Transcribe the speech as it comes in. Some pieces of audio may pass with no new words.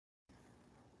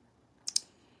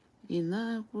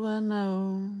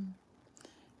Inakuanao,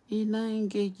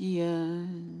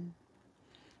 inaingejian,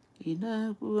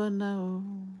 inakuanao,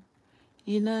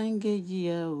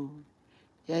 inangejiao,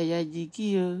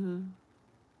 yayajikio,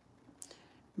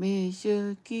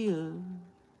 meshokio,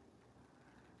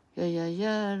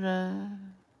 yayayara,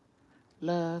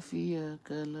 lafia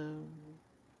kalau,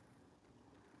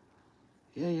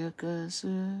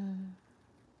 yayakasa,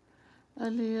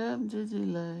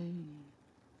 alhamdulillah.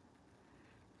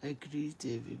 I greet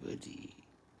everybody.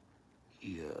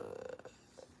 Yeah.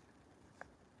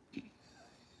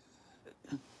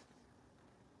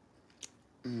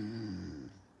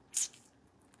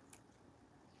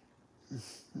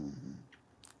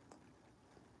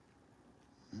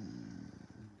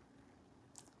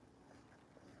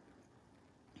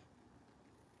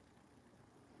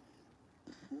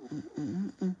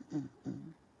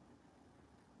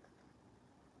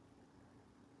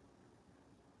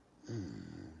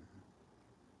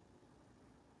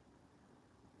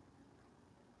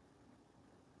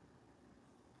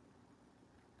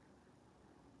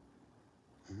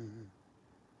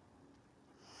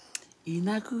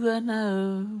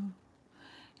 Inakuanao,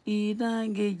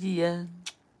 inangejia,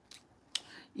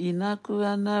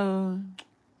 inakuanao,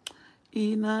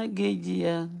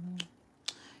 inangejia,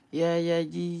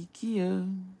 yayajikio,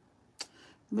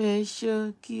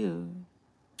 meshokio,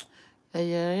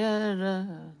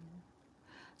 yayayara,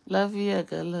 lafia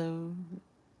kalau,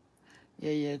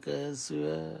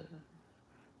 yayakasua,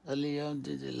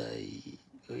 alhamdulillah.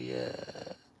 Oh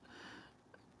yeah.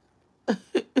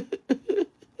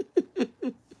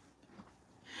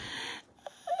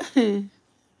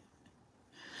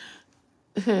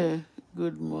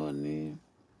 Good morning.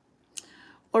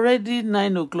 Already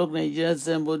 9 o'clock Nigerian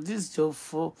time, but this is your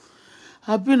 4.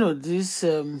 I've been on this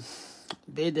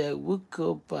bed. I woke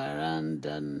up around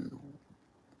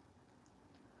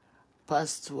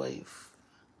past 12.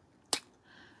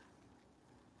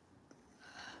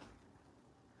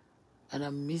 And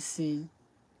I'm missing.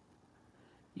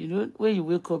 You know, when you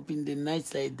wake up in the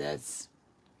night like that,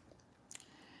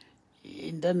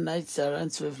 in that night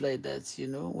around 12 like that, you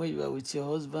know, when you are with your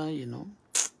husband, you know,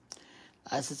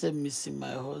 I started missing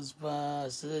my husband. I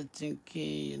started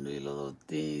thinking, you know, a lot of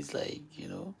things like, you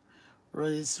know,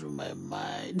 running through my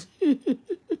mind.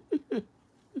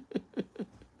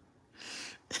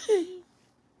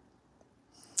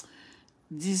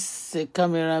 This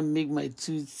camera make my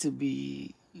tooth to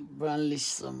be brownish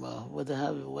somehow, but I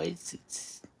have a white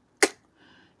tooth.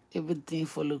 Everything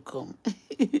follow come.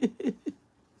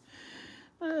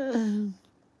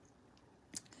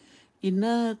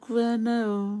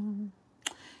 Inakuanao,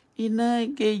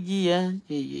 inagejia,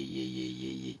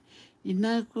 ye.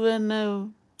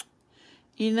 Inakuanao,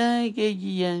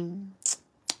 inagejia,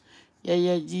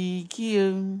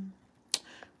 yayajikio,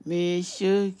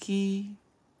 meshoki,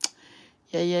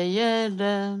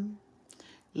 yayayada,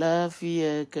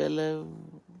 lafia kalau,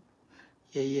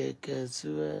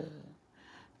 yayakasua,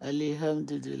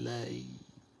 alhamdulillah,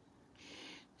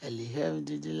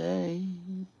 alhamdulillah,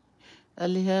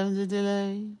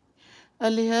 alhamdulillah,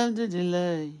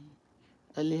 alhamdulillah,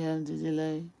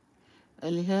 alhamdulillah,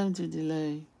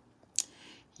 alhamdulillah.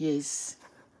 Yes.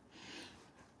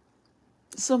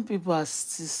 Some people are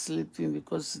still sleeping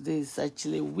because today is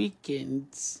actually weekend.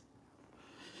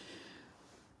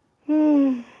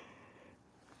 I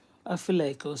feel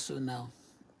like also now.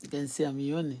 You can see I'm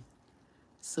yawning.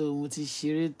 So muti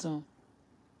shiriton.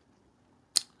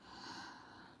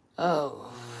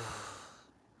 Oh.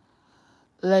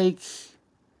 Like,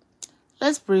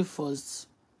 let's pray first.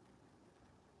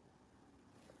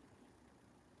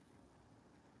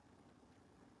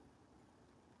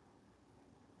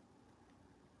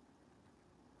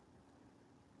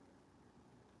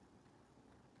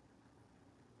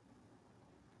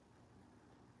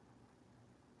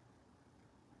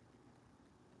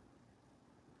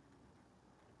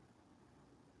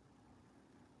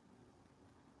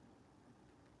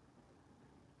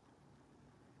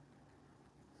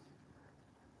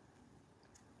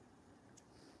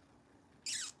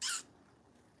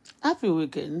 Happy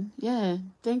weekend. Yeah,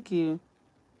 thank you.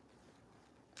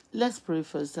 Let's pray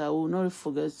first. I will not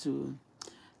forget to.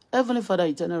 Heavenly Father,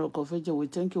 eternal rock of ages, we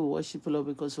thank you, we worship you, Lord,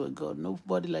 because we're God.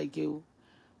 Nobody like you.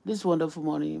 This wonderful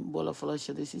morning, Bola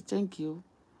Falasha, they say thank you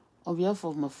on behalf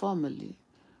of my family,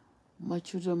 my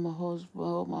children, my husband,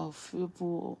 all my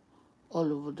people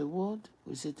all over the world.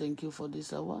 We say thank you for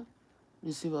this hour.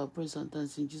 Receive our praise and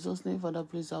thanks in Jesus' name. Father,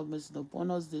 please have mercy upon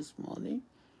us this morning.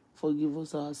 Forgive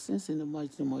us our sins in the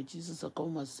mighty name of Jesus. I call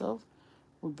myself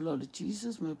with blood of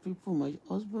Jesus, my people, my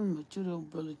husband, my children,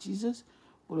 with blood of Jesus.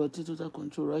 We will take total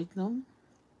control right now.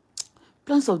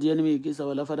 Plans of the enemy against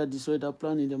our life, Father, destroy that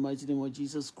plan in the mighty name of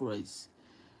Jesus Christ.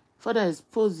 Father,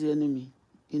 expose the enemy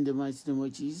in the mighty name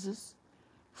of Jesus.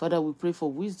 Father, we pray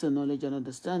for wisdom, knowledge, and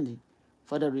understanding.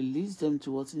 Father, release them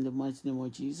to us in the mighty name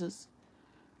of Jesus.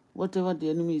 Whatever the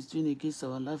enemy is doing against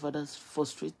our life, Father,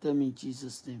 frustrate them in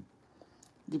Jesus' name.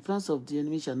 The plans of the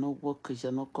enemy shall not work, it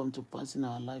shall not come to pass in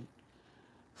our life.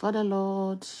 Father,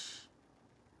 Lord,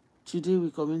 today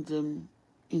we commit them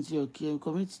into your care. We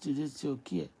commit today to your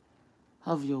care.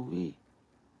 Have your way.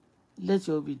 Let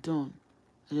your will be done.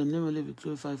 And your name will be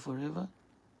glorified forever.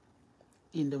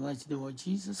 In the mighty name of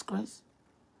Jesus Christ.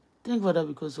 Thank you, Father,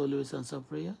 because you always answer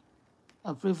prayer.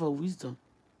 I pray for wisdom,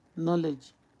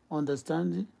 knowledge,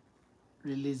 understanding.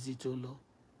 Release it, O Lord.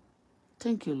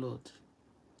 Thank you, Lord.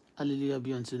 Hallelujah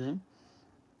be unto them.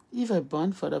 If I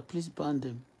ban, Father, please ban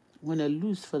them. When I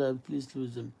lose, Father, please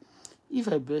lose them. If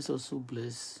I bless, also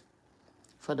bless.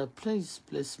 Father, please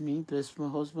bless me, bless my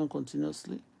husband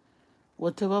continuously.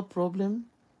 Whatever problem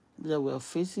that we are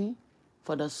facing,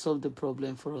 Father, solve the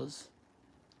problem for us.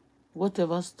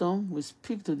 Whatever storm, we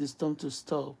speak to the storm to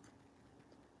stop.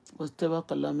 Whatever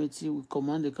calamity, we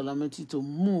command the calamity to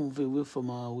move away from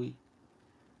our way.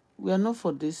 We are not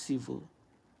for this evil.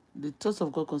 The thoughts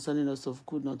of God concerning us of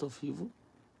good, not of evil.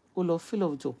 O Lord, fill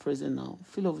us with your presence now.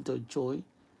 Fill us with your joy.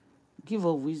 Give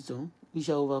us wisdom. We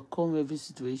shall overcome every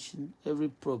situation, every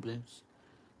problem.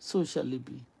 So shall it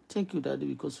be. Thank you, Daddy,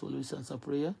 because you always answer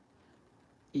prayer.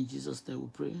 In Jesus' name we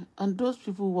pray. And those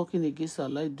people working against our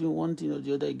life, doing one thing or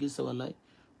the other against our life,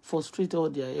 frustrate all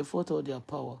their effort, all their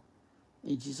power.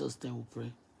 In Jesus' name we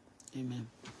pray. Amen.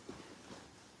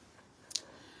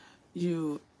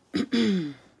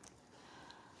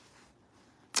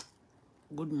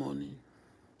 Good morning.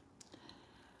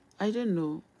 I don't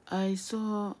know. I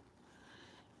saw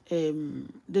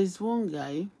there's one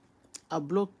guy. I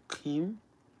blocked him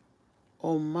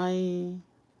on my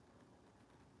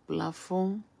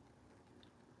platform.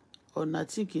 On I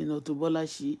think in Auto-Bola,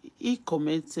 he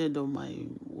commented on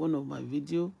one of my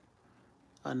video,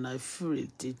 and I feel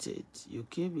irritated.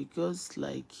 Okay, because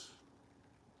like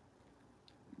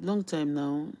long time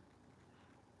now,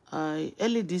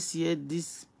 early this year,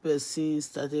 this person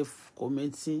started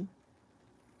commenting.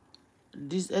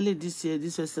 Early this year,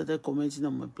 this person started commenting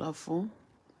on my platform.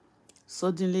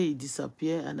 Suddenly, he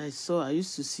disappeared, and I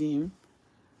used to see him.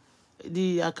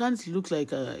 The account looked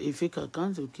like a fake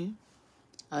account, okay?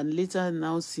 And later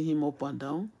now see him up and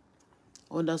down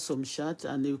under some chat,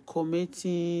 and they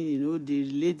commenting, they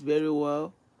relate very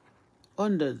well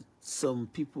under some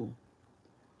people.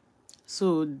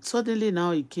 So suddenly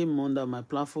now he came under my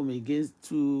platform again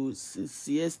since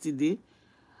yesterday.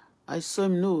 I saw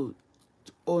him,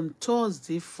 on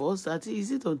Thursday first. I think,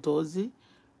 is it on Thursday?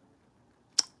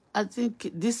 I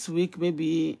think this week,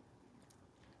 maybe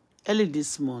early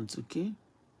this month, okay?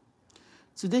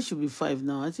 Today should be 5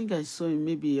 now. I think I saw him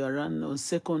maybe around on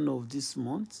 2nd of this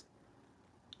month.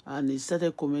 And he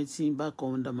started commenting back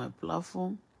under my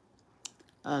platform.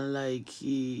 And like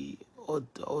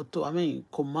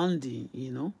commanding,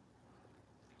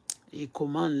 He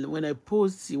command. When I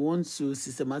post, he wants to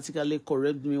systematically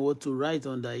correct me what to write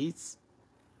under it.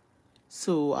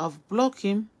 So I've blocked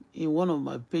him in one of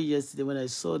my pages yesterday when I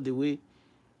saw the way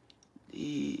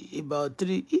about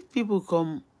 3. If people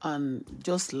come and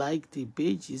just like the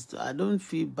pages, I don't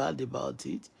feel bad about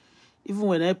it. Even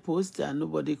when I post and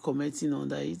nobody commenting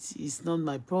under it, it's not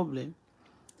my problem.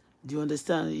 Do you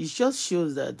understand? It just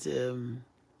shows that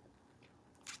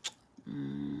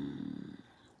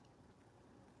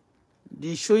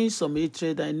they're showing some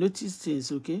hatred. I noticed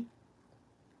things, okay?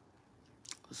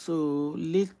 So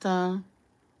later,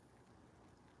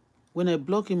 when I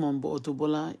block him on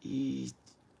Auto-Bola, he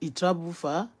traveled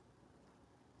far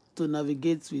to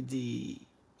navigate with the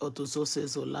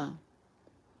SOCAILS Ola.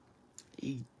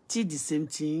 He did the same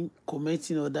thing,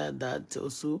 commenting on that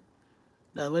also.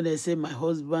 That when I say my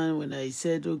husband, when I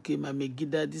said, okay, my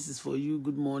Megida, this is for you,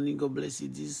 good morning, God bless you,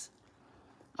 this.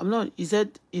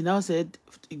 He now said,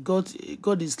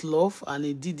 God is love, and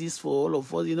he did this for all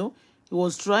of us, He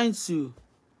was trying to,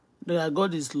 that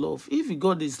God is love. If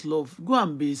God is love, go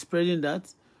and be spreading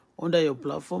that under your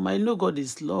platform. I know God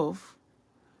is love.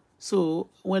 So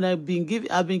when I've been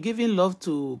giving love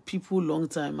to people long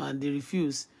time and they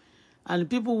refuse. And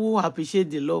people who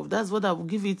appreciate the love, that's what I will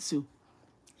give it to.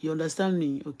 You understand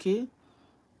me, okay?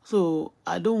 So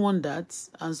I don't want that.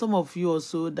 And some of you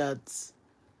also that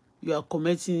you are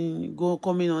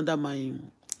coming under my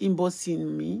inboxing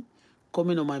me,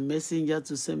 coming on my messenger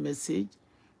to send message,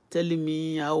 telling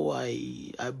me how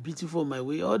I'm beautiful my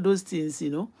way, all those things,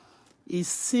 it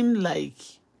seemed like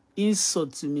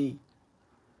insult to me.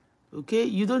 Okay?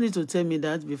 You don't need to tell me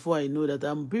that before I know that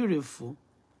I'm beautiful.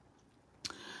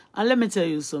 And let me tell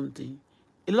you something.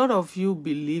 A lot of you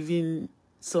believe in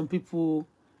some people,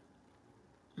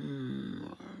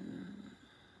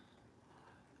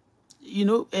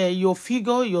 your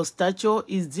figure, your stature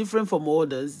is different from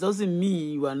others. Doesn't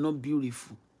mean you are not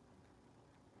beautiful.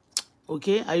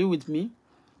 Okay? Are you with me?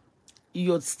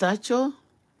 Your stature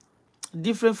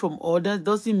different from others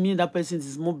doesn't mean that person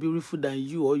is more beautiful than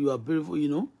you or you are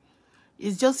beautiful.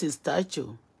 It's just a stature.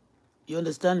 You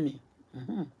understand me?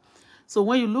 So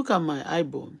when you look at my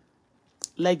eyeball,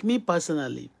 like me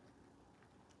personally,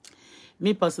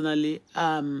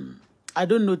 I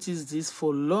don't notice this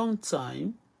for a long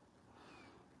time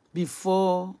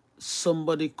before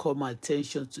somebody called my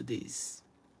attention to this.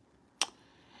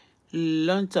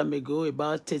 Long time ago,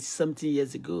 about 30-something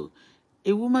years ago,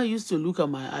 a woman used to look at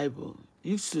my eyeball,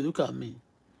 used to look at me,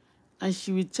 and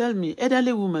she would tell me,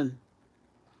 elderly woman,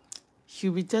 she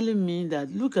would be telling me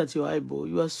that, look at your eyeball,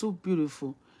 you are so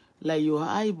beautiful. Like your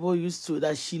eyeball used to,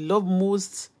 that she loved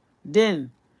most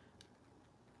then,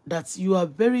 that you are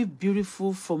very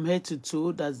beautiful from head to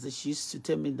toe. She used to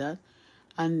tell me that.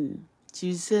 And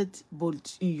she said,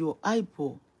 but in your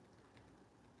eyeball,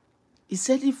 he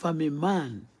said, if I'm a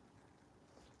man,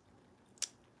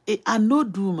 an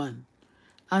old woman,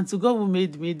 and to God who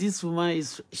made me, this woman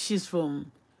she's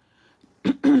from,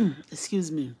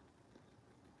 excuse me,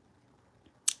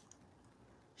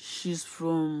 she's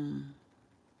from,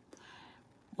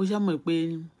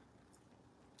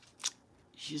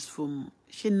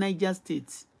 she's Niger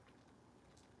State.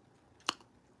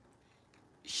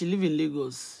 She live in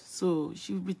Lagos. So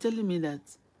she will be telling me that,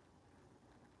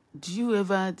 do you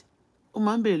ever,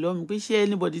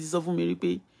 anybody is offering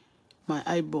me my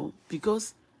eyeball?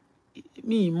 Because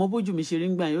me, moboju mi ṣe rí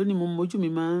ngbà yẹn, ó ní mo mojú mi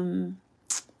máa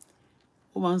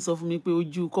ń sọ fún mi pé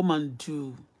ojú, come and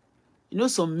do.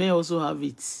 Some men also have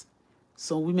it.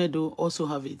 Some women don't also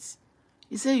have it.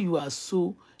 He said,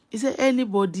 he said,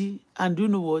 anybody, and do you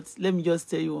know what? Let me just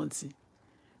tell you one thing.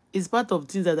 It's part of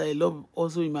things that I love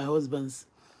also in my husband's.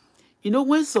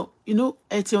 To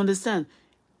understand,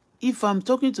 if I'm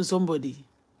talking to somebody,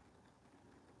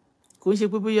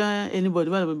 anybody,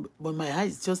 but my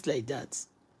eyes is just like that.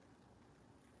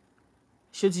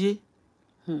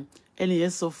 Any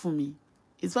yes so for me.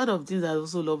 It's part of things I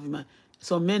also love in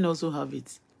some men also have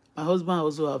it. My husband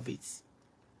also have it.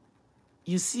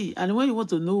 You see, and when you want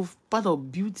to know part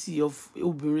of beauty of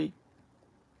obìnrin,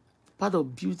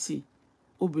 obìnrin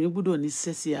gbọ́dọ̀ ní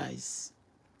sexy eyes.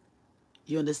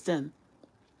 You understand?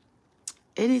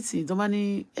 Anything,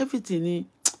 everything ni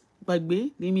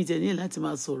gbàgbé ní mi tẹ̀ ní láti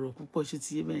máa sọ̀rọ̀ púpọ̀ ṣe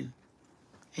ti yé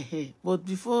bẹ́ẹ̀. But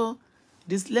before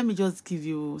this, let me just give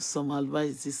you some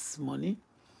advice this morning.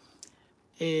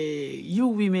 You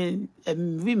women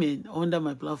under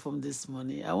my platform this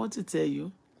morning, I want to tell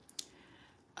you,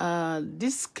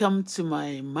 this came to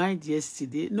my mind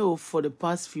yesterday. No, for the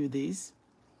past few days.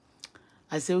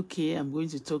 I said, okay, I'm going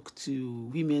to talk to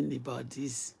women about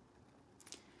this.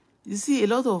 You see, a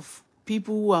lot of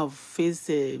people who have faced,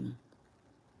 who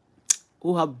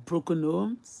have broken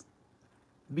homes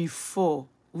before,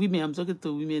 women, I'm talking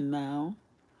to women now.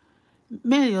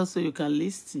 Men also, you can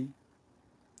listen.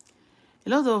 A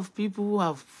lot of people who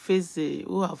have faced,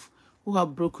 who have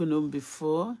broken home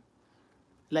before,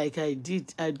 like I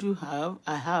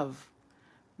have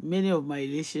many of my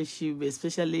relationships,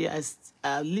 especially as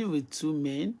I live with two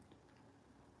men.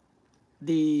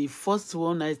 The first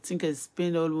one, I think I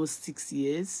spent almost 6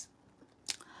 years.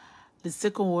 The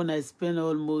second one, I spent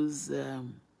almost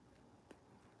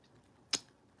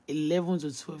 11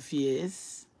 to 12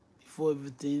 years before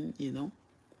everything,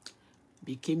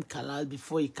 became collapsed,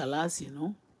 before it collapsed,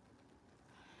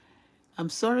 I'm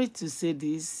sorry to say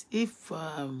this. If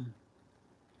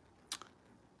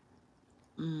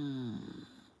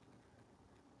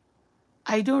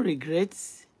I don't regret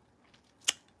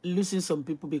losing some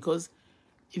people, because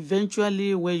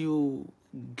eventually when you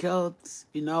get,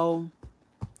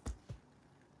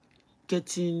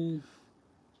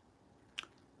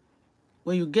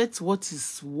 when you get what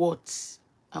is worth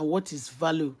and what is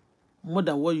value more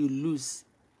than what you lose,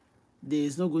 there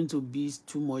is not going to be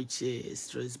too much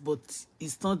stress. But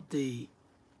it's not the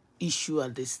issue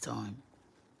at this time.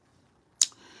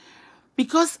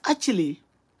 Because actually,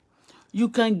 you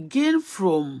can gain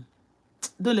from,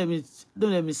 don't let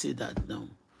me say that now.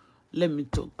 Let me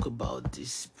talk about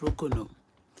this broken home.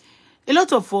 A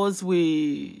lot of us,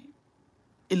 a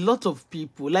lot of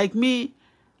people, like me,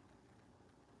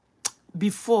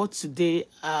 before today,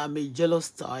 I'm a jealous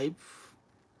type.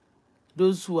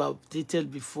 Those who have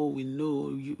dated before will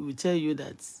know, will tell you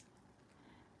that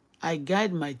I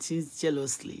guide my things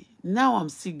jealously. Now I'm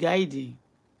still guiding,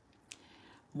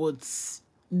 but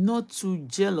not too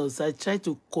jealous. I try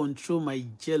to control my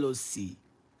jealousy.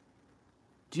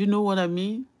 Do you know what I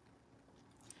mean?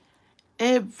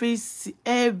 Every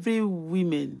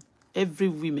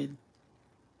woman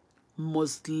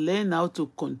must learn how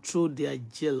to control their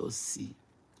jealousy,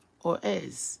 or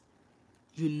else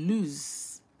you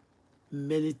lose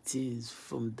many things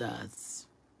from that.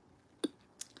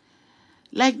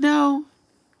 Like now,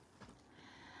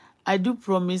 I do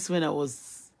promise when I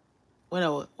was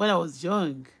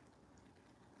young.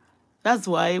 That's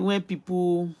why when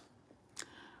people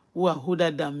who are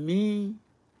older than me,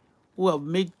 who have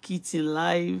made it in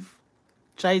life,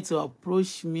 try to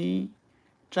approach me,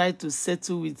 try to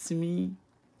settle with me,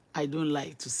 I don't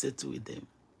like to settle with them.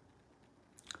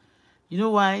 You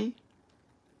know why?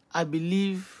 I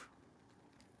believe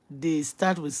they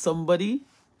start with somebody,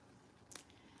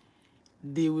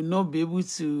 they will not be able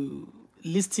to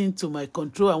listen to my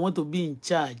control. I want to be in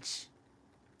charge.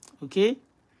 Okay?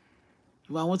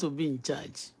 If I want to be in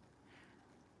charge,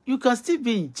 you can still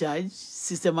be in charge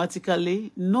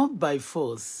systematically, not by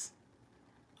force.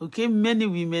 Okay? Many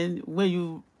women, when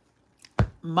you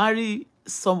marry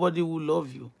somebody who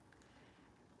loves you,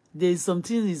 there's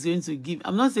something he's going to give.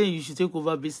 I'm not saying you should take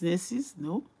over businesses,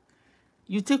 no.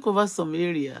 You take over some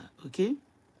area, okay?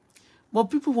 But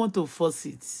people want to force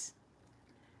it.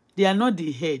 They are not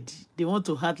the head. They want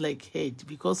to act like head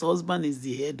because husband is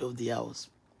the head of the house.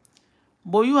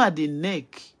 But you are the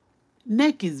neck.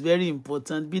 Neck is very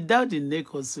important. Without the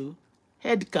neck also,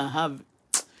 head can have...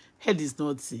 Head is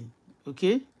nothing,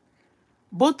 okay?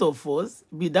 Both of us,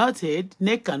 without head,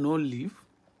 neck cannot live.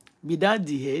 Without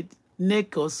the head,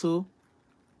 neck also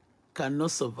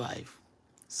cannot survive.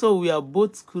 So we are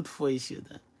both good for each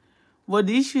other. But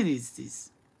the issue is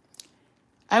this.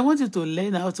 I want you to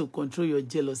learn how to control your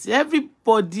jealousy.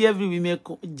 Everybody, every woman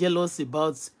jealous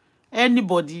about,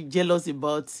 anybody jealous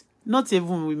about, not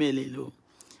even women alone.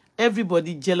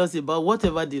 Everybody jealous about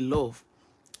whatever they love.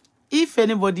 If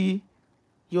anybody,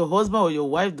 your husband or your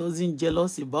wife doesn't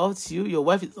jealous about you, your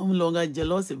wife is no longer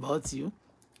jealous about you,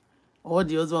 or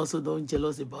the husband also don't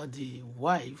jealous about the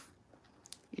wife,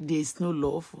 there is no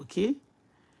love, okay?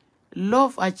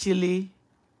 Love actually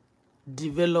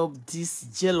develop this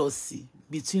jealousy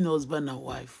between husband and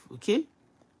wife, okay?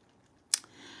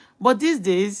 But these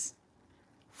days,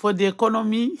 for the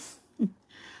economy,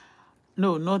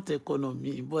 no, not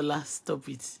economy, but let's stop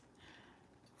it.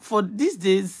 For these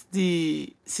days,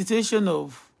 the situation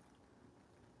of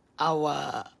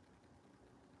the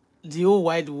whole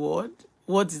wide world,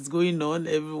 what is going on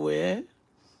everywhere,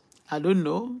 I don't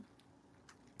know.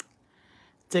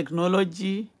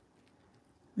 Technology,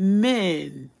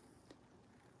 men.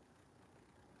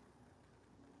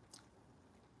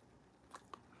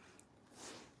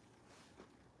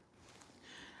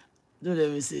 Don't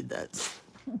let me say that.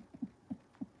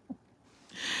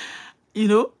 You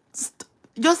know,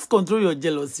 just control your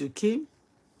jealousy, okay?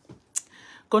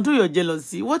 Control your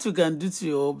jealousy. What you can do to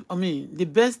your, the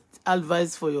best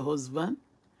advice for your husband,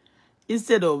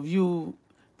 instead of you,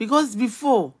 because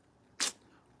before,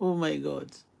 oh my God,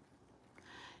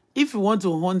 if you want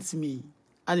to hunt me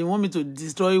and you want me to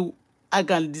destroy, I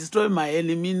can destroy my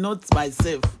enemy, not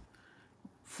myself.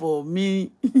 For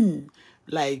me,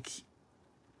 like,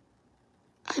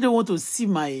 I don't want to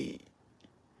see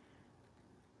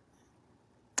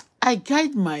I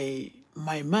guide my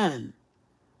man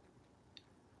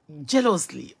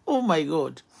jealously. Oh my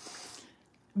God.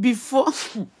 Before,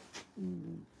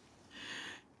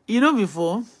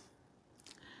 before,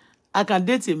 I can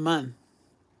date a man.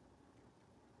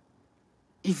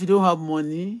 If you don't have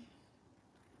money,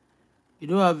 you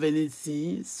don't have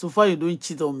anything, so far you don't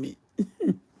cheat on me.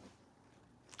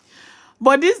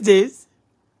 But these days,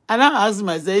 I now ask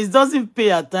myself, it doesn't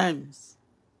pay at times.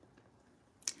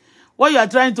 What you are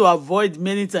trying to avoid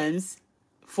many times,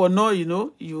 for now,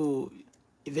 you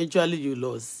eventually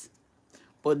lose.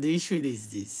 But the issue is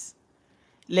this.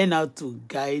 Learn how to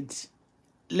guide,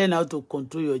 learn how to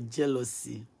control your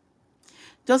jealousy.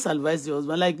 Just advise your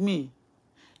husband, like me.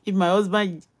 If my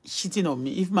husband cheating on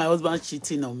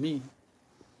me,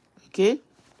 okay?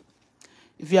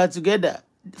 If you are together,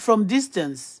 from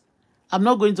distance, I'm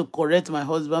not going to correct my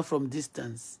husband from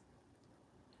distance.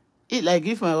 Like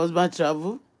if my husband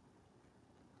travel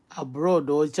abroad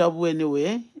or travel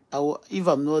anywhere, if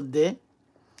I'm not there,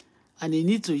 and he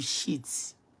need to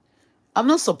cheat, I'm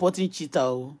not supporting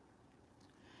cheater,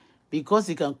 because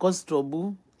he can cause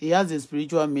trouble. He has a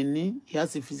spiritual meaning, he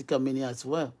has a physical meaning as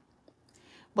well.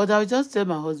 But I'll just tell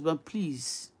my husband,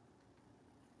 please,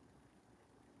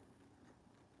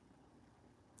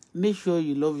 make sure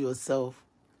you love yourself.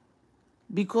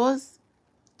 Because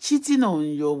cheating on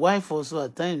your wife also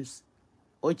at times,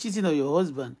 or cheating on your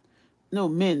husband, no,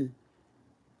 men,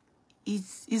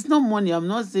 it's not money. I'm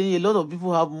not saying a lot of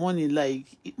people have money. Like,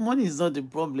 money is not the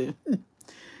problem.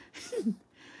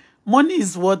 Money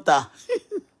is water.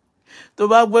 To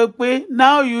bá gbọ́ pé,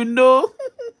 now you know.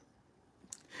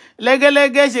 Lege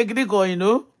shekiri, you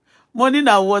know. Money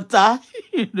na water,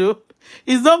 you know.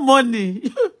 It's not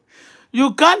money.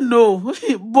 You can't know.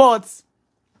 But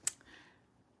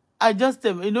I just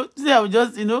tell you know, today I will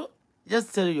just, you know,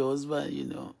 just tell your husband, you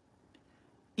know,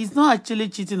 it's not actually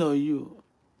cheating on you.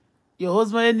 Your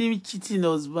husband, any cheating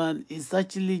husband, is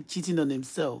actually cheating on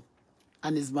himself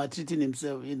and is maltreating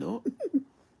himself, you know.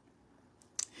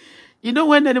 You know,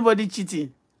 when anybody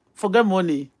cheating, forget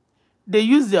money. They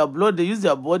use their blood, they use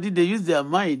their body, they use their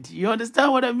mind. You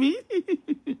understand what I mean?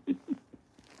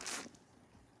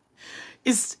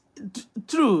 It's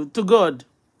true to God.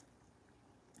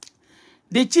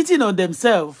 They cheating on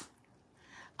themselves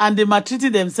and they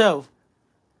maltreating themselves.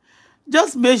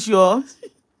 Just make sure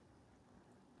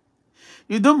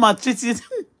you don't maltreat it.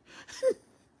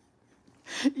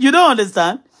 You don't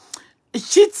understand?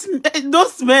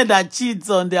 Those men that cheat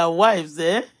on their wives,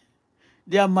 they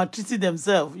are maltreating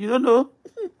themselves. You don't know?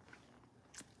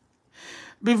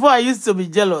 Before I used to be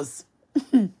jealous.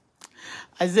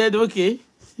 I said, okay.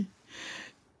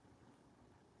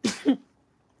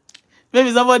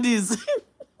 Maybe somebody is...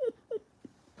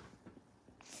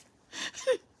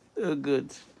 Oh,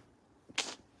 good.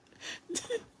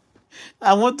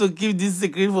 I want to keep this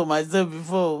secret for myself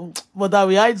before, but I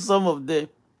will hide some of them.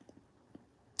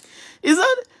 It's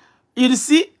not, you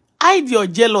see, hide your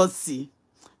jealousy.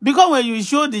 Because when you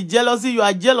show the jealousy, you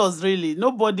are jealous, really.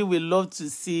 Nobody will love to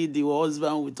see the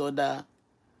husband with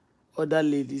other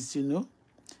ladies, you know.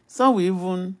 Some will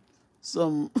even,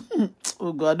 some,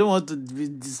 oh God, I don't want to be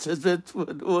disrespectful.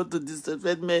 I don't want to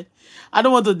disrespect men. I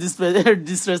don't want to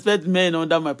disrespect men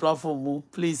under my platform, oh,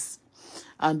 please.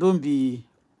 And don't be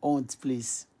aunt,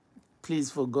 please. Please,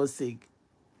 for God's sake.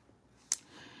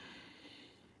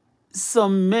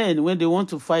 Some men, when they want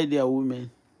to fight their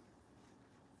women,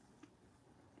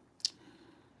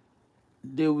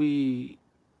 they will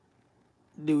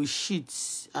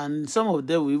cheat, and some of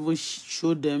them will even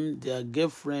show them their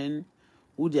girlfriend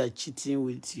who they are cheating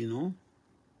with, you know.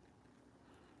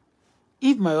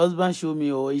 If my husband show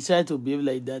me or he try to behave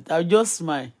like that, I'll just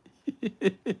smile.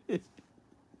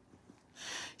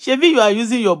 Shebi, you are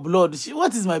using your blood.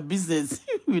 What is my business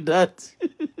with that?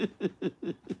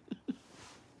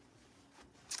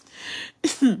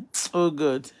 Oh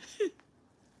God.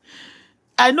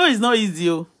 I know it's not easy.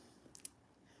 Oh.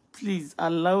 Please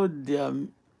allow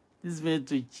this man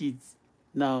to cheat.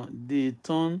 Now they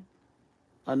turn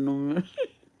a number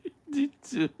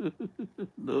to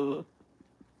no.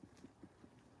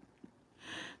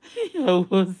 I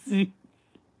was sick.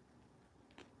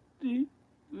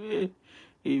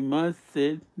 A man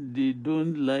said they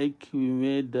don't like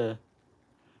women that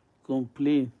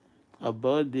complain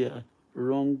about their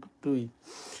wrongdoing.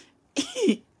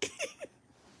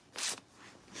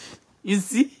 You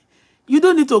see, you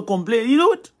don't need to complain. You know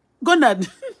what? God,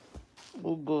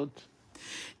 oh God.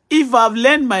 If I've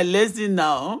learned my lesson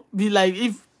now, be like,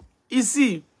 if you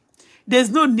see,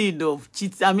 there's no need of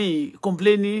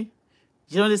complaining.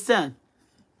 You understand?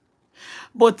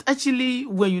 But actually,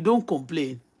 when you don't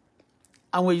complain,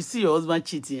 and when you see your husband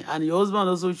cheating, and your husband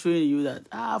also showing you that,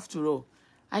 after all,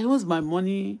 I use my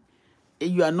money,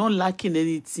 you are not lacking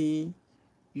anything,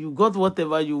 you got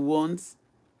whatever you want,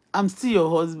 I'm still your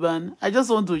husband, I just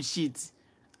want to cheat,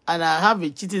 and I have a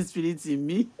cheating spirit in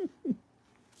me.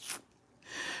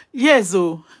 Yes,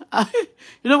 so,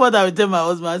 you know what I will tell my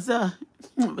husband? I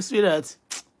say, sweetheart,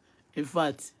 in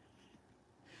fact,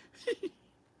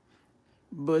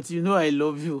 but you know I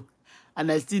love you. And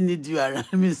I still need you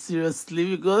around me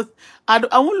seriously, because I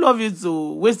won't love you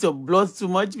to waste your blood too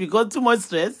much, because too much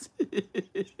stress.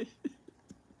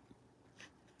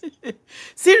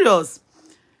 Serious.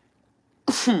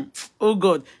 Oh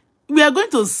God. We are going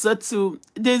to settle.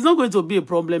 There's not going to be a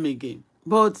problem again.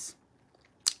 But,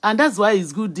 and that's why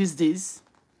it's good these days.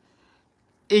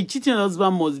 A cheating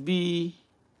husband must be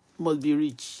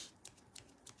rich.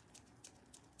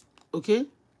 Okay?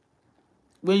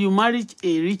 When you marry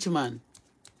a rich man,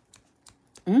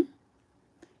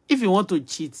 if you want to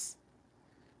cheat,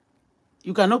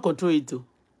 you cannot control it too.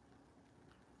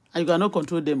 And you cannot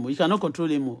control them. You cannot control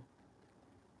them all.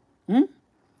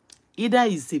 Either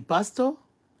he's a pastor,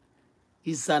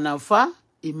 he's an alpha,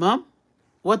 imam,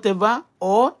 whatever,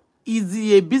 or is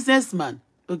he a businessman?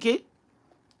 Okay?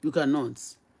 You cannot.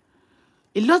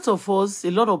 A lot of us,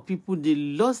 a lot of people, they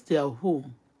lost their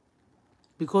home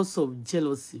because of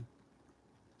jealousy.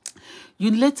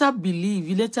 You later believe,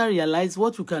 you later realize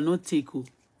what you cannot take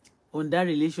on that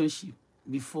relationship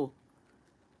before.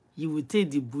 You will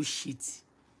take the bullshit.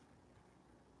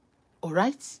 All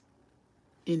right?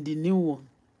 In the new one.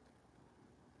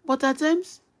 But at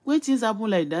times, when things happen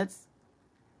like that,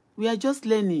 we are just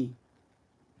learning.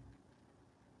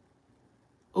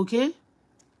 Okay?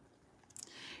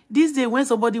 This day, when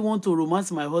somebody want to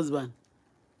romance my husband,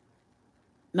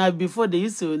 now before they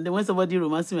used to, when somebody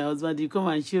romanced my husband, they come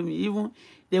and show me. Even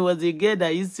there was a girl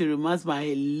that used to romance my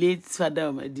late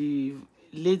father, the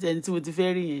late Timothy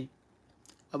Ferry,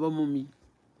 about mommy.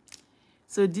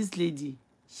 So this lady,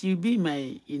 she'll be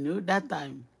my, that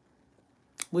time.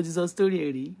 But it's a story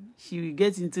already. She will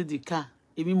get into the car.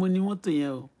 Èmi mo ní mọ́tò yẹn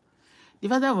o. The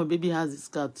father of my baby has his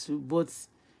car too, but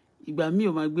ìgbà mi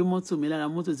ò máa gbé mọ́tò mi lára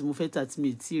mọ́tò tí mo fẹ́ tà tí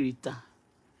mi tí rí tà.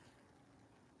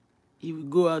 He will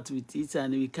go out with it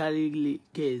and he will carry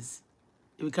girls.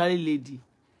 He will carry lady.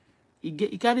 He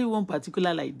carry one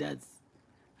particular like that.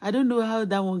 I don't know how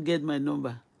that one get my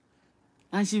number.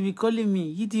 And she be calling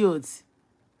me idiot.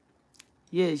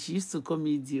 Yeah, she used to call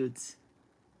me idiot.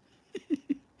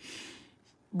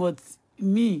 But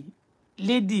me,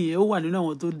 lady, ó wà nínú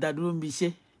àwọn tó dá dúró níbi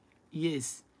iṣẹ́.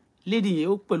 Yes. Lady yẹn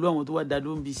ó pẹ̀lú àwọn tó wà dá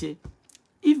dúró níbi iṣẹ́.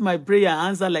 If my prayer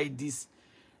answer like this,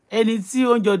 ẹni tí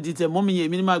ó ń jọ dìtẹ̀ mọ́ mi yẹn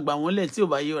mi ní máa gbà wọ́n lẹ̀ tí ò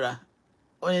bá yọra.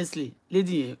 Honestly,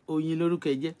 lady yẹn Oyin lórúkọ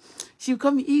ẹ̀ jẹ́. She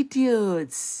call me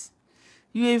idiot.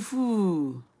 You a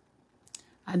fool.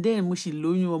 And then mo ṣì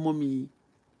lóyún ọmọ mi.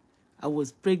 I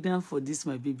was pregnant for this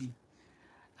my baby.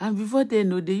 And before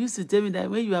then, they used to tell me that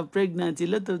when you are pregnant, a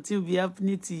lot of things will be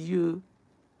happening to you.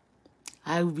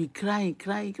 I will be crying.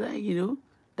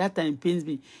 That time pains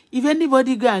me. If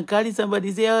anybody go and carry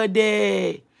somebody, say, oh,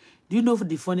 there. Do you know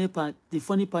the funny part? The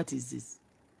funny part is this.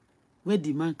 When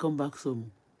the man come back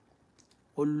home,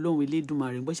 Ọlọ́run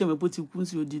Elédùmarè, bó ṣe mo ti kú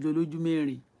sí odi lójú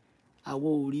mẹ́rin.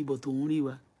 Àwọ̀ ò rí but òun rí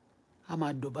wa. A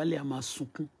máa dọ̀bálẹ̀, a máa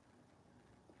sunkún.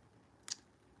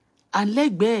 And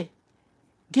lẹ́gbẹ̀ẹ́,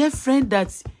 girlfriend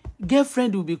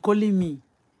will be calling me.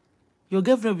 Your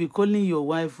girlfriend will be calling your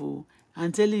wife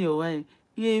and telling your wife,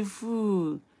 you're a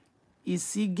fool. You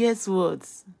see, guess what?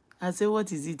 I say,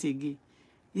 what is it again?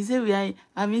 He said,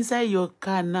 I'm inside your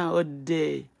car now or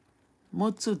there.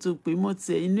 Mọ́tò tó pé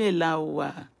mọ́tò inú ẹ̀ la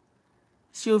wà.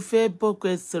 Ṣé o fẹ́ bọ́kọ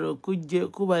ẹ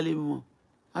sọ̀rọ̀ kó ba lè mọ̀?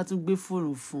 A tún gbé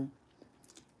fóònù fún.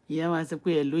 Ìyá wa sọ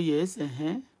pé hello, yes,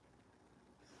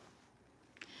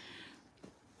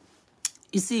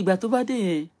 You see, ìgbà tó bá dé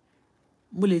yẹn,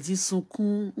 mo lè ti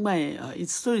sunkún gbà yẹn.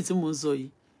 Story tí mo ń sọ yìí.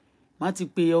 Má ti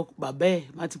pe bàbá ẹ̀,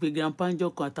 má ti pe grandpa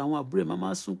ńjọ́ kan àtàwọn àbúrò ẹ̀, má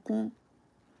máa sunkún.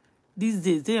 These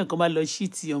days, téèyàn kan bá lọ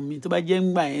shit on mi, tó bá jẹ́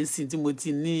ńgbà yẹn sìn tí mo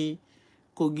ti ní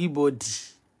kogi body.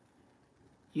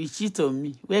 You cheat on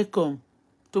me, welcome.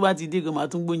 Tó bá ti dé gan, màá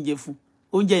tún gbóúnjẹ fún.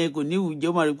 Oúnjẹ yẹn kò ní ìwújẹ́,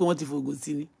 ó máa rí pé wọ́n ti fògùn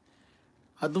sí ni.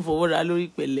 Màá tún fọwọ́ ra lórí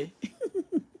pẹ̀lẹ́.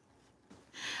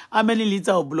 How many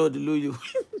liters of blood ló yọ?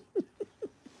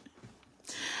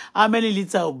 How many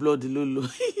liters of blood ló lò?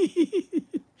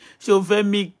 Ṣé o fẹ́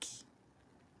milk?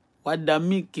 Wá da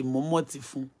milk mọ́mọ́ ti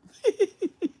fún.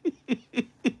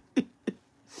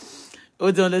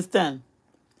 O do understand?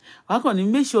 Wá kàn ní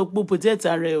make sure pé protect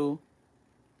ara ẹ o.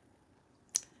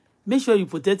 Make sure you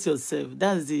protect yourself.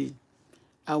 That's the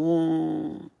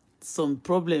some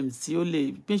problems tí ó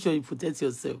lè. Make sure you protect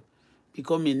yourself.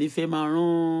 Because mi nífẹ̀ẹ́ máa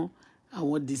rán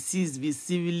àwọn disease bí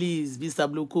syphilis, bí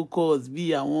staphylococcus, bí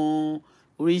àwọn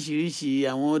oríṣiríṣi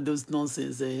àwọn those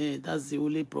nonsense. That's the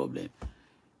only problem.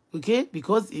 Okay?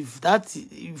 Because if ṣó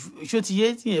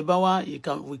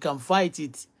we can fight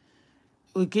it.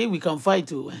 Okay, we can fight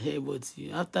but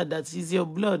after that, it's your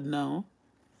blood now.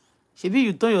 Shebi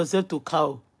you turn yourself to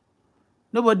cow.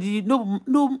 Nobody,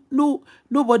 no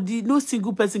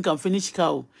single person can finish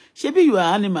cow. Shebi you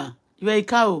are animal. You are a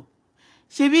cow.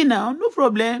 Shebi now, no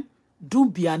problem.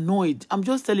 Don't be annoyed. I'm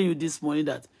just telling you this morning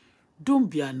that don't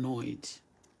be annoyed.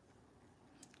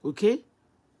 Okay?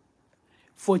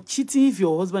 For cheating, if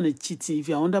your husband is cheating, if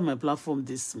you're under my platform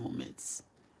this moment,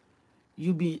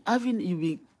 you'll be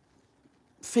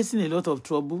facing a lot of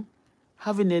trouble,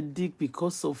 having a dick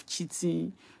because of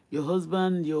cheating, your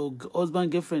husband,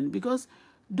 girlfriend, because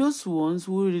those ones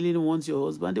who really want your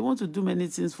husband, they want to do many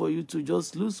things for you to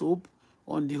just lose hope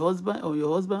on your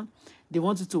husband. They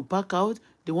want you to pack out.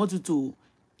 They want you to,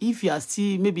 if you are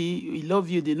still, maybe he love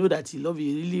you, they know that he love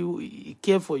you, he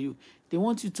care for you. They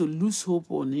want you to lose hope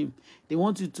on him. They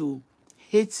want you to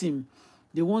hate him.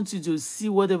 They want you to see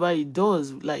whatever he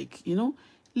does,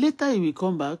 later he will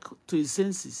come back to his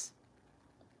senses.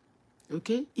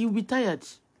 Okay? He will be tired.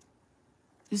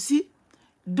 You see,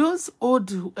 Those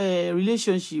old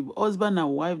relationship, husband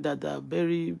and wife that are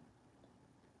very,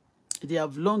 they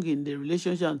have long in the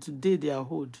relationship and today they are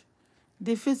old.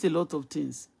 They face a lot of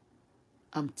things.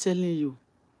 I'm telling you.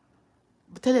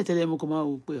 Tẹ́lẹ̀ mo kàn máa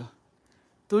wò pé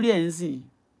torí ẹ̀ ń sìn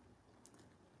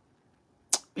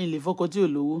mi lè fọkọ tí ò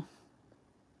lówó.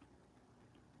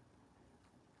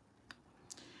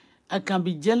 I can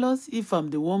be jealous if I'm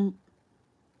the one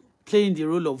playing the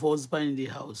role of husband in the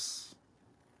house.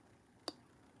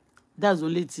 That's the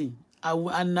only thing.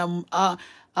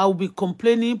 I'll be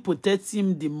complaining,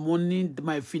 protecting the money,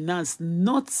 my finance,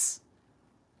 not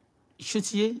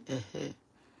shooting.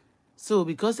 So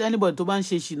because anybody to ban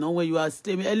she know when you are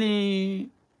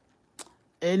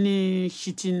any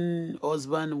cheating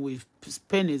husband will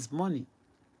spend his money.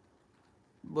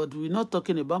 But we're not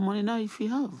talking about money now. If you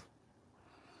have,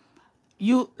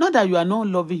 not that you are not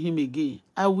loving him again.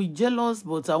 I will jealous,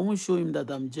 but I won't show him that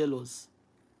I'm jealous.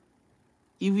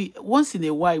 If we once in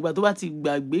a while, but what I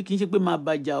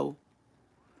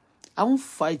won't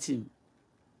fight him.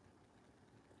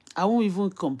 I won't even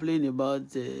complain about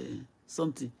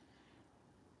something.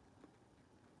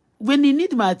 When he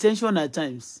need my attention at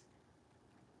times,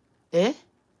 when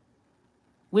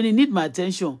he need my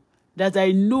attention, that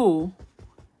I know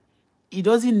he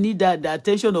doesn't need the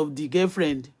attention of the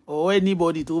girlfriend or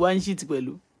anybody to one shit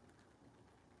pẹ̀lú.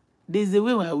 There's a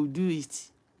way I will do it.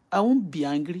 I won't be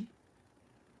angry.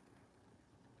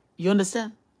 You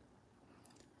understand?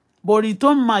 But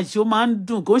return match, your man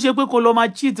do. Kò ṣe pé kó lọ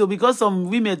máa cheat, because some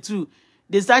women too,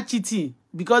 they start cheating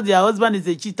because their husband is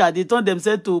a cheater. They turn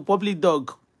themselves to public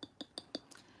dog.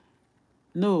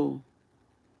 No.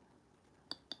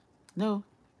 No.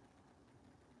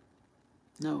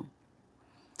 No.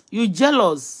 You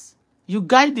jealous. You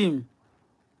guide him.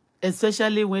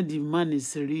 Especially when the man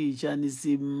is rich and is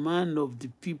a man of the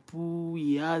people.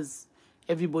 He has,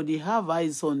 everybody have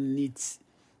eyes on it.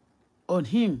 On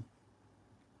him.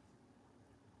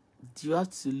 You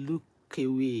have to look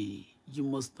away. You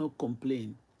must not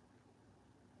complain.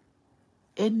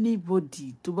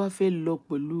 Anybody tó bá fẹ́ lọ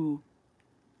pẹ̀lú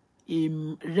a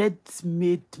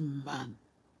red-made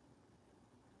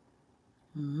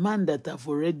man that have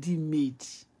already made,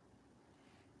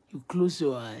 you close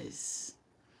your eyes.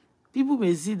 People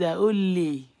may see that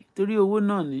only torí owó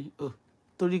náà ni. Oh,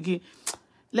 torí kí,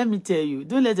 let me tell you,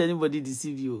 don't let anybody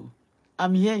deceive you.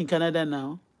 I'm here in Canada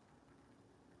now.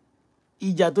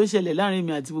 Ìjà tó ṣẹlẹ̀ láàrin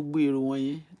mi àti gbogbo èrò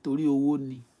wọ̀nyẹn torí owó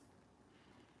ni.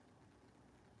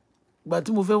 Ìgbà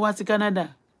tí mo fẹ́ wá sí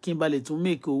Canada, kí n ba lè tún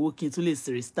make owó, kí n tún lè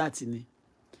restart ni.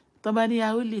 Tán bá ní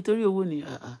ó lè torí owó ni.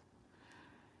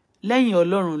 Lẹ́yìn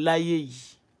Ọlọ́run láyé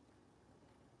yìí,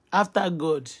 after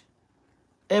God,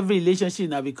 every relationship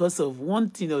na because of one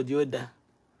thing or the other.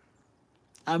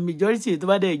 And majority tó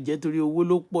bá dẹ̀ jẹ́ torí owó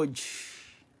ló pọ̀ jù.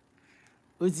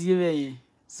 Ó ti yé bẹ́ẹ̀ yẹn.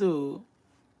 So,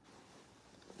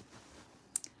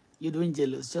 you don't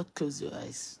jealous, just close your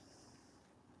eyes.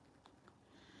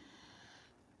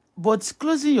 But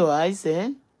closing your eyes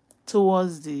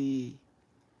towards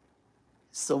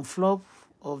some flop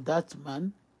of that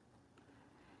man,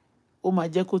 ó máa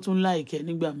jẹ́ kó tún like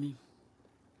nígbà míì.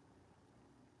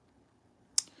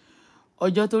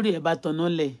 Ọjọ́ tó rí ẹ bá tanná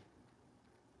lẹ̀,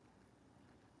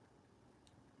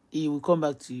 he will come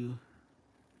back to you.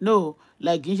 No,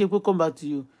 like kì í ṣe pé come back to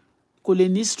you. Kò lè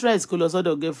ní stress kó lọ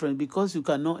sọ́dọ̀ girlfriend, because you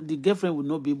cannot, the girlfriend will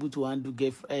not be able to handle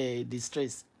the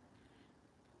stress.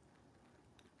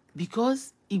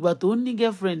 Because ìgbà tó ní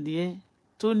girlfriend yẹn,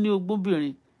 tó ní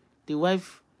ogbóbìnrin, the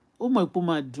wife, ó mọ̀ ipò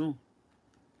máa dùn.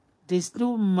 There's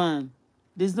no man,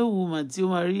 there's no woman tí ó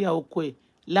máa rí ọkọ ẹ̀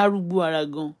lárúgbó ara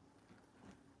gan.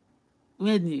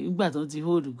 Ìgbà tó ti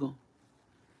hold gan.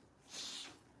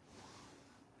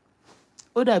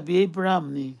 Ó dàbí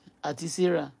Abraham ni àti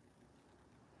Sarah.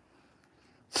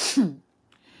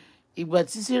 Ìgbà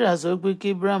tí Sarah sọ pé kí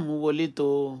Abraham wọlé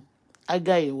tọ̀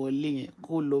Agai wọlé yẹn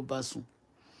kó lọ bá sùn.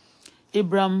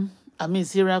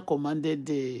 Sarah commanded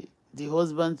the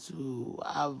husband to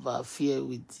have an affair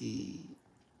with the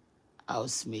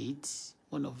housemaid,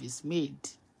 one of his maid.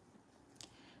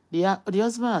 The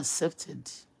husband accepted,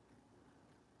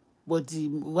 but the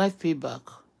wife paid back.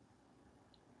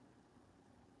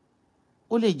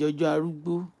 Ó lè jọjọ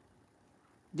arúgbó.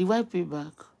 The wife paid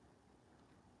back.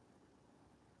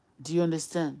 Do you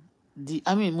understand?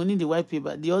 Money the wife paid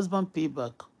back. The husband paid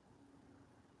back.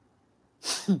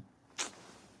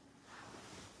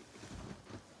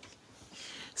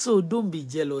 So don't be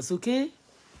jealous, okay?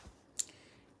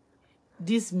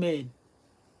 These men,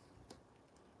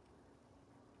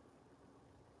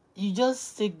 you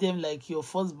just take them like your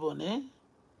firstborn,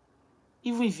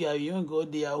 Even if you are young or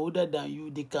they are older than you,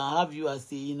 they can have you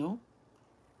as a,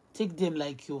 Take them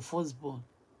like your firstborn,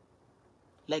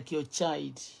 like your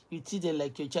child. You treat them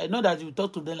like your child. Not that you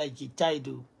talk to them like a child.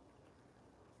 Oh.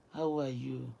 How are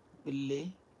you?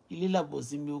 Bele. Ilila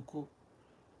bozimioko.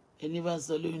 Anybody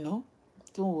solo, you know?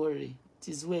 Don't worry. It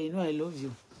is well. You know I love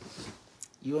you.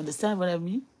 You understand what I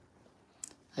mean?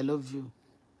 I love you.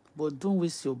 But don't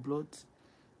waste your blood.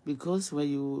 Because when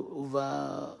you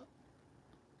over...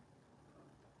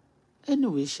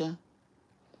 Anyway, Sha,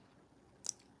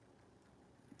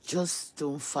 just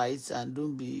don't fight and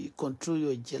don't be... Control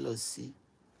your jealousy.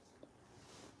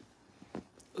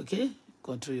 Okay?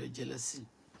 Control your jealousy.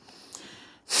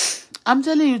 I'm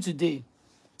telling you today,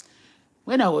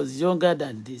 when I was younger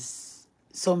than this,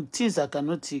 some things I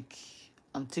cannot take,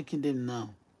 I'm taking them now.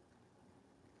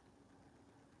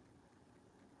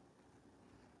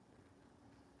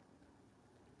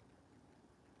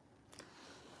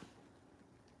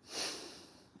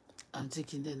 I'm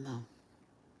taking them now.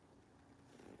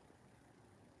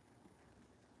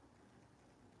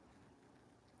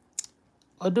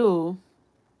 Although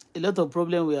a lot of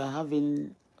problems we are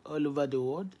having all over the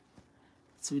world,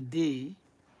 today,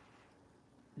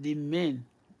 the men,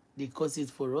 they cause it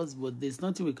for us, but there's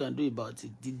nothing we can do about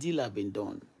it. The deal has been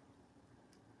done.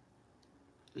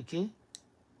 Okay?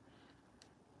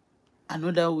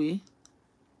 Another way,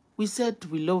 we said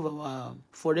we love our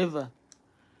forever.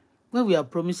 When we are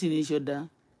promising each other,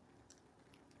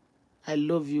 I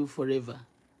love you forever.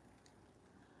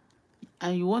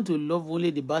 And you want to love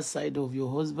only the bad side of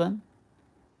your husband,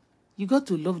 you got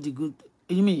to love the good.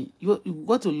 You mean, you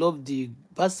got to love the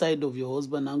bad side of your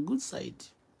husband and good side.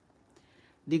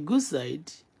 The good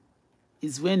side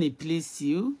is when he pleases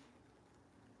you,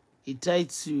 he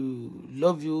tries to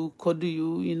love you, cuddle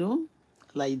you, you know,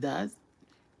 like that.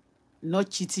 Not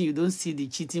cheating, you don't see the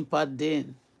cheating part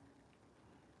then.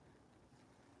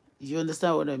 You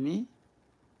understand what I mean?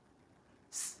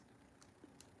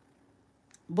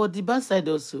 But the bad side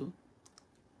also,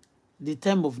 the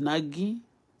time of nagging,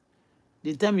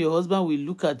 the time your husband will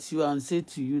look at you and say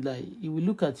to you, like, he will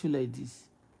look at you like this.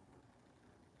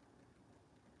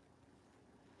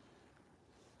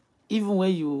 Even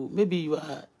when you, maybe you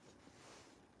are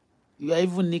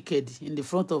even naked in the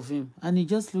front of him, and he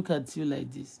just look at you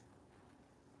like this.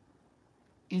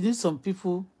 You know, some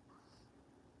people,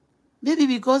 maybe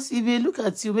because if they look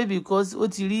at you, maybe because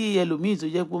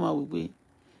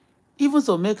even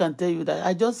some men can tell you that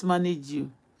I just manage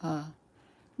you.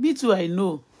 Me too, I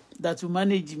know that you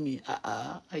manage me.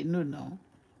 I know now.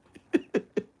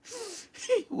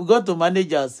 We got to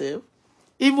manage ourselves.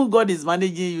 Even God is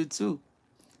managing you too.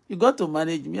 You got to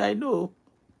manage me, I know.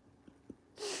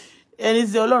 And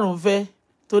it's the Ọlọ́run fẹ́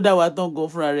tó dá wa tán gan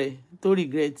fúnra rẹ̀ tó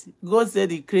regret. God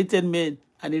said he created men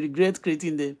and he regrets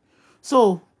creating them.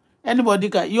 So, anybody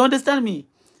can, you understand me?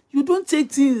 You don't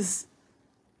take things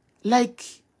like,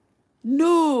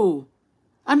 no.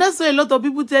 And that's why a lot of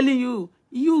people telling you,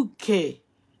 you care.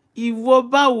 Ìwọ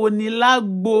báwo ni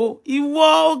lágbo,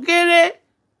 ìwọ òkèrè.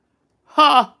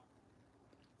 Ha!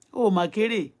 Oh, mà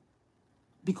kéré.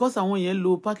 Because àwọn yẹn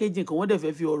lo packaging kan wọ́n dẹ̀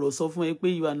fẹ́ fi ọ̀rọ̀ sọ fún ẹ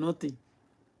pé you are nothing.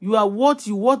 You are what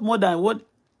you worth more than what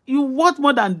you worth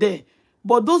more than them.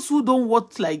 But those who don't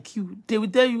worth like you, they will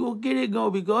tell you okay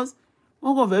gan because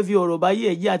wọ́n kàn fẹ́ fi ọ̀rọ̀ báyé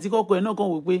ẹ jẹ́ àti kọ́kọ́ ẹ náà kàn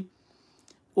wò pé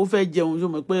ó fẹ́ jẹun yóò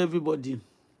mọ̀ pé everybody,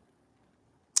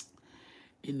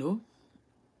 you know.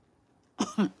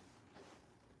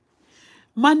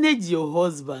 Manage your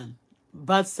husband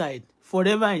bad side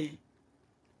forever.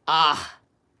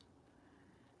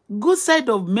 Good side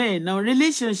of men now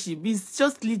relationship is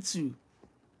just little.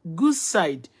 Good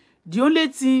side, the only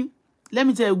thing, let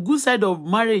me tell you, good side of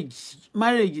marriages,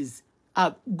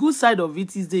 good side of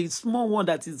it is the small one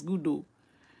that is good though.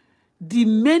 The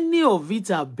many of it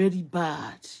are very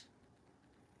bad.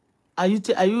 Are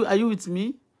you with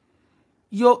me?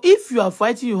 If you are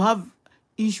fighting, you have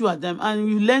issue at them, and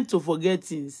you learn to forget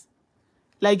things.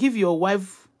 Like if your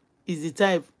wife is the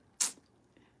type,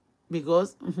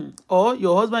 because or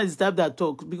your husband is the type that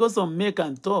talks, because some men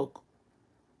can talk.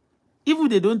 Even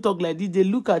if they don't talk like this, they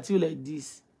look at you like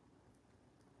this.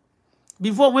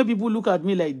 Before, when people look at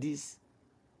me like this,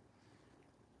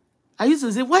 I used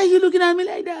to say, why are you looking at me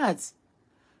like that?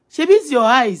 She beats your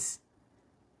eyes.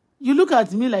 You look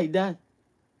at me like that.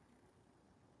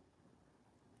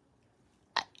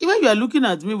 When you are looking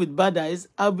at me with bad eyes,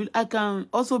 I can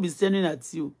also be staring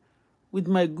at you with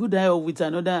my good eye or with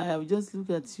another eye. I will just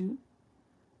look at you.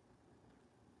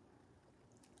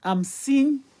 I'm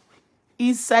seeing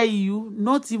inside you,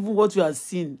 not even what you are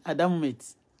seeing at that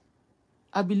moment.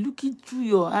 I'll be looking through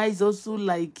your eyes also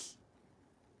like,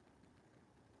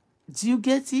 do you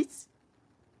get it?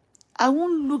 I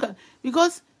won't look at,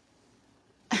 because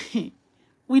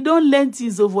We don't learn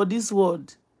things over this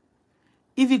world.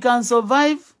 If you can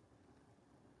survive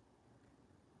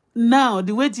now,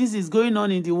 the way things is going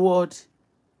on in the world,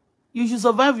 you should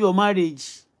survive your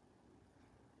marriage.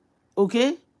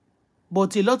 Okay?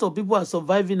 But a lot of people are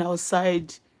surviving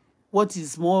outside what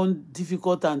is more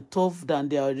difficult and tough than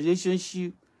their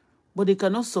relationship, but they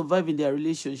cannot survive in their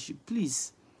relationship.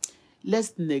 Please,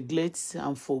 let's neglect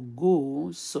and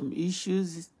forgo some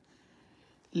issues.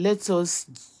 Let us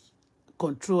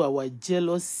control our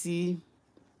jealousy.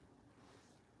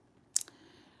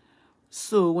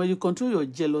 So when you control your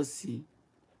jealousy,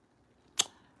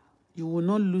 you will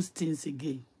not lose things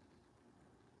again.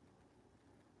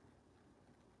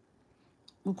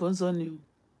 Who concern you?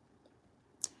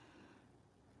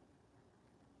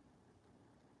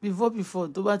 Before,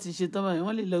 tó bá ti ṣe tán báyìí,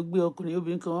 wọ́n lè lọ gbé ọkùnrin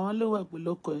obìnrin kan, wọ́n ló wà pẹ̀lú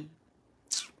ọkọ ẹ̀.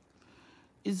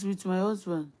 It's with my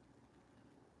husband.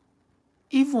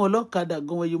 Even Olokada,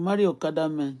 when you marry Okada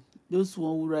men, those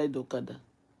one who ride Okada,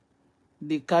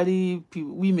 they carry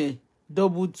women,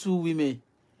 double two women,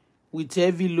 with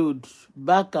heavy load,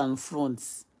 back and front.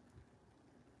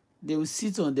 They will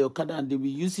sit on the Okada and they will be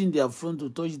using their front to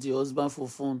touch the husband for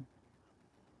fun.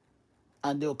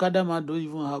 And the Okada man don't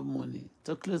even have money.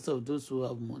 Talk less of those who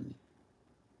have money.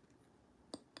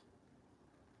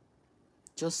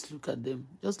 Just look at them.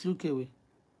 Just look away.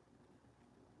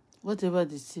 Whatever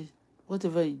they say,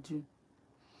 whatever you do.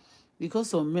 Because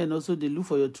some men also, they look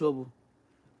for your trouble.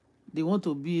 They want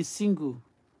to be single.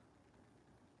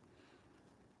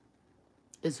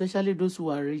 Especially those who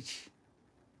are rich.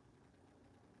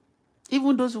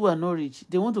 Even those who are not rich,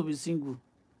 they want to be single.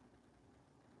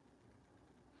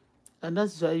 And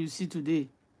that's why you see today,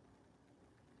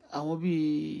 I won't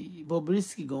be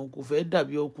Bobrisky gan kò fẹ́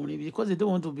dàbí ọkùnrin because they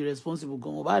don't want to be responsible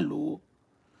gan ọba lówó.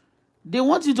 They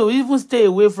want you to even stay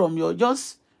away from your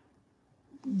just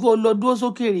go lọ dúró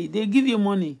sókèèrè. They give you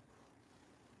money.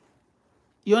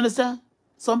 You understand?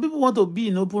 Some people want to be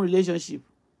in open relationship.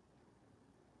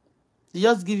 They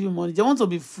just give you money. They want to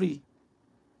be free.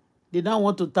 They don't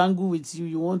want to tangle with you.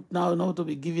 You want now not to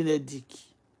be giving a dick.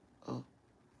 Oh.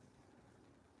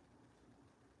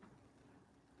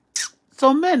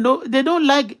 Some men, no, they don't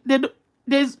like. They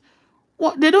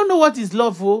don't know what is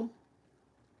love for.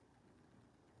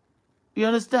 You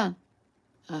understand?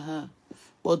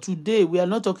 But today we are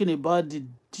not talking about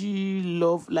the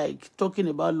love, like talking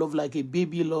about love like a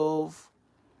baby love.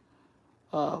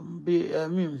 I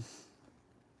mean,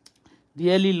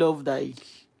 the early love, like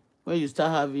when you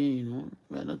start having, you know,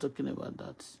 we are not talking about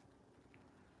that.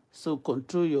 So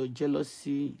control your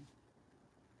jealousy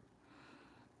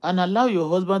and allow your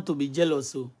husband to be jealous.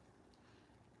 So,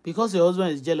 because your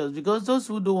husband is jealous, because those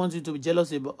who don't want you to be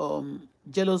jealous about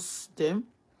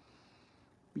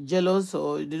jealous,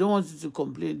 or they don't want you to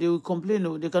complain, they will complain.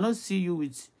 No, they cannot see you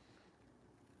with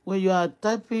when you are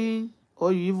typing,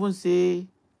 or you even say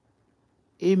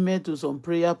amen to some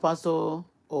prayer pastor,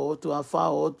 or to Afa,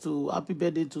 or to happy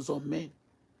birthday to some men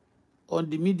on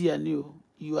the media.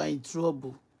 You are in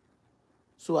trouble.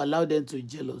 So allow them to be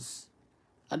jealous.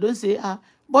 And don't say,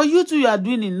 but you two, you are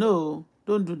doing it. No,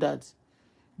 don't do that.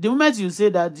 The moment you say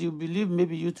that, you believe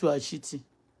maybe you two are cheating.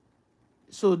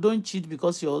 So don't cheat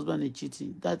because your husband is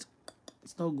cheating. That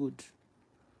it's not good.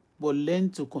 But learn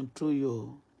to control your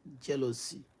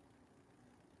jealousy.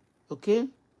 Okay?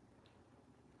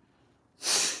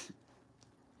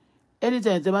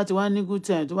 Anytime tó bá ti wá ní good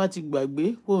time, tó bá ti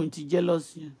gbàgbé òun ti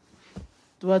jealous yẹn,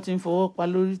 tó bá ti ń fọwọ́ pa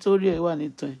lórí torí ẹ̀ wà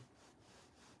nítan ẹ̀.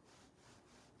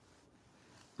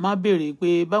 Má béèrè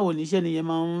pé báwo ni iṣẹ́ nìyẹn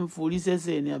máa ń forí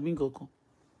sẹ́sẹ̀ ní àbí nǹkan kan.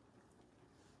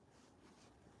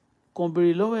 Kàn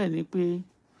béèrè lọ́wọ́ ẹ̀ ní pé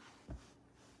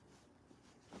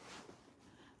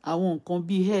àwọn nǹkan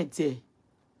bíi health ẹ̀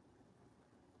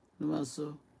ló máa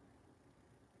sọ.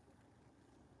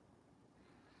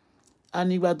 And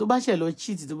ìgbà tó bá ṣẹ̀ lọ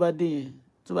cheat tó bá dé yẹn,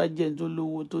 tó bá jẹ́ ẹni tó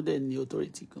lówó tó dẹ̀ ní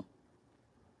authority kan.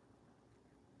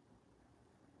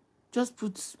 Just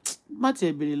put má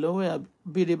tiẹ̀ béèrè lọ́wọ́ ẹ̀,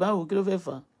 béèrè báwo kí ló fẹ́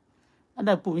fà á.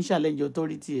 Ádàpọ̀ ń challenge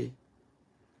authority ẹ̀.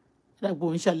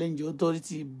 Ádàpọ̀ ń challenge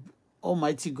authority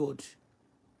Almighty God.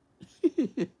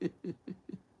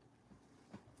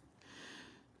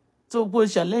 So go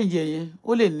challenge yẹn,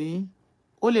 ó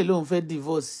lè lóun fẹ́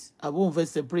divorce àbí òun fẹ́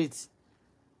separate.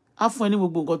 Á fún ẹ ní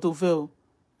gbogbo nǹkan tó fẹ́ o.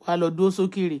 Wàá lọ dúró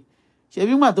sókèèrè.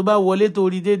 Ṣebí ìgbà tó bá wọlé tó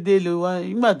rí déédéé ló wá,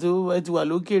 ìgbà tó ẹ ti wà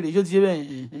lókèèrè, ṣó ti ṣe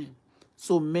bẹ́ẹ̀.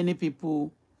 So many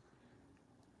people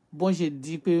bọ́n ṣe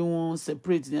di pé wọ́n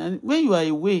separate. And when you are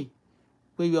away,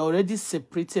 when you are already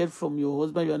separated from your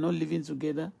husband, you are not living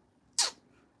together,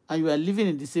 and you are living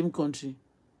in the same country,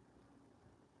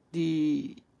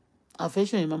 the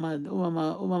affection in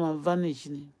mama vanish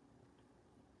ni.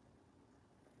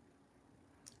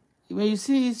 when you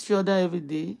see each other every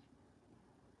day,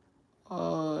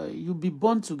 you'll be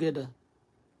born together.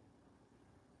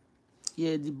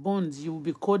 Yeah, the bond, you will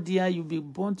be cordial, you'll be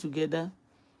born together.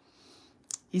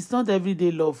 It's not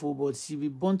everyday love, but you'll be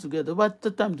born together. But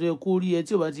the time to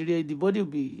the body will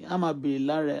be,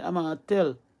 I'm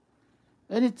tell.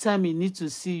 Anytime he needs to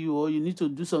see you or you need to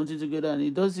do something together and he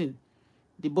doesn't,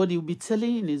 the body will be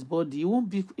telling in his body, it won't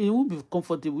be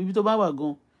comfortable. If to bá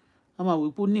gone,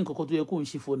 we put ní nǹkan tó yẹ kó ń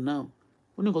ṣe for now.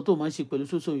 Ó ní nǹkan tó máa ń ṣe pẹ̀lú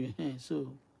so yẹn.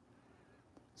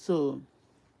 So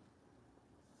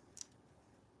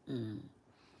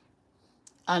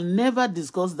and never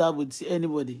discuss that with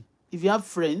anybody. If you have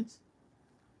friends,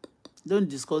 don't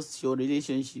discuss your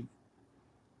relationship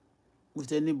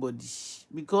with anybody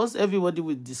because everybody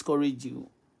will discourage you.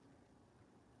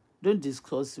 Don't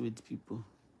discuss with people.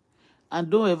 And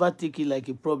don't ever take it like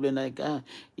a problem, like,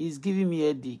 he's giving me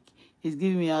headache, he's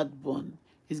giving me heartburn,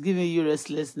 he's giving you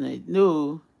restless night.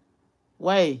 No.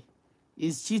 Why?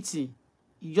 He's cheating.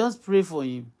 You just pray for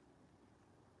him.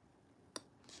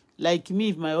 Like me,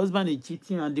 if my husband is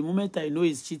cheating, and the moment I know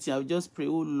he's cheating, I'll just pray,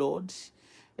 oh Lord,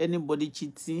 anybody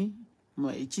cheating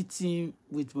with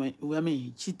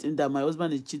cheating that my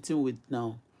husband is cheating with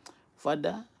now,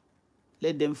 Father,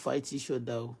 let them fight each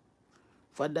other.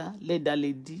 Father, let that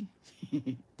lady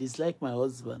dislike my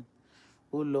husband.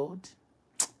 Oh Lord,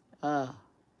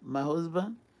 my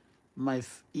husband,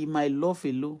 he might love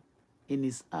alone in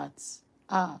his heart.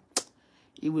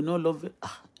 He will not love it.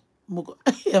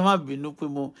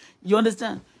 You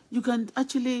understand? You can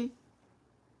actually.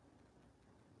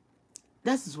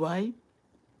 That is why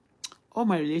all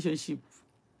my relationship,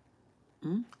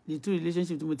 the two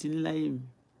relationships with him,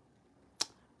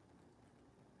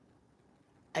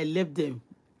 I left them.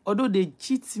 Although they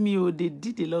cheat me or they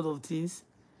did a lot of things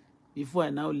before I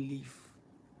now leave.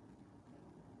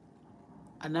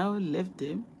 I now left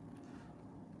them.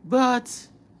 But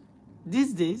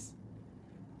these days,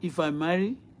 if I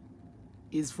marry,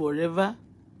 it's forever,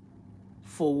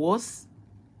 for worse,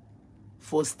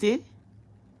 for stay,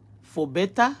 for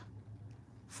better,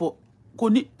 for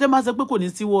them as a people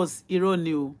worse,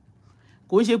 irony.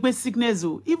 Sickness.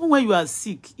 Even when you are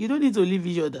sick, you don't need to leave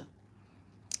each other.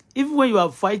 Even when you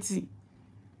are fighting,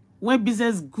 when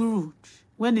business good,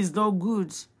 when it's not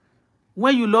good,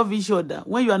 when you love each other,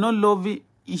 when you are not loving,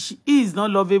 he is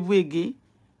not lovable again,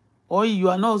 or you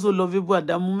are not also lovable at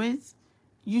that moment,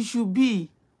 you should be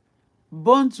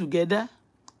born together,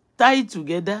 tied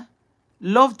together,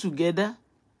 love together,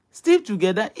 sleep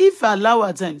together. If allow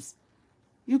at times,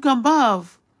 you can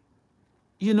have,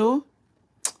 are you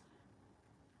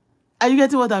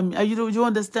getting what I mean? You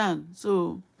understand?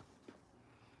 So,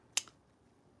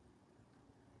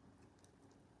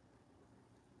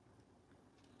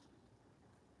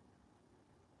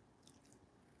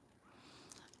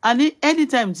 and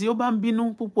anytime tí ó bá ń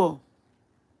bínú púpọ̀,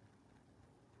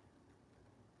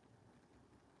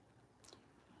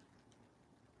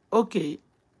 okay,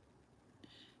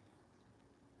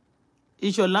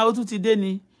 Ìṣọ̀lá ó tún ti dé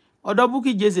ni ọ̀dọ̀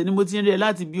Bukky Jesse ni mo ti ń rí ẹ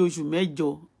láti bí oṣù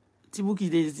mẹ́jọ tí Bukky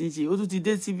Jesse ti ń ṣe, ó tún ti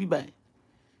dé sí bíbá ẹ̀.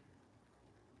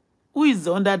 Who is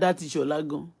under that Ìṣọ̀lá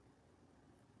gan?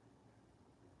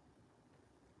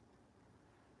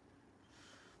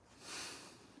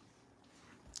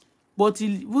 But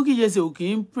Bukky Jesse ò kì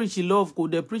í preach love, kò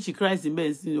dẹ̀ preach Christ in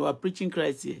bẹ́ẹ̀ you are preaching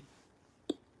Christ here.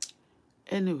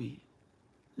 Anyway,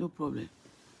 no problem.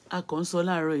 A kàn ń sọ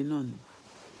láàárọ̀ yìí náà ni.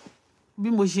 Bí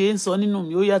mo ṣe ń sọ nínú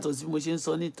mi ó yàtọ̀ sí bí mo ṣe ń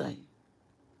sọ níta yìí.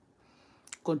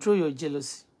 Control your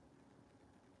jealousy.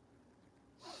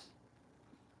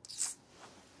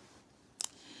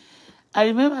 I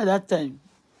remember that time.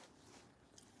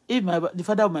 If the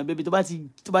father of my baby tó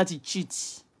bá ti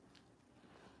cheat,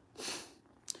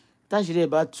 táṣìírí ẹ̀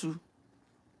bá tú,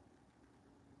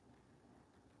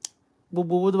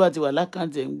 gbogbo owó tó bá ti wà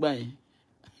lákàntì ẹ̀ ń gbà yẹn,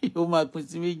 ó máa pín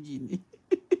sí méjì ni.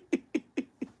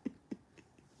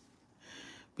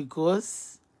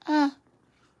 Because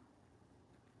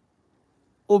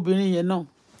obìnrin yẹn náà,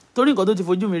 torí nǹkan tó ti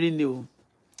fojú mi rí ni o,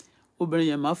 obìnrin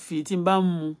yẹn máa fi tí n bá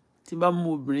mú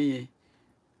obìnrin yẹn.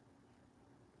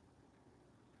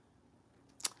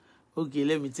 Okay,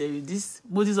 let me tell you this.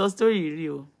 Mo ti sọ story rí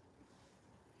o.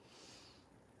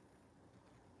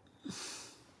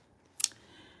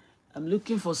 I'm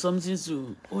looking for something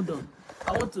to hold on.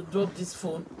 I want to drop this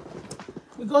phone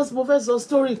because mo fẹ́ sọ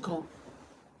story kan.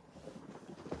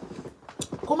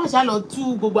 Kó má ṣá lọ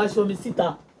tú gbogbo aṣọ mi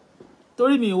síta.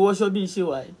 Torí mi ìwọ aṣọ bí n ṣe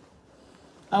wà yìí.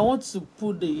 I want to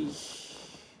put the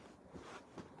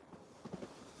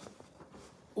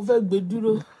mo fẹ́ gbé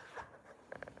dúró.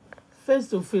 Face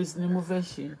to face ni mo fẹ́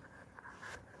ṣe.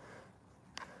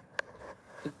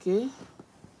 Okay.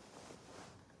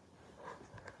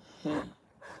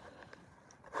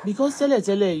 because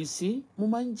tẹ́lẹ̀tẹ́lẹ̀ you see mo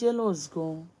máa ń jealous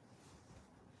gan.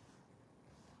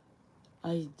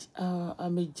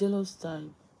 I'm a jealous type.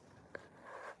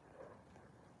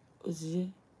 Ó ti yé.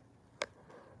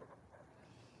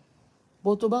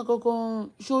 But tó bá kọ́kọ́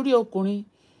sórí ọkùnrin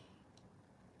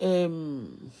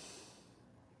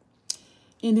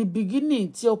in the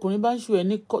beginning tí ọkùnrin bá ń ṣù ẹ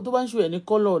ní tó bá ń ṣù ẹ ní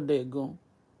kọ́lọ̀ ọ̀dẹ̀ gan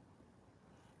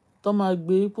tó máa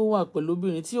gbé pé wà pẹ̀lú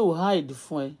obìnrin tí ò hide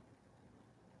fún ẹ.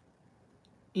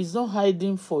 He's not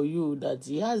hiding for you that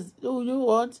he has. Oh, you know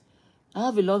what? I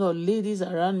have a lot of ladies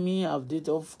around me. I've dated,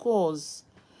 of course.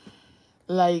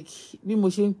 Like, bí mo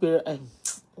ṣe ń pè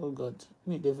oh God,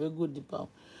 me dey very good deep out.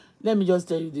 Let me just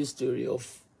tell you this story of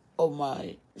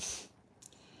my.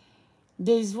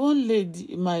 There is one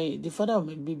lady, the father of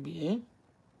my baby,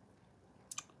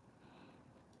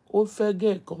 ó fẹ́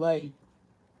gẹ́ ẹ̀kan báyìí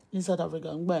ní South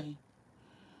Africa ń gbà yẹn.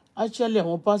 Actually,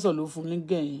 àwọn pastor ló fún ní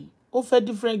gẹ́ yẹn. Ó fẹ́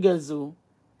different girls o.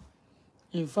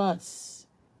 In fact,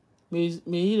 may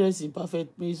he rest in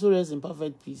perfect, may he so rest in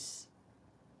perfect peace.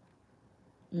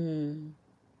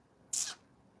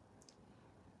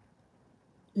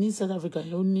 Ní South Africa,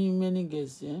 yẹn ó ní many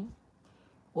girls, yeah?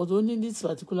 But only this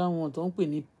particular one tó ń pè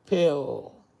ní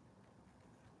Pearl.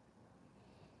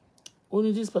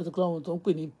 Only this particular one tó ń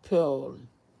pè ní Pearl.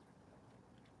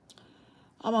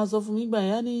 A máa sọ fún mi gbà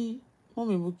yẹn, á ní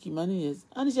mọ́mì Bukky, má ní yes.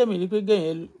 Á ní ṣé mi rí pé gẹ́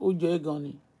yẹn ó jọ ẹ́ gan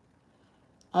ni.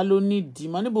 A ló ní ìdí,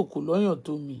 má níbò kò lọ́yàn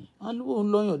tó mi. A ló ń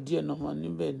lọ́yàn díẹ̀ náà máa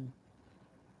níbẹ̀ ni.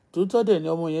 Tòótọ́ dẹ̀ ni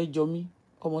ọmọ yẹn jọ mí,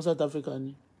 ọmọ South Africa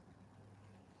ni.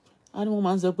 A ní mo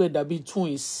máa ń sọ pé dàbí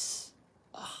twins.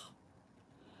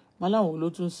 Má láwọn ló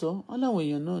tún sọ, wọ́n láwọn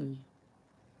èèyàn náà ni.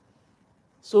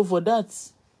 So for that,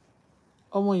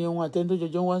 ọmọ yẹn wọn àtẹni tó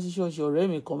jọjọ́ ń wá sí ṣọ́ọ̀ṣì ọ̀rẹ́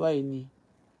mi kan báyìí ni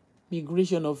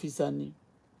immigration officer ni.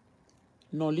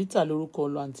 Nolita lórúkọ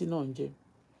lọ àǹtí náà ń jẹ́.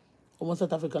 Ọmọ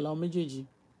South Africa làwọn méjèèjì.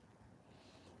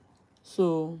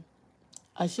 So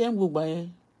àṣẹ ń gbogbo yẹn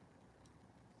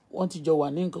wọ́n ti jọ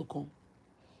wà ní nǹkan kan.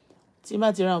 Tí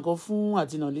má ti ra nǹkan fún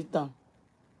àti Nolita,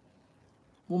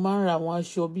 mo máa ń ra àwọn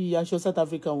aṣọ bíi aṣọ South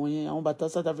Africa wọ̀nyẹn, àwọn bàtà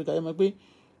South Africa yẹn mọ̀ pé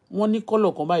wọ́n ní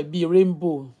kọ́lọ̀ kan báyìí bíi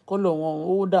rainbow, kọ́lọ̀ wọn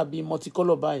ó dàbí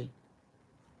multicolour báyìí.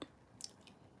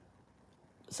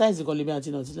 Size kan lèmi àti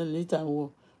Nolita ń wọ̀.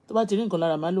 Tó bá ti rí nǹkan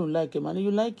lára máa lòun like ẹ̀, máa ní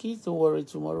you like it, don't worry,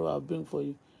 tomorrow I'll bring for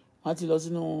you. Máa ti lọ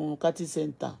sínú Kati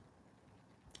Center,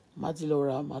 máa ti lọ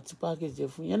ra, máa ti package ẹ̀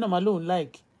fún yẹn náà, máa lòun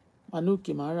like, máa ní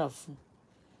òkè máa rà fún.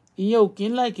 Ìyẹn ò kí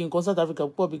ń like nǹkan South Africa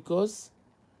púpọ̀ because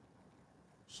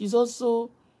she's also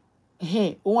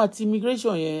òun àti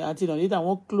immigration yẹn àti Nolita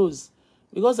wọ́n close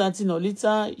because àti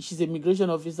Nolita she's a immigration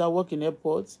officer work in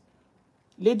airport.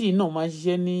 Lady náà máa ń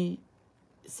ṣiṣẹ́ ní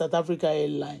South Africa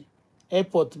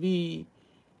airport bíi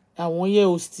àwọn air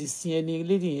hostess yẹn ni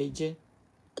lady yẹn jẹ́.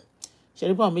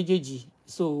 Ṣẹ̀rí pé àwọn méjèèjì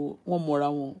so wọ́n mọ̀ra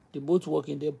wọn, they both work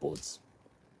in the airport.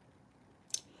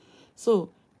 So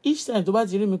each time tó bá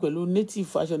ti rí mi pẹ̀lú native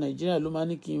fashion Nigeria ló máa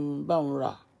ní kí n bá òun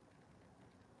rà,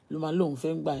 ló máa lóun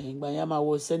fẹ́ gbà yẹn á máa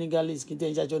wọ Senegalese kí n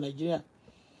tẹ́ ń ṣàjọ Nigeria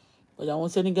ọ̀dà àwọn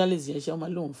Senegalese yẹn ṣe wọ́n máa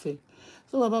lóun fẹ́.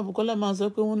 So bàbá Bukola máa sọ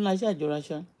pé wọ́n ń la iṣẹ́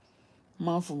àjọraṣá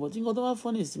máa ń fún bọ́ tí nǹkan tó bá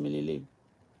fọ́ ní ìsinmi lélẹ̀.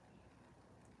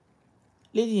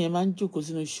 Lady yẹn máa ń jókòó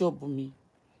sínú ṣọ́ọ̀bù mi.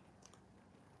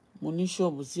 Mo ní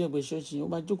ṣọ́ọ̀bù sí ẹ̀gbẹ́ ṣọ́ọ̀ṣì yẹn, ó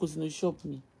máa jókòó sínú ṣọ́ọ̀bù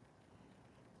mi.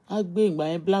 Á gbé ìgbà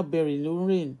yẹn Blackberry ló ń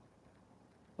rìn.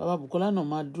 Bàbá Bukola náà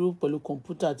máa dúró pẹ̀lú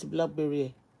kọ̀ǹpútà àti Blackberry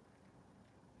ẹ̀.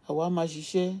 Àwa máa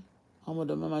ṣiṣẹ́, àwọn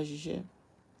ọmọdé máa ṣiṣẹ́.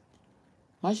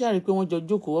 Máa ṣàrí pé wọ́n jọ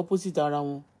jókòó opposite ara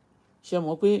wọn. Ṣé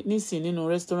mọ̀ pé nísìn nínú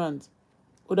restaurant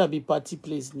ó dàbí party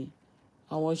place ni.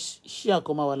 Àwọn ṣíà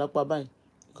kan máa wà lápá báyìí,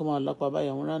 kan máa wà lápá báyìí,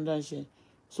 àwọn random ṣe.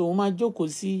 So wọ́n máa jókòó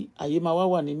sí àyè máa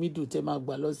wà ní middle tẹ́ máa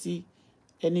gbà lọ sí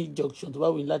any junction tó bá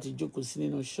wù yín láti jókòó sí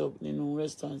nínú shop nínú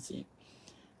restaurant yẹn.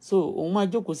 So òun máa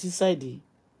jókòó sí side,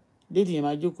 lady yẹn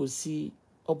máa jókòó sí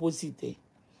opposite ẹ̀.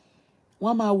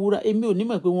 Wọ́n máa wúra, èmi ò ní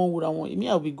mọ̀ pé wọ́n wúra wọn. Èmi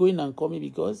I'll be going and coming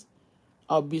because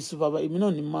I'll be supervise. Èmi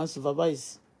náà ni máa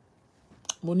supervise.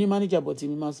 Mo ní manager but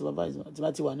èmi máa supervise tí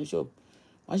bá ti wà ní shop.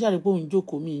 Wọ́n ṣàrí pé òun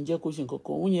jókòó mi ń jẹ́ kó ṣe nǹkan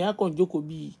kan. Òun yẹn á kàn jókòó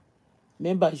bíi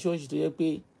member church tó yẹ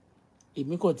pé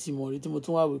èmi kàn ti mọ̀ rí tí mo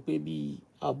tún wá wí pé bíi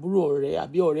àbúrò ọ̀rẹ́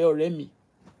àbí ọ̀rẹ́ mi.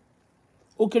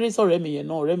 Ó kéré sọ̀rẹ́ mi yẹn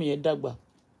náà, ọ̀rẹ́ mi yẹn dàgbà.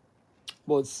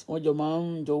 But wọ́n jọ máa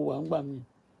ń jọ wà ń gbà mí.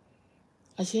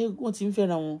 Àṣé wọ́n ti ń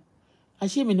fẹ́ra wọn.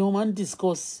 Àṣé mi ni wọ́n máa ń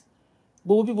discuss.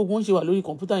 Gbogbo bí gbogbo wọn ṣe wà lórí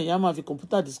kọ̀ǹpútà yẹn á máa fi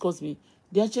kọ̀ǹpútà discuss me.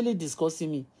 They actually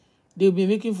discussing me. They will be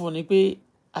making fun ni pé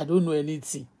I don't know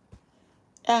anything.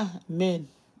 Men,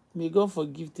 may God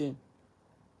forgive them.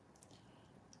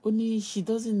 Only she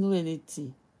doesn't know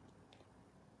anything.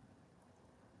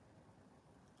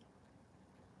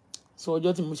 So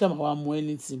ọjọ́ tí mo ṣáà máa wá mú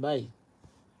anything báyìí.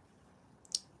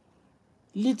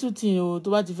 little thing o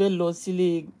tó bá ti fẹ́ lọ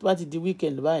sílé tó bá ti di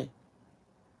weekend báyìí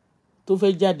tó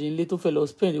fẹ́ jáde nílé tó fẹ́ lọ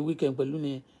spend the weekend pẹ̀lú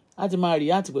ni á ti máa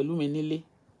react pẹ̀lú mi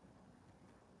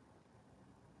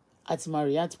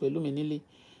nílé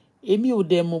èmi ò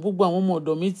dẹ̀ mọ̀ gbogbo àwọn ọmọ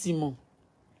ọ̀dọ̀ mi ti mọ̀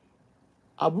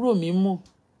àbúrò mi mọ̀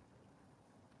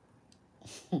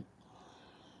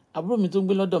àbúrò mi tó ń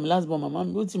gbé lọ́dọ̀ mi last born màmá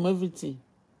mi ó ti mọ̀ everything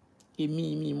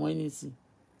èmi mọ̀ anything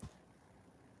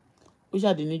ó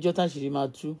ṣàdé níjọ́ táṣìírí máa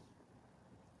tú.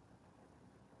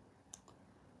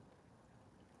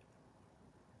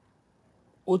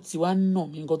 Ó ti wá nà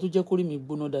mí nǹkan tó jẹ́ kórìí mi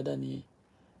gbóná dáadáa nìyẹn.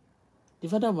 The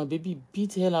father of my baby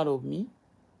beat hell out of me.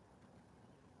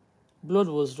 Blood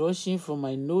was rushing from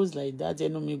my nose like that.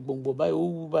 Ẹnu mi gbòǹgbò báyìí ó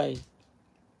wú báyìí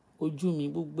ojú mi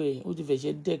gbogbo ẹ̀ ó ti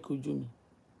fẹ̀ṣẹ̀ dẹ́k ojú mi.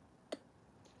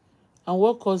 And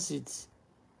what caused it?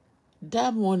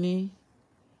 That morning,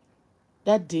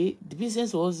 that day, the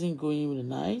business wasn't going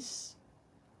nice.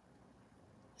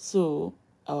 So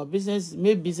our business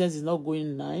is not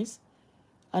going nice.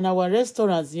 And our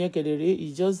restaurants here kedere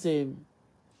is just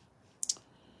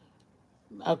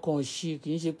akànṣe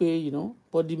kì í ṣe pé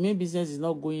but the main business is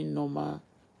not going normal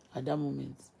at that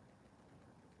moment.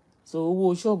 So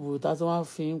owó ṣọ́ọ̀bù tá a tún wá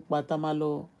fi ń pa tá a máa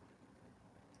lọ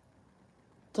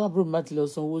tó àbúrò mi bá ti lọ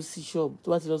san owó sí ṣọ́ọ̀bù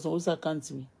tó bá ti lọ san owó sí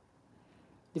àkáǹtì mi.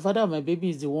 The father of my baby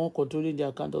is the one controlling the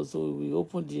account also. We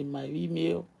open my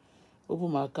email,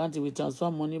 open my account, we transfer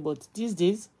money. But these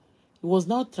days, he was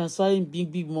now transferring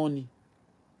big money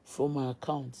from my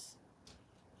account.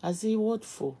 I say, what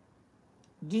for?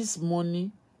 This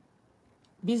money,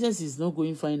 business is not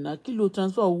going fine now. Kí ló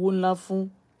transfer owó ńlá fún?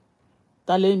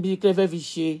 Talent bí kílẹ̀ fẹ́ fi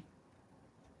ṣe.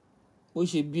 Ó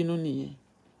ṣe bínú nìyẹn.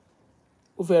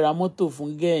 Ó fẹ́ ra mọ́tò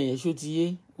fún gẹ́ yẹn, ṣó ti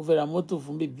yé? Ó fẹ́ ra mọ́tò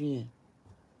fún bèbí yẹn.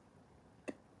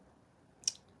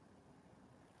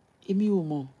 Èmi ò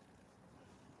mọ̀.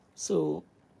 So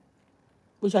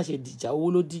bó ṣàṣe dìjà owó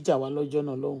ló dìjà wá lọ́jọ́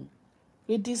náà lọ́hùn.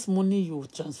 With this money you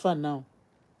transfer now,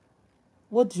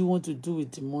 what do you want to do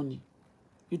with the money?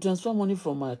 You transfer money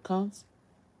from my account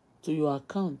to your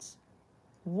account.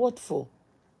 What for?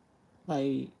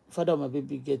 My father of my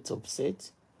baby gets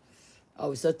upset.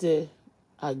 I started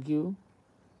argue.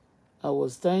 I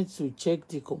was trying to check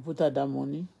the computer that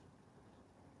morning.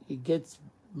 He gets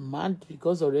mad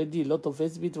because already a lot of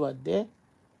exhibits were there.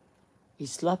 He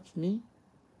slapped me.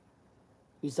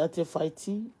 We started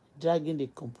fighting, dragging the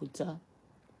computer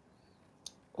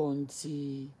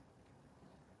until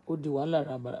ó di wàhálà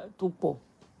ràbàrà tó pọ̀.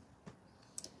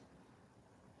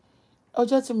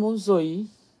 Ọjọ́ tí mo ń sọ yìí,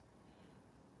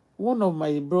 one of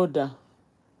my brother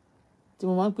tí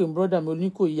mo máa ń pè ní brother mi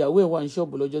oníkó ìyàwó ẹ̀ wà ní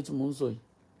ṣọ́ọ̀bù lọ́jọ́ tí mo ń sọ yìí.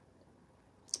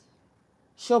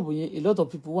 Ṣọ́ọ̀bù yẹn, a lot of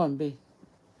people wà níbẹ̀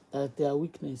that their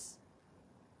weakness.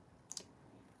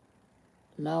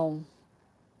 Now,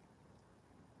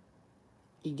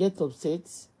 he get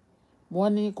upset. Mo wá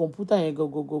ní kọ̀ǹpútà yẹn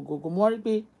gogogogogo. Mo wá rí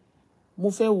pé mo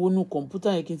fẹ́ wọnú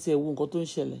kọ̀ǹpútà yẹn kí n tiẹ̀ wo nǹkan tó ń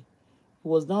ṣẹlẹ̀. He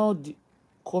was now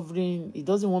covering. He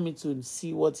doesn't want me to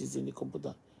see what is in the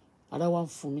computer. Ara wa ń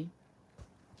fún mi.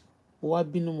 Mo wá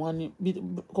bínú mo wá ní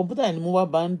kọ̀ǹpútà yẹn ni mo wá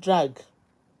bá ń drag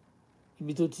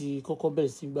ibi tó ti kọ́kọ́ bẹ̀rẹ̀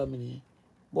sí gbá mi nìyẹn.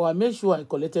 But I made sure I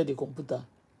collected the computer.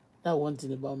 That's one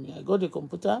thing about me. I got the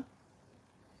computer.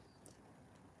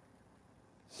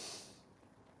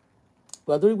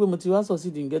 But I don't think we must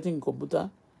succeed in getting a computer.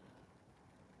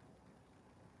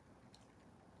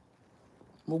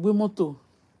 Mo gbé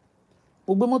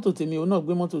mọ́tò tèmi òun náà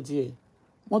gbé mọ́tò tiẹ̀.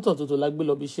 Mọ́tò ọ̀tọ̀ọ̀tọ̀ la gbé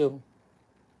lọ bí iṣẹ́ o.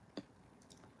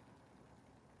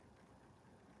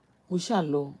 Mo ṣáà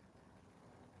lọ.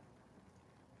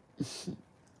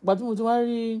 Ìgbà tí mo ti wá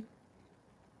rí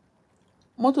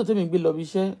mọ́tò tèmi gbé lọ bí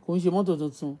iṣẹ́ kò ń ṣe mọ́tò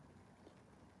tuntun.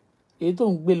 Èyí tó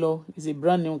ń gbé lọ is a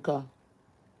brand new car.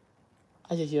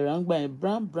 A ṣẹ̀ṣẹ̀ rà ń gbà yẹn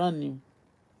brand new.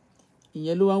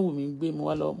 Ìyẹn ló wá wù mí gbé. Mo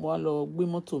wá lọ gbé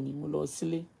mọ́tò mi mo lọ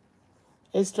sílé.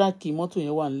 Extra key mọ́tò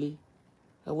yẹn wà nílé.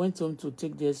 I went home to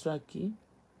take the extra key.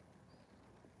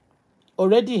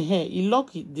 Already here, he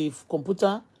locked the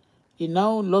computer. He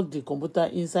now locked the computer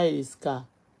inside his car.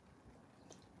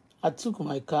 I took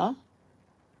my car.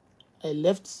 I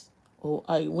left.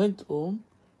 I went home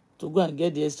to go and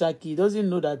get the extra key. He doesn't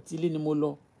know that ilé ni mo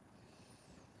lọ.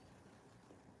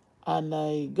 And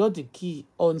I got the key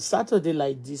on Saturday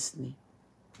like this.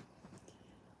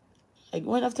 I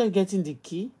went after getting the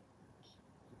key.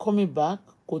 Coming back,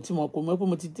 kò mọ̀ pé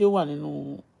mo ti dé wà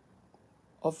nínú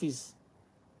office.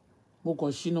 Mo kàn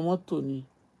ṣínú mọ́tò ni.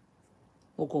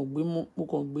 Mo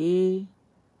kàn gbé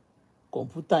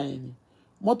kọ̀ǹpútà yẹn ni.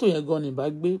 Mọ́tò yẹn gan ni bá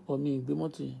gbé, pọ̀ mi gbé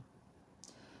mọ́tò yẹn.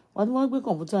 Wọ́n ti wọ́n gbé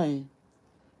kọ̀ǹpútà yẹn.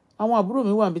 Àwọn àbúrò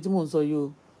mi wà níbi tí mò ń sọ yìí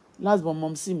o. Last born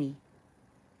mom sí mi.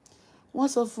 Wọ́n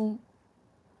sọ fún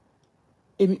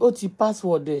èmi ó ti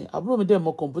password ẹ̀ àbúrò mi dẹ̀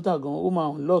mọ computer gan ó máa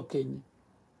unlock ẹ̀ ni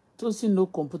tó sì know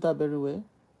computer very well.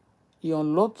 He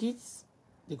unlock it,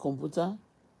 the computer,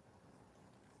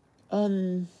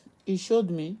 and he showed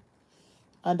me.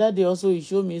 And that day also he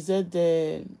showed me, he said,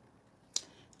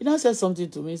 he now said something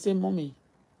to me. He said, Mommy.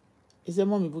 He said,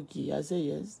 Mommy Buki. I said,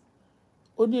 yes.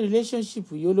 Only relationship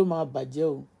yóò ló máa bàjẹ́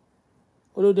o.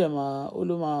 Ó ló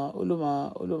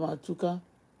máa túká.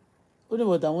 Only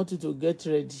what I want you to get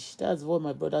ready. That's what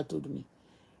my brother told me.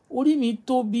 Orí mi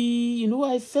tóbi, you know,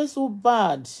 I felt so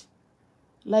bad.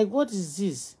 Like, what is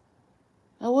this?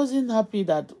 I wasn't happy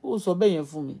that ó sọ bẹ́ẹ̀ yẹn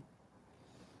fún mi.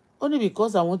 Only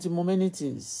because I want to know many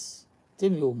things. Tell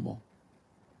me more.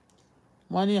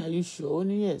 Money, are you sure?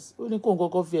 Only yes. Only kó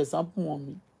kọ́kọ́ fi example wọn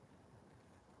mi.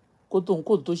 Kó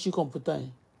tó ṣí computer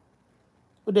yẹn.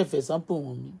 Ó dẹ̀ fi example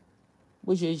wọn mi.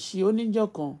 Bó ṣe ṣí ó níjọ́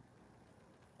kan.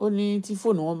 Ó ní tí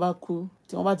fóònù wọn bá kú,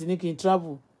 tí wọ́n bá ti ní kí n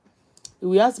travel. He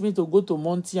will ask me to go to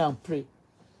Monty and pray.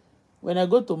 When I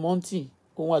go to Monty,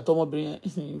 òun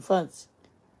àtọmọbìnrin in fact.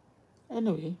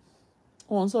 Anyway,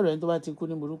 wọ́n sọ̀rọ̀ ẹni tó bá ti kú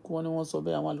ní burúkú, wọ́n ní wọ́n sọ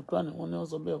bẹ́ẹ̀, àwọn Al-Qur'an wọ́n ní wọ́n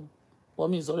sọ bẹ́ẹ̀ o. Wọ́n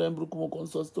mi sọ̀rọ̀ ẹni burúkú mo kàn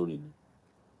sọ story ni.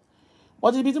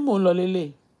 Wọ́n ti bí tí mò ń lọ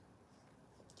lélẹ̀.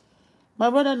 My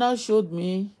brother now showed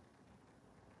me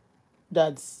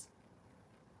that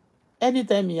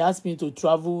anytime he asked me to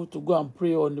travel to go and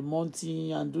pray on the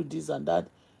mountain and do this and that,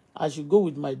 I should go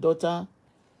with my daughter.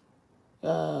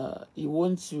 He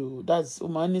wants to. That's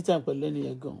anytime pẹ̀lú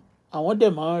ẹnìyẹn gan. Àwọn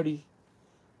dẹ̀ máa ń rí.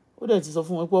 Ó dẹ̀ ti sọ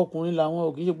fún wọn pé ọkùnrin làwọn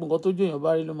ò kì í ṣe pé nǹkan tó jó èèyàn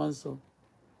bá rí ló máa ń sọ.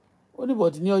 Ó ní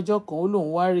bọ̀dì ní ọjọ́ kan ó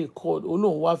lóun wá record, ó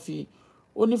lóun wá fi,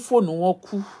 ó ní fóònù wọn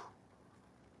kú.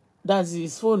 That's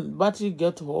his phone battery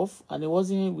get off and he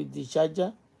wasn't with the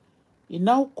charger. He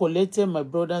now collected my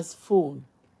brother's phone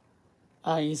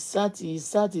and he sat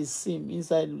his SIM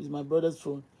inside with my brother's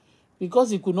phone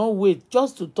because he could not wait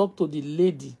just to talk to the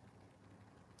lady.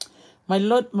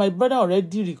 My brother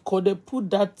already recorded, put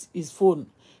that his phone.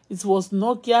 It was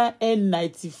Nokia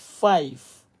N95.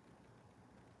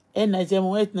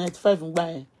 N95 ngbà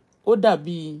yẹn. Ó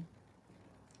dàbí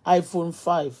iPhone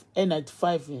 5,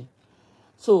 N95 yẹn.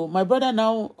 So my brother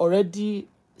now already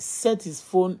set his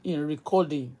phone in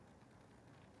recording.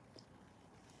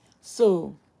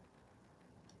 So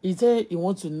he said he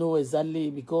wants to know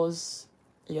exactly because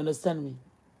you understand me.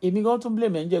 Èmi gan tún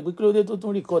blame enje pé kí ló dé tó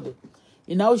tún record it.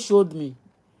 He now showed me.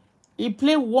 He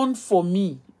played one for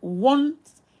me. One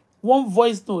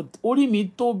voice note. Orí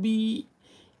mi tóbi.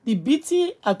 The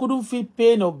beating, I couldn't feel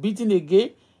pain or beating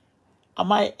again. And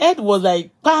my head was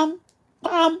like pam,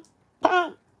 pam,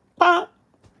 pam, pam.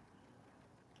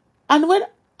 And when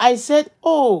I said,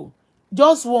 oh,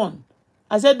 just one,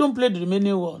 I said, don't play the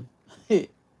remaining one.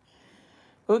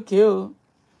 Okay. Oh.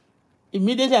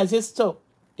 Immediately I said, stop.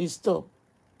 He stopped.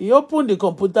 He opened the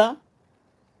computer.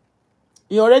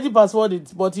 He already passworded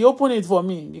it, but he opened it for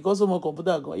me because of my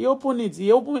computer. He opened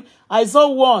it. I saw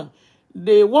one.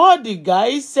 What the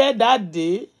guy said that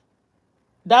day,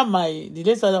 the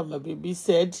late father of my baby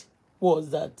said was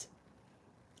that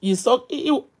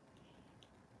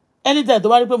anytime tó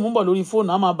bá rí pé mo ń bọ̀ lórí phone,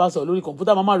 I'm máa bá sọ lórí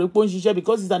computer, mama rí pé ó ń ṣiṣẹ́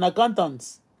because he's an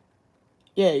accountant.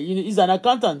 Yeah, he's an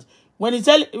accountant. When he's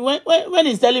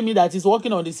telling me that he's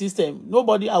working on the system,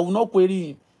 I will not query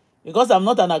him because I'm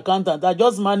not an accountant. I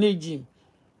just manage him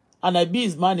and I be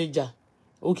his manager.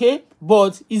 Okay?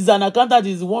 But he's an accountant,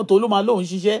 he's one to ló máa lóun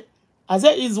ṣiṣẹ́. I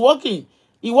said he's working.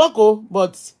 He work,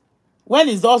 but when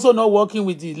he's also not working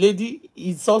with the lady,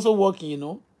 he's also working, you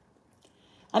know.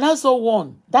 And I saw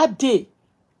one that day.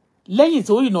 Lẹ́yìn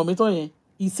tó ìnà mi tán yẹn,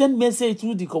 he sent message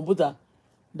through the computer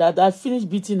that I finished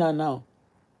beating her now.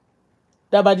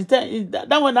 That by the time that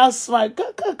one I smile,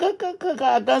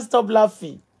 I can't stop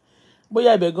laughing.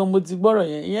 Bóyá ibẹ̀ gan mo ti gbọ́rọ̀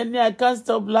yẹn. I can't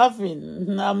stop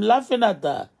laughing. I'm laughing at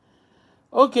her.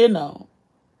 Okay now.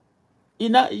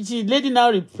 The lady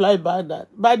now replied back that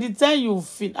by the time we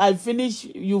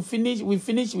finish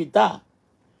with her,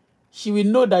 she will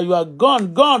know that you are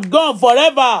gone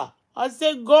forever. I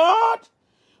say, God,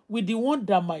 with the one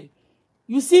that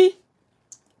you see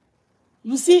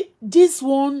this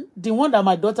one, the one that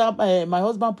my daughter, my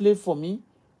husband played for me,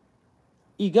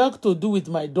 it got to do with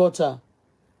my daughter.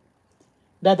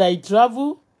 That I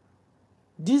travel.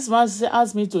 This man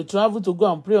asked me to travel to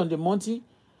go and pray on the mountain.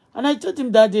 And I told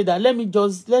him that day that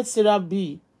let Sarah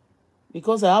be.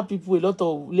 Because I have a lot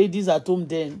of ladies at home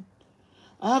then.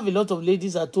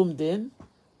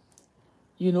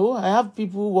 You know, I have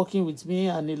people working with me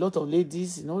and a lot of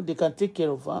ladies, you know, they can take care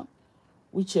of her.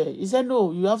 Which he said,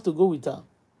 no, you have to go with her.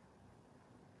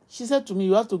 She said to me,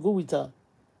 you have to go with her.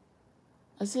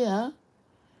 I said, huh?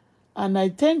 And I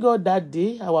thank God that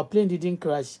day our plane didn't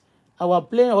crash. Our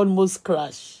plane almost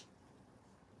crashed.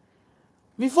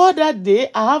 Before that day,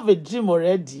 I have a dream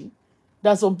already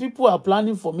that some people are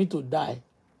planning for me to die.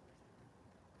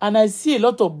 And I see a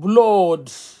lot of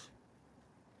blood.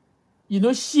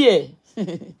 Share.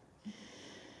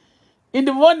 In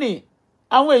the morning,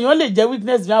 and when you only get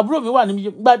weakness,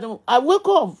 but I woke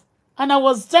up and I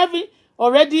was driving.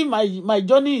 Already my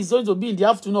journey is going to be in the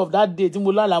afternoon of that day.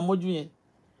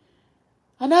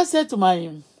 And I said to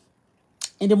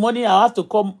in the morning, I have to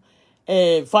come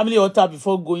family altar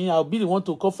before going. I'll be the one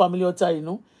to call family altar,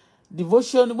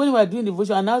 Devotion. When we are doing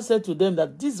devotion, and I said to them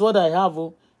that this is what I have.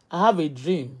 I have a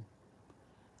dream.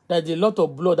 There's a lot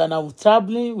of blood, and I'm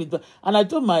traveling with. And I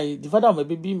told the father of my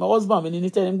baby, my husband,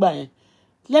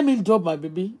 let me drop my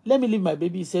baby. Let me leave my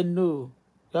baby. He said, no,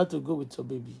 you have to go with your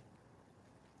baby.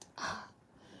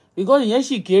 Because ìyẹn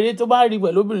sì kéré tó bá rí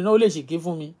pẹ̀lú obìnrin náà ó lè ṣèké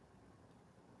fún mi.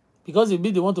 Because he'll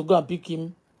be the one to go and pick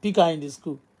her in the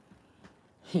school.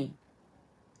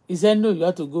 He said, no, you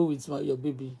have to go with your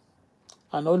baby.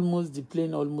 And the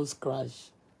plane almost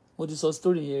crashed. Mo ti sọ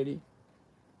story yẹn rí.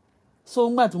 So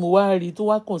nígbà tí mo wá rí tó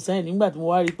wá concern nígbà tí mo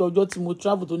wá rí pé ọjọ́ tí mo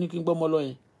travel tó ní kí n gbọ́mọ lọ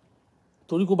yẹn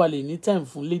torí kó ba lè ní time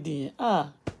fún lady yẹn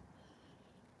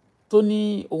tó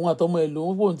ní òun àtọmọ ẹ̀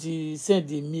lòun bóun ti send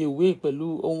me away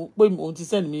pẹ̀lú òun pé òun ti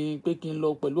send me pé kí n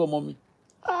lọ pẹ̀lú ọmọ mi.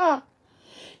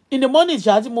 In the morning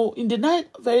in the night,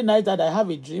 very night that I have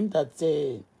a dream that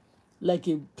like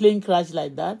a plane crash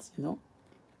like that,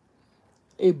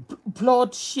 a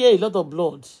blood share, a lot of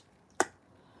blood.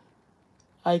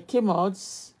 I came out.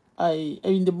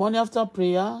 In the morning after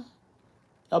prayer,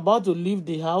 about to leave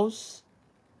the house,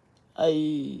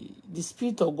 the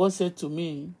Spirit of God said to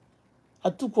me, I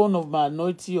took one of my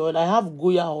anointing oil. I have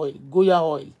Goya oil.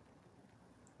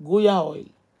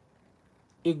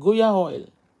 A Goya oil.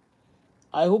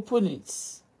 I open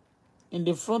it in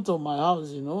the front of my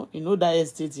house, that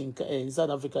estate in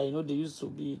South Africa, they used to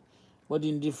be, but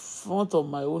in the front of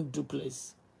my own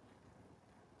duplex,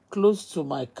 close to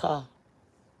my car.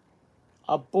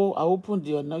 I opened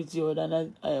the anointing oil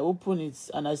and I open it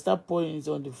and I start pouring it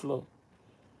on the floor.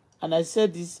 And I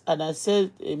said this, and I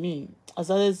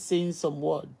started saying some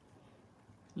word,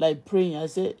 like praying. I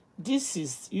said, this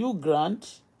is you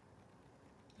grant,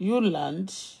 you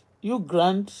land, you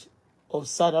grant of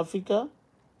South Africa.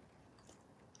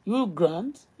 You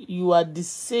grant, you are the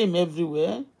same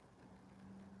everywhere.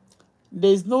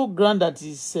 There is no ground that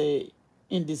is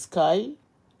in the sky.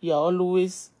 You are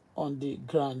always on the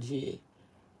ground here.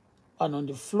 And on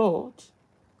the floor.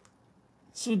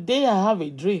 Today I have a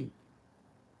dream.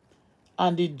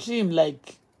 And the dream,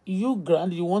 like you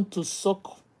grant, you want to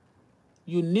suck.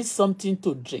 You need something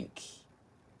to drink.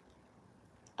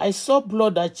 I saw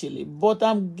blood actually, but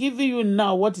I'm giving you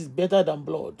now what is better than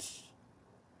blood.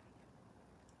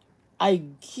 I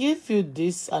give you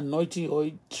this anointing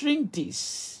oil. Drink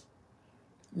this.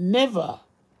 Never.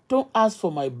 Don't ask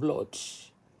for my blood.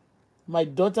 My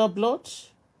daughter's blood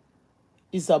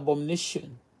is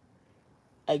abomination.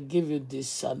 I give you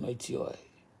this anointing oil.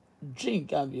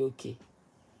 Drink and be okay.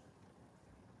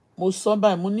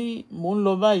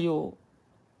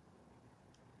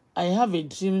 I have a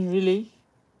dream really.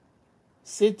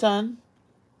 Satan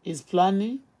is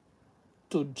planning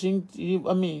to drink you.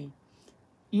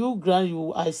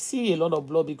 I see a lot of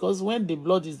blood because when the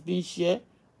blood is being shared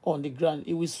on the ground,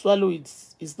 it will swallow it.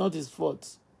 It's not his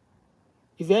fault.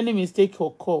 If any mistake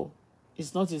occur,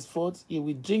 it's not his fault. He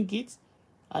will drink it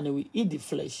and he will eat the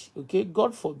flesh. Okay?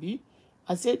 God forbid.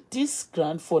 I said, this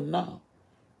ground for now,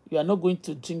 you are not going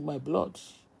to drink my blood.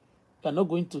 You are not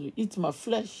going to eat my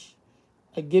flesh.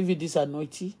 I gave you this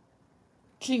anointing.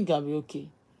 Drink and be okay.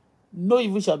 No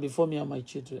evil shall befall me and my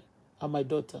children and my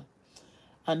daughter.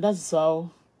 And that's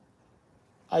how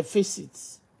I face it.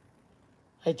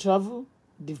 I travel,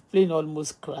 the plane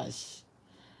almost crashed.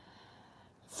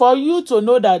 For you to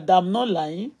know that I'm not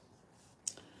lying,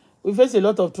 we face a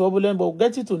lot of turbulence, but we'll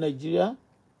get you to Nigeria.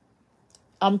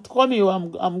 I'm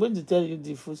going to tell you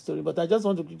the full story, but I just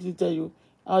want to quickly tell you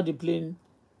how the plane,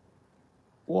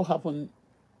 what happened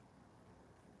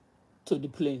to the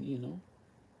plane,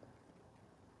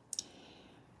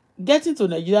 Getting to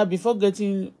Nigeria before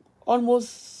getting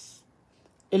almost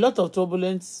a lot of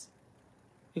turbulence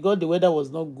because the weather was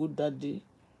not good that day.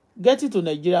 Getting to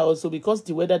Nigeria also because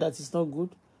the weather that is not good.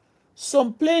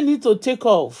 Some plane need to take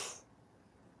off.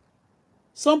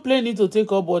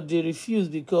 But they refuse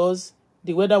because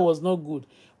the weather was not good.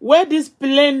 Where this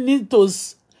plane need to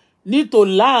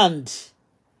land,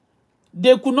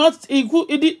 they could not.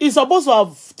 It's supposed to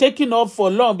have taken off for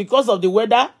long because of the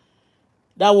weather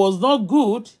that was not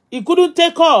good. It couldn't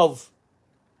take off.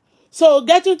 So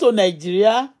getting to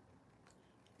Nigeria,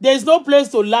 there is no place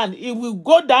to land. It will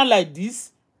go down like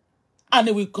this, and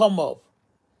it will come up.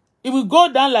 It will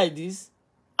go down like this,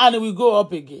 and it will go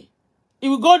up again. It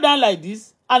will go down like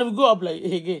this, and it will go up like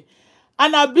again.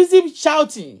 And I'm busy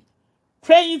shouting,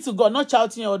 praying to God, not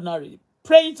shouting ordinarily,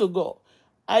 praying to God.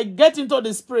 I get into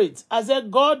the spirit. I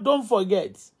said, God, don't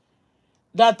forget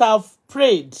that I've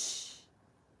prayed.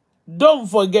 Don't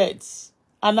forget.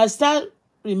 And I start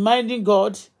reminding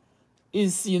God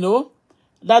is,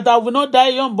 that I will not die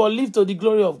young, but live to the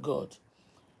glory of God.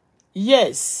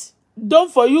 Yes.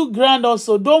 Don't for you grant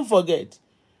also, don't forget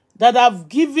that I've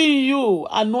given you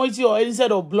anointing oil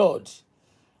instead of blood.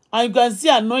 And you can see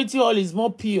anointing oil is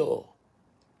more pure.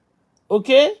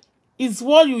 Okay? It's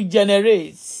what you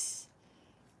generate.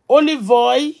 Olive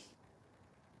oil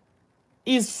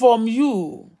is from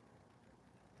you.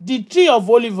 The tree of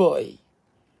olive oil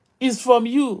is from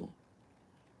you.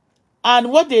 And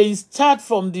what they start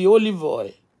from the olive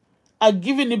oil are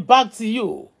giving it back to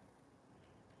you.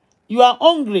 You are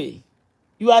hungry.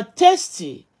 You are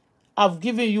thirsty. I've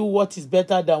given you what is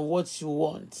better than what you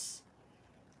want.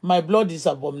 My blood is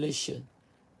abomination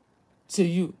to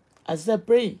you. I started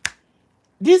praying.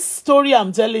 This story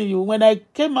I'm telling you, when I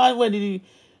came out,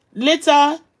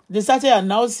 later they started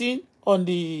announcing on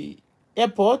the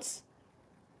airport,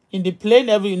 in the plane,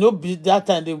 that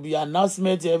time there will be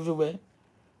announcements everywhere.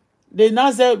 They now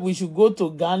said we should go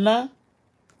to Ghana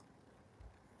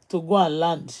to go and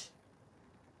land.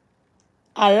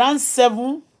 Around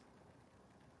 7,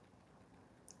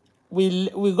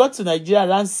 we got to Nigeria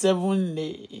around 7 in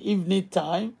the evening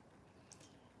time,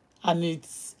 and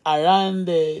it's around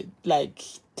like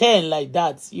 10 like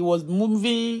that. He was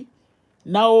moving,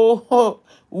 now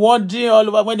wandering all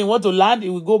over. When he want to land, he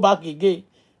will go back again.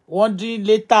 Wandering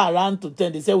later around to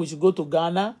 10, they said we should go to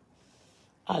Ghana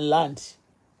and land.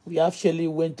 We actually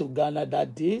went to Ghana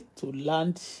that day to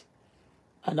land.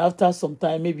 And after some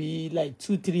time, maybe like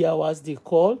 2-3 hours, they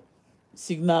call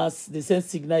signals. They send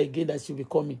signal again that she'll be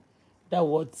coming. That's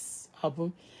what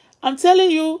happened. I'm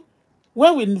telling you,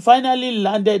 when we finally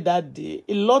landed that day,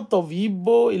 a lot of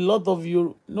Igbo, a lot of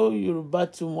Yoruba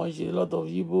too much, a lot of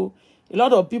Igbo, a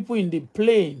lot of people in the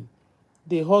plane,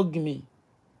 they hugged me.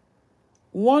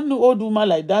 One old woman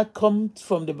like that come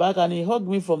from the back and he hugged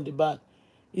me from the back.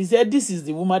 He said, this is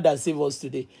the woman that saved us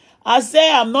today. I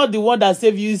say, I'm not the one that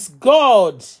saved you, it's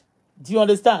God. Do you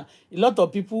understand? A lot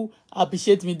of people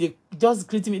appreciate me. They just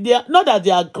greet me. They are not that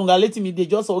they are congratulating me, they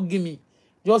just hugging me.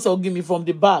 Just hugging me from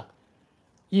the back.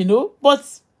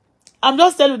 But I'm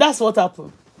just telling you, that's what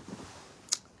happened.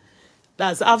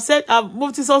 I've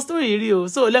moved to some story real.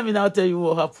 So let me now tell you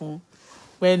what happened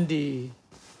when the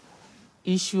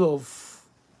issue of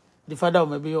the father of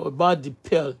my baby about the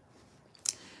pearl.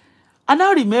 And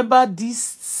I remember this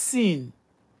scene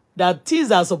that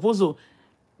things are supposed to,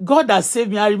 God has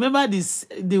saved me. I remember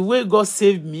the way God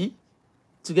saved me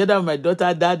together with my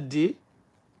daughter that day.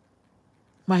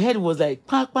 My head was like,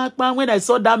 bang, bang, bang, when I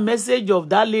saw that message of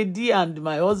that lady and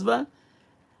my husband.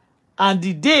 And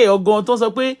the day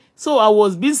so I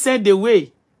was being sent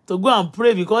away to go and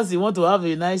pray because he want to have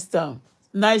a nice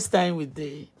time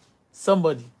with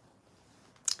somebody.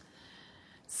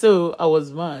 So I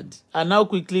was mad. I now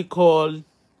quickly called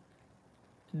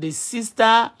the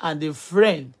sister and the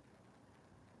friend.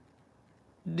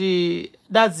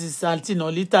 That is Auntie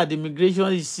Nolita, the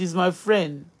immigration. She's my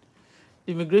friend.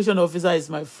 The immigration officer is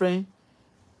my friend.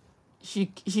 She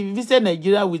visited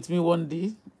Nigeria with me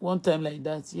one time like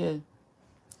that. Yeah.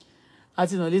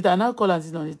 Auntie Nolita. I now call Auntie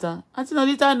Nolita. Auntie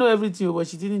Nolita know everything, but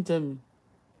she didn't tell me.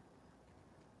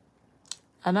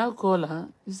 And I call her.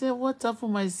 She said, what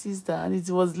happened, my sister? And it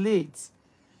was late.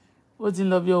 What in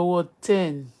love your word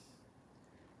 10.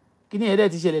 Kini ede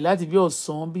ti ṣẹlẹ̀ láti bí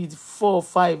ọ̀sán bí 4 or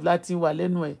 5 láti wà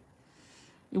lẹ́nu ẹ̀.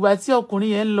 Ìgbà tí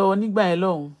ọkùnrin yẹn lọ nígbà yẹn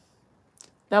lọ́hùn.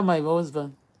 That my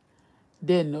husband.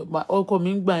 Then my ọkọ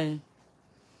mi nígbà yẹn.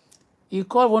 He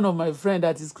called one of my friends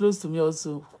that is close to me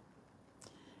also.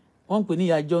 Wọ́n pè ní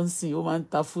Ìyá Johnson, ó máa ń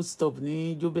ta food stop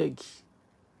ní Joburg.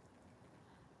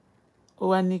 Ó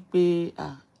wá ní pé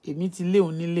èmi ti lé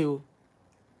òun nílé o.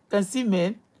 Can see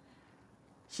men.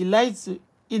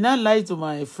 He now lied to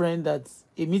my friend that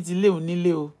èmi ti lé òun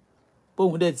nílé o. Pé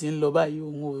òun dẹ̀ ti ń lọ báyìí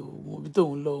òun bí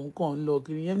tóun lọ òun kàn ń lọ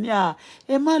kiri yẹn ní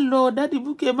ẹ má lọ Daddy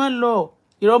Bukky ẹ má lọ.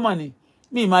 Irọ́ mà ni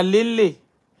mi máa lélẹ̀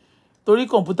torí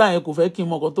kọ̀ǹpútà yẹn kò fẹ́ kí n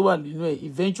mọ nǹkan tó wà nínú ẹ̀.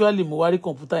 Eventually mo wá rí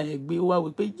kọ̀ǹpútà yẹn gbé ó wá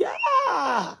wí pé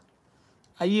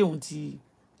ayé òun ti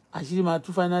àṣírí máa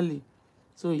tú finally.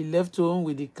 So he left home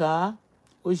with the car.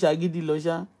 Ó ṣàgídí lọ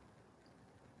ṣá.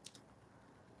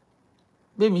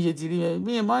 Bẹ́ẹ̀ mi ṣe ti rí ẹ.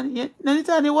 Mi ẹ̀ máa ní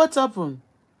Nolita ni what happened?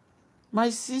 My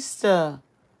sister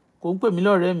kò ń pè mí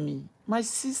lọ́rẹ́ mi. My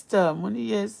sister mo ní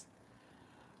yes.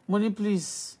 Mo ní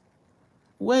please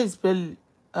where is Pearl?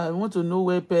 I want to know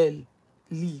where Pearl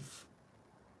live.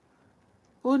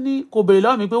 Ó ní kò béèrè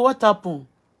lọ́wọ́ mi pé what happened.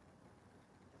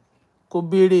 Kò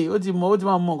béèrè, ó ti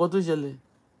máa mọ nǹkan tó ṣẹlẹ̀.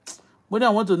 Mo ní I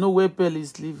want to know where Pearl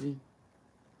is living.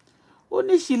 Ó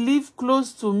ní she lived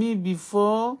close to me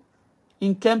before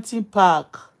in Kempton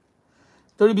Park.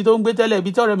 Torí ibi tó ń gbé tẹ́lẹ̀,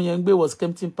 ibi tí ọ̀rẹ́ mi yẹn ń gbé was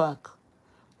Kempton Park.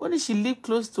 Ó ní she lived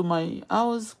close to my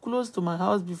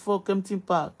house before Kempton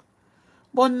Park.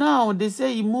 But now they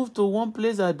say he moved to one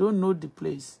place. I don't know the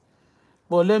place.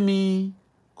 But let me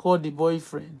call the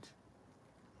boyfriend.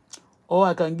 Or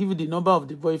I can give you the number of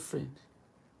the boyfriend.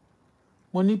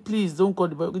 Money, please don't call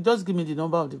the boyfriend. Just give me the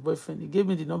number of the boyfriend. He gave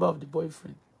me the number of the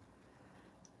boyfriend.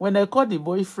 When I called the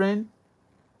boyfriend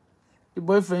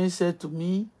said to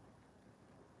me,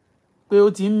 pé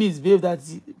ó ti misbehave, that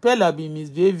Pearl have been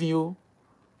misbehaving you.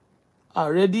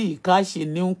 Already he cash a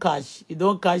new cash. He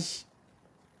don't cash.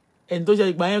 And tó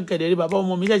ṣe ìgbà yẹn kẹ̀dẹ̀rí bàbá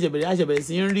ọmọ mi ṣẹ̀ṣẹ̀ bẹ̀rẹ̀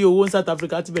sí ń rí owó ní South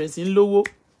Africa, ti bẹ̀rẹ̀ sí ń lówó.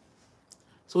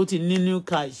 So ó ti ní new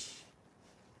cash.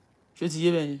 Ṣé ó ti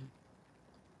yé bẹ́ẹ̀ yẹn?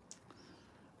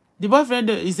 The boyfriend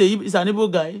is an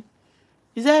Igbo guy.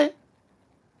 He said,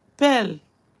 Pearl.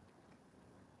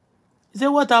 He said,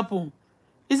 what happened?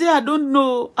 He said, I don't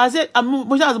know. I said,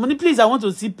 Money, please, I want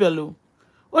to see Pearl.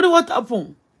 What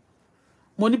happened?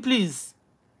 Money, please.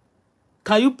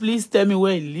 Can you please tell me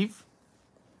where he live?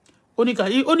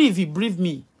 Only if he brief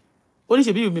me. Only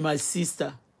she be with me, my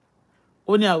sister.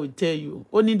 Only I will tell you.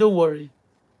 Only don't worry.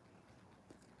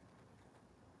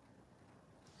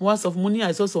 Once of money,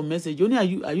 I saw some message.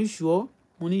 Only are you sure?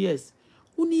 Money, yes.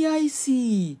 Only I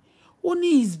see.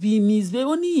 Only is being misbehaved.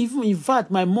 Only even in fact,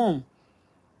 my mom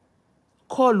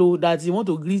call that he want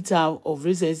to greet her of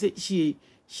recent. Say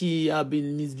she have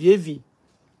been misbehaving.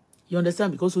 You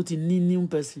understand? Because what a new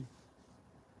person.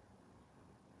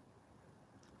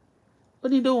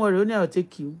 Only don't worry, only I'll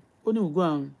take you. Only will go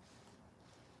on.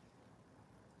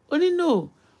 Only no.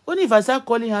 Only if I start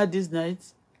calling her this night.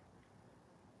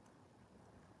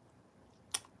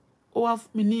 Ó wá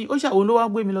mi ní ó ṣàwọn ló wá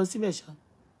gbé mi lọ síbẹ̀ ṣá.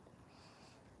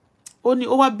 Ó ní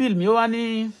ó wá bill mi, ó wá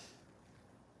ní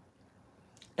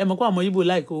ẹ mọ̀ kó àwọn Igbo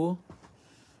like owó.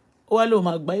 Ó wá lóun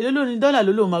máa gbà ilé lónìí dọ́là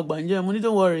ló lóun máa gbà ńjọ́ mo ní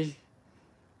don't worry.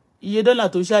 Iye dọ́là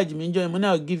tó ṣáàjì mi ńjọ́ mo ní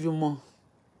I'll give you more.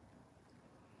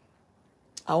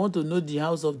 I want to know the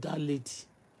house of that lady.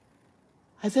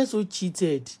 I felt so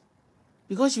cheated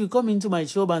because she will come into my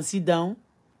shop and sit down.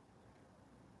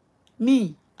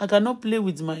 Me, I cannot play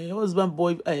with my husband,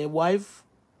 wife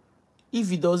if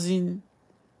he doesn't.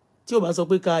 Tí ó bá sọ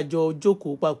pé ká jọ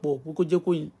jókòó papọ̀ kó jẹ́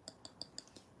kó yin.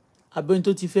 Àbẹ̀yìn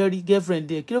tó ti fẹ́ rí girlfriend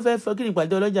there. Kí ló fẹ́ kí ni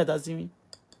ìpàdé ọlọ́jà ta sí mi?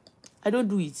 I don't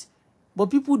do it. But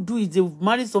people do it. They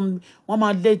marry some. Wọ́n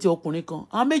máa date ọkùnrin kan.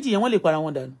 Àwọn méjì yẹn wọ́n lè para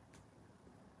wọn dànù.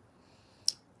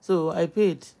 So I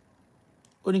paid.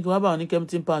 Ó ní kí wọ́n bá wọn ní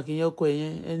Kempton Park ìyẹn ọkọ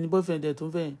ẹ̀yẹn ẹni boyfriend ẹ̀ tó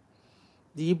ń fẹ́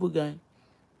the Igbo guy.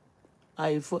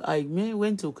 I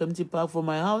went to Kempton Park for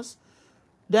my house.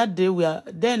 That day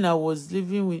then I was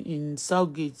living in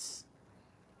Southgate.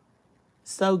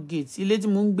 Ilé tí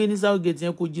mo ń gbé ní Southgate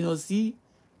yẹn kò jìnnà sí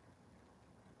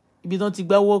ibi tí wọ́n ti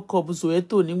gbá World Cup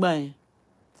Soweto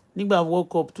nígbà World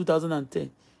Cup 2010.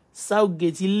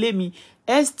 Southgate ilé mi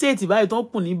estate báyìí tó ń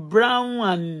kùn ní brown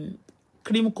and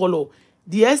cream colour.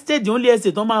 The estate, the only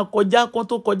estate tó máa kọjá kan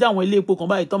tó kọjá àwọn ilé epo kan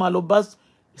báyìí tó máa lọ bá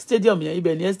stadium yẹn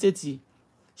ibẹ̀ ní estate yìí.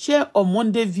 Ṣé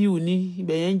Omonde View ni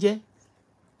ibẹ̀ yẹn jẹ́?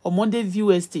 Omonde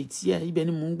View estate yeah, ibẹ̀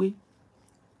ni mò ń gbé.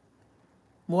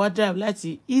 Mo wá drive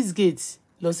láti Eastgate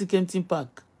lọ sí Kempton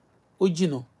Park. Ó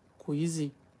jìnnà, kò easy.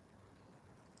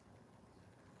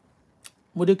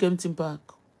 Mo dé Kempton Park.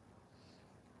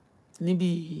 Níbi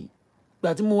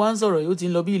ìgbà tí mo wá ń sọ̀rọ̀ yìí ó ti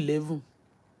ń lọ bí 11.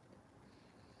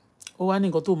 Ó wá ní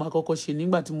nǹkan tó máa kọ́kọ́ ṣe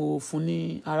nígbà tí mo fún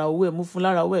ní ara owó ẹ̀ mo fún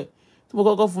lára owó ẹ̀ tí mo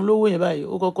kọ́kọ́ fún lówó yẹn báyìí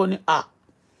ó kọ́kọ́ ní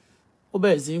ó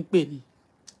bẹ̀rẹ̀ sí ń pè ní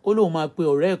ó lóun máa pe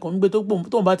ọ̀rẹ́ ẹ̀ kan nígbà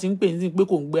tóun bá ti ń pè ní pé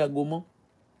kò ń gbé aago mọ́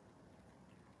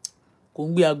kò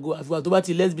ń gbé aago àfihàn tó bá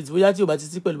ti lesbit bóyá tí ò bá ti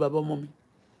sí pẹ̀lú bàbá ọmọ mi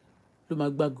ló máa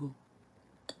gbágo.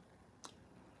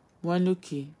 Wọ́n á ní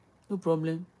okay no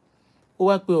problem. Ó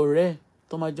wá pe ọ̀rẹ́ ẹ̀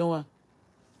tó máa jọ wà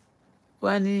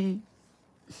wá ní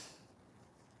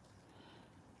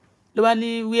ló bá ní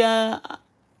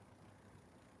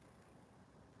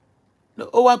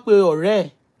ó wá pe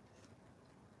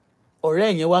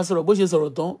ọ̀rẹ́ yẹn wá sọ̀rọ̀ bó ṣe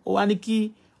sọ̀rọ̀ tán ó wá ní kí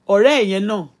ọ̀rẹ́ yẹn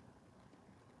náà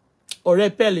ọ̀rẹ́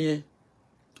Pearl yẹn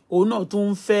òun náà tún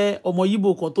ń fẹ́ ọmọ Yíbò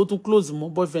kan tó tún close mọ́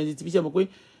boyfriend ti fi ṣe mọ̀ pé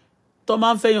tó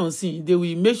máa ń fẹ́ yàn sí they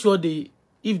will make sure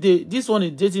this one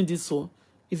is dating this one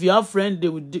if you have friend they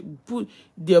will put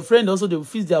their friend also they will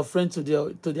fix their friend to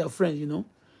their friend you know.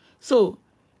 So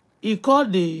he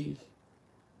called the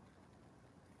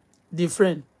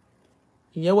friend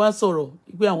ìyẹn wá sọ̀rọ̀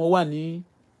pé àwọn wà ní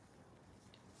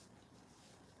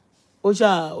ó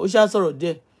ṣá sọ̀rọ̀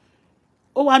díẹ̀.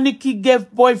 Ó wá ní kí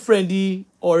get boyfriend di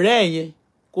ọ̀rẹ́ yẹn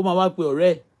kó máa wá pe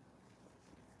ọ̀rẹ́.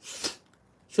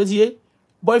 Ṣó ti yé?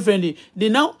 Boyfriend the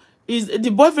now is the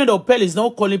boyfriend of Pearl is now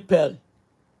calling Pearl.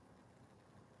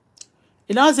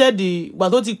 He now said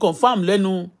but tó ti confirm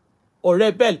lẹ́nu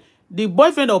ọ̀rẹ́ Pearl. The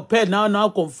boyfriend of Pearl now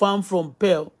confirm from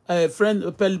Pearl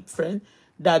friend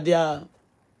that they are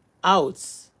out.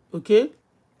 Okay?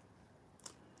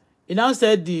 He now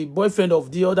said the boyfriend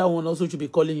of the other one also should be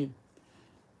calling him.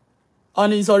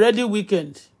 And it's already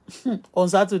weekend on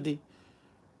Saturday.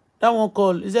 That one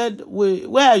called. He said, wait,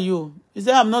 where are you? He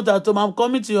said, I'm not at home. I'm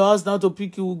coming to your house now to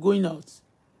pick you. We're going out.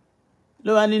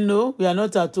 No, we are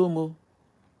not at home. Oh.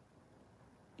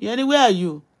 Yani, where are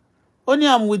you? Only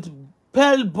I'm with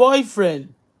Pearl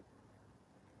boyfriend.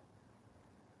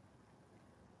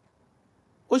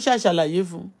 Ó ṣàlàyé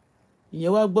fún.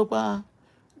 Ìyẹn wá gbọ́ pa.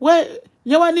 Where?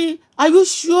 Ìyẹn wá ní, are you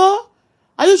sure?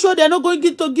 Are you sure they're not going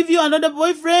to give you another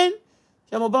boyfriend?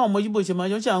 Ṣé mo bá àwọn ọmọ Yíbò ṣe máa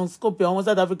yọ ṣe àwọn scope àwọn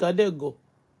South Africa dẹ̀ gọ̀.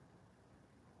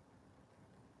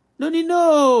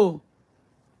 No.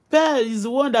 Pearl is the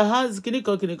one that has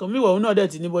kìnìkan. Meanwhile, òun náà dẹ̀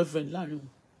ti ní boyfriend láàrin wọn.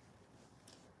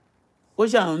 Ó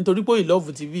ṣe àwọn nítorí pé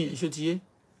ìlọ́ọ̀fù TV yẹn ṣó ti yé.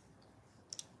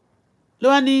 Ló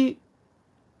wá ní,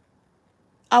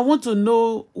 I want to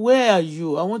know where are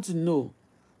you? I want to know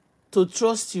to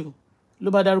trust you.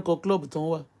 Ló bá dárúkọ club tó ń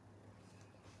wà.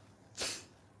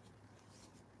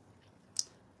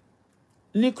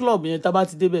 Ní club yẹn tá bá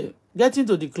ti débẹ̀, getting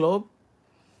to the club,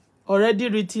 already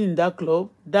written in that club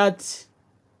that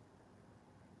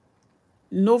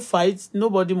no fight,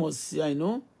 nobody must see, I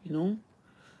know,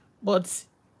 but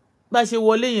bá ṣe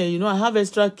wọlé yẹn, I have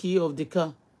extra key of the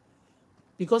car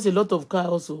because a lot of car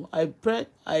also. I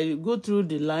go through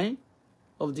the line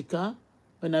of the car.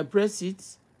 When I press it,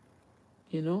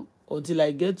 until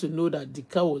I get to know that the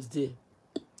car was there.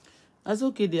 That's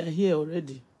okay, they are here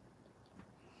already.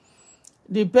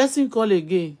 The person called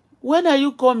again. When are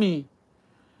you coming?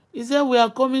 He said, we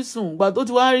are coming soon. But ó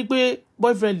ti wá rí pé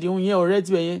boyfriend òun yẹn ọ̀rẹ́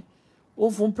tiẹ̀ yẹn ó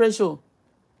fún pressure.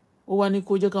 Ó wá ní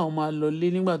kó jẹ́ káwọn máa lọ lé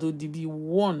nígbà tó di bí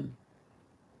 1.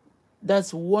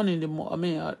 That's 1 in the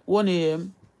morning. 1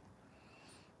 a.m.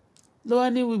 Ló wá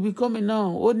ní, we be coming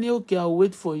now. Ó ní, okay, I'll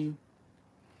wait for you.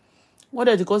 Wọ́n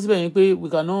dẹ̀ ti kọ́ síbẹ̀ yẹn pé we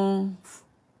cannot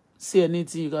say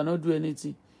anything, you cannot do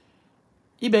anything.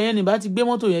 Ibẹ̀ yẹn ni bá ti gbé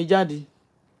mọ́tò yẹn jáde.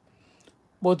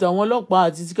 But àwọn ọlọ́pàá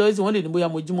àti security wọ́n lè ní bóyá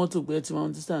mo jí mọ́tò gbé tí wọ́n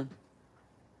understand.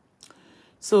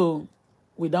 So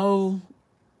without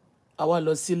àwa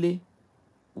lọ sílé,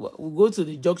 we go to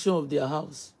the junction of their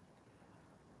house.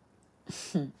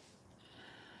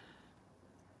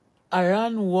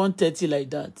 Around 1:30 like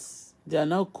that, they are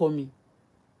now coming.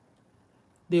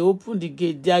 They open the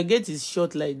gate. Their gate is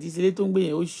short like this. Ilé tó ń gbé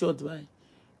yẹn ó short by.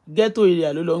 Ghetto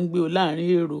area ló lọ ń gbé o láàrin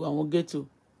èrò àwọn ghetto.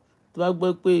 Tó bá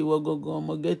gbọ́ pé ìwọ gangan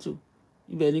ọmọ ghetto,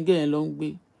 ibẹ̀ ni gẹ̀yẹn ló ń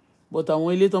gbé. But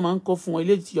àwọn ilé tó máa ń kọ́ fún wọn,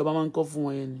 ilé tíjọba máa ń kọ́ fún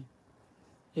wọn yẹn ni.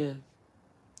 Yeah.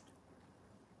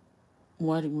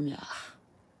 Mo wá rí mo ní,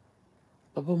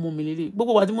 bàbá ọmọ mi lélẹ̀.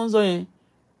 Gbogbo wa tí mo ń sọ yẹn,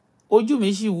 ojú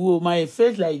mi sì wú o, my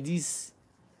face like this.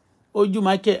 Ojú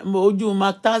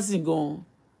Mark Tyson gan.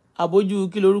 Àbójú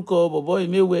kí lorúkọ bọ̀bọ́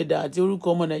Mayweather àti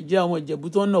orúkọ ọmọ Nàìjíríà ọmọ Ìjẹ̀bú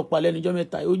tó ń nà pa lẹ́nu ọjọ́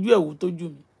mẹ́ta. Ojú ẹ̀wù tójú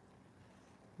mi.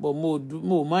 But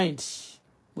mo mind.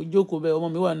 Mo jókòó bẹ́ẹ̀, ọmọ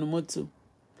mi wà nínú mọ́tò.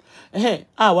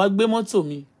 Wá gbé mọ́tò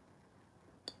mi.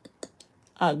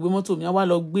 Gbé mọ́tò mi. A wá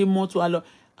lọ gbé mọ́tò.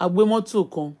 A gbé mọ́tò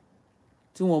kan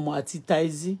tí wọ́n mọ̀ àti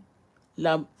Taizi.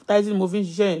 Taizi ni mo fi ń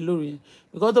ṣiṣẹ́ yẹn lórí yẹn.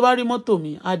 Because tó bá rí mọ́tò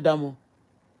mi, á dà mọ̀.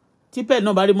 Tí pẹ̀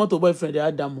náà bá rí mọ́tò boyfriend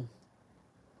á dà mọ̀.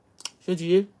 Ṣé ti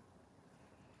yé?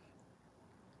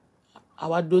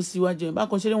 Àwa dó síwájú yẹn.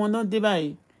 Bákan ṣe rí wọn náà dé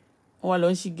báyìí. Wọ́n wá lọ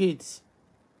ń ṣí gate.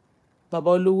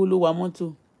 Bàbá olówó ló wa mọ́tò.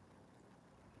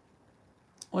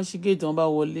 Wọ́n ṣí gate, wọ́n bá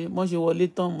wọlé. Wọ́n ṣe wọlé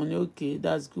tán, mo ní okay,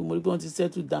 that's good. Mo rí pé wọ́n ti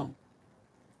settle down.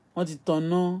 Wọ́n ti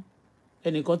tanná.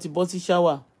 Ẹnìkan ti bọ́ sí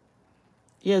shower.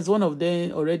 Yes, one of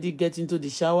them already get into the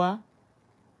shower.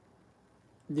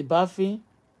 The bathing.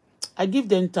 I give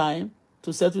them time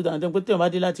to settle down. Then pé tí wọ́n bá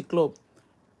dé láti club,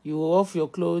 you off your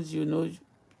clothes,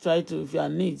 try to, if you are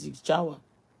neat, you shower.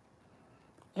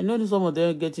 I know some of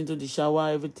them get into the shower,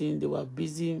 everything, they were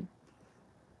busy.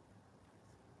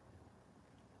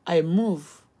 I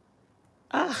move.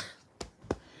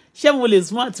 Ṣé mo lè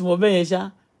smart mo bẹ́ẹ̀ yẹn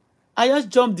ṣá? I just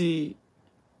jump the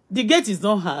gate is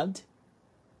not hard.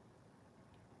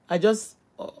 I just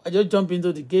jump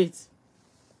into the gate.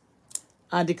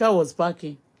 And the car was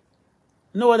parking.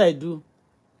 You know what I do?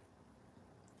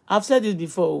 I've said it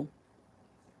before.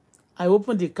 I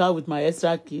opened the car with my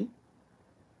extra key.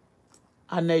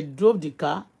 And I drove the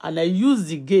car. And I used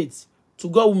the gate to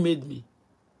God who made me.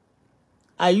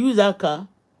 I used that car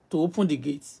to open the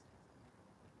gate.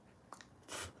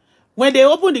 When they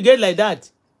open the gate like that,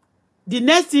 the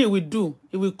next thing we do,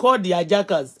 we will call the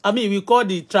hijackers. I mean, we call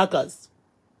the trackers.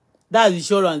 That's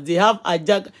insurance. They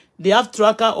have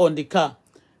tracker on the car.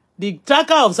 The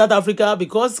tracker of South Africa,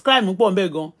 because crime, when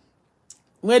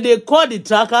they call the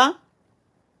tracker,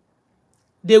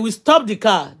 they will stop the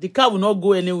car. The car will not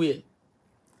go anywhere.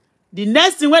 The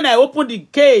next thing, when I open the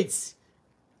gates,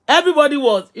 everybody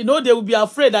was, they will be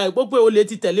afraid that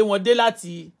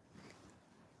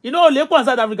in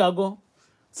South Africa go.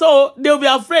 So they will be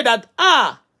afraid that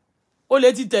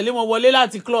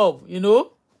club,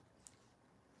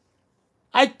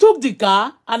 I took the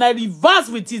car and I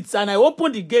reversed with it and I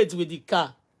opened the gate with the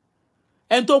car.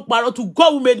 And to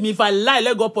God who made me, if I lie,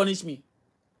 let God punish me.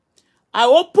 I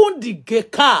opened the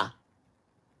car.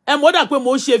 And what I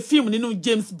film nínú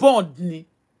James Bond ni.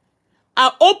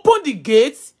 I opened the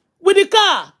gates with the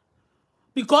car.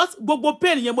 Because gbogbo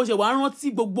pain yẹn mo ṣe wá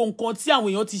rántí gbogbo nǹkan tí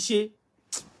àwọn èèyàn ti ṣe.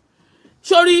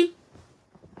 Sorry.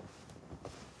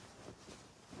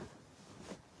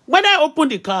 When I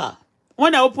opened the car,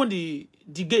 when I opened the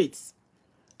gates,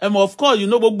 of course,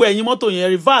 gbogbo ẹ̀yìn mọ́tò yẹn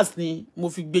reverse ni mo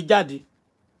fi gbé jáde.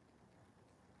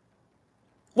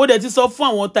 Mo dẹ̀ ti sọ fún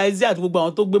àwọn taxi àti gbogbo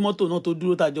àwọn tó gbé mọ́tò náà tó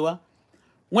dúró tàjọ wá.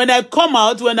 When I come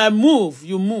out, when I move,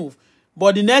 you move.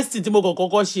 But the next thing tí mo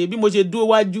kọ́kọ́ ṣe, bí mo ṣe dúró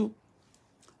wájú,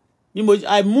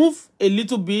 I move a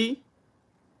little bit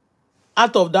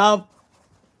out of that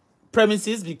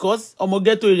premises because ọmọ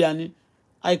ghetto area ni.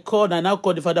 I now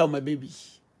called the father of my baby.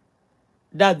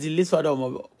 That's the least father of my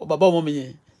baba ọmọ mi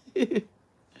yẹn.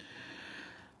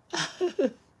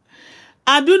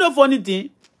 And do you know funny thing?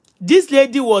 This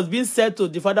lady was being said to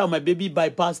the father of my baby by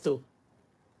pastor.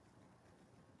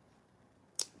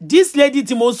 This lady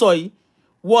Timosoi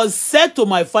was said to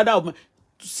my father of my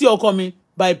see or coming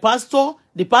by pastor.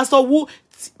 The pastor who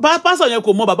pastor yẹn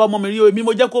kò mọ̀ bàbá ọmọ mi rí o, èmi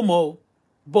mo jẹ́ kó mọ̀ o.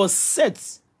 But set.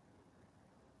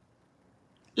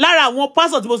 Lára àwọn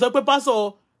pastor tí mo sọ pé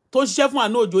pastor tó ṣiṣẹ́ fún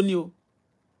àná òjò ni o.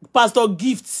 Pastor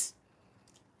Gift.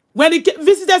 When he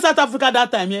visited South Africa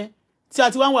that time, tí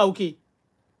a ti wá wà okay.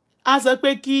 A sọ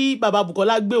pé kí bàbá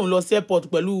Bukola gbé òun lọ sí airport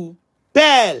pẹ̀lú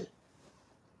Pearl.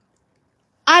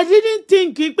 I didn't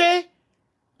think pé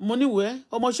mo ní wẹ́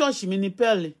ọmọ ṣọ́ọ̀ṣì mi ni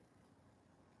Pearl.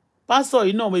 Pastor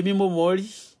yìí náà èmi mo mọ̀ rí.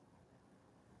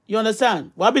 You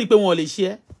understand? Wàá bìí pé wọn ò lè ṣe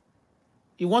é.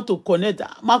 You want to connect.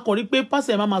 Má kàn rí pé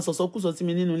pastor yẹn máa sọ̀sọ́kùsọ sí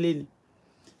mi nínú ilé ni.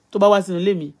 Tó bá wá sínú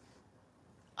ilé mi.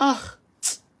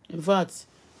 In fact,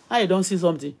 I don't see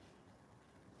something.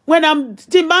 When I'm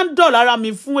demand dollar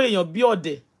mi fún èèyàn bí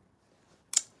ọ̀dẹ̀.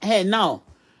 Hey, now.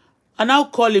 I now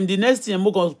call him the next thing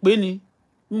mo kàn pè ní.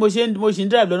 Mo ṣe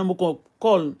drive lọ́nà mo kàn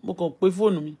call, mo kàn pè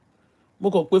fóònù mi. Mo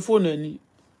kàn pè fóònù ẹ̀ ni.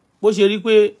 Bó ṣe rí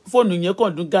pé fóònù yẹn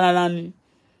kàn dún garara ni.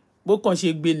 Bó kàn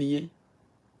ṣe gbé nìyẹn.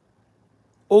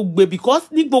 Ó gbé because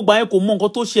ní gbogbo àyẹn kò mọ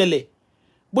nǹkan tó ṣẹlẹ̀.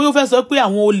 Bóyá ó fẹ́ sọ pé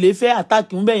àwọn olè fẹ́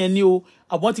attack ń bẹ̀ yẹn ni o.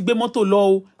 Àbọ̀n ti gbé mọ́tò lọ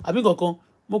o. Àbí kankan.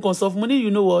 Mo kàn sọ fún mo ní you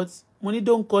know what? Mo ní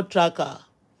don't call tracker.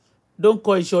 Don't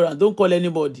call insurance. Don't call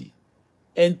anybody.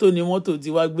 Ẹni tó ní mọ́tò ti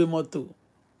wá gbé mọ́tò.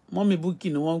 Mọ́mì Bukky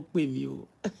ni wọ́n ń pè mí o.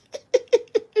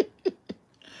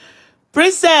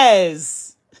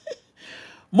 Princess.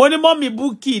 Mo ní Mọ́mì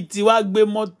Bukky ti wá gbé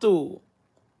mọ́tò.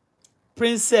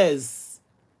 Princess.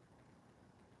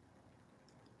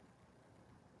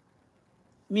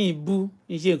 Mi bú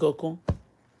iṣẹ́ kankan.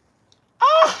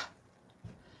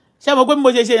 Ṣé mo pé mo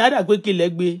ṣe yẹn á dà pé kílẹ̀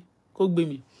gbé kó gbé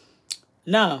mi.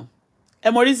 Now,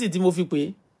 ẹmọrísì tí mo fi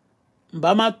pè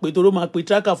mbá máa pè toró máa pè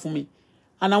tracker fún mi.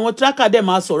 And àwọn tracker dẹ̀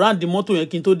máa surround mọ́tò yẹn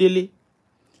kí n tó délé.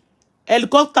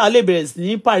 Helicopter lè bẹ̀rẹ̀ sí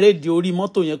ní parade orí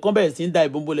mọ́tò yẹn kán bẹ̀rẹ̀ sí ní da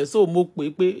ìbọn bolẹ̀. So mo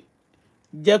pè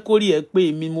jẹ́ kó rí ẹ pé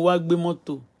èmi mo wá gbé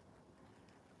mọ́tò.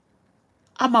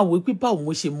 A máa wò pé báwo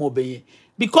mo ṣe mọ ọbẹ̀ yẹn.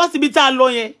 Because ibi tá a lọ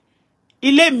yẹn,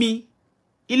 ilé mi,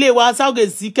 ilé wa Southgate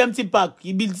sí Kempton Park,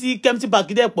 ibi tí Kempton Park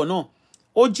dẹ̀ pọ̀ náà,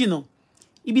 ó jìnnà.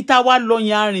 Ibi tá a wá lọ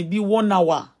yẹn a rìn bí 1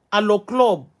 hour. A lọ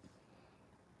club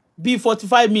bí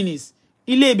 45 minutes.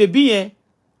 Ilé bèbí yẹn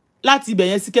láti ibẹ̀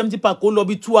yẹn sí Kempton Park ó lọ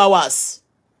bí 2 hours.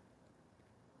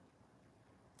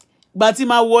 Gbà tí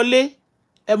máa wọlé,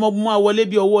 mo máa wọlé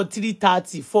bí ọwọ́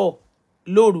 3:34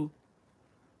 lóru.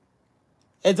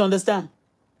 You understand?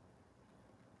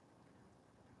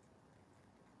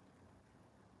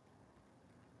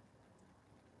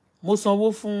 Mo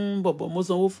sanwó fún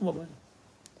bọ̀bọ̀.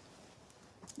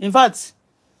 In fact,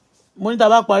 mo ní tá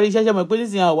bá parí iṣẹ́ mọ̀ pé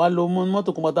nísìnyí àwa lọ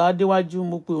mọ́tò kan pàtàkì déwájú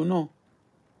mo pé òun náà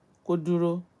kó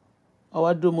dúró.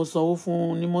 Àwa dúró mo sanwó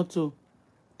fún ní mọ́tò.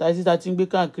 Táìsí tá ti ń gbé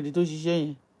káàkiri tó ṣiṣẹ́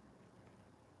yẹn.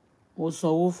 Mo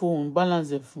sanwó fún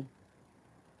balance fún.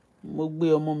 Mo gbé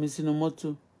ọmọ mi sínú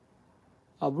mọ́tò.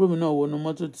 Àbúrò mi náà wọnú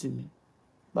mọ́tò tì mí.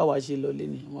 báwa ṣe lọlé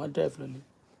ni wọ́n á drive lọlé.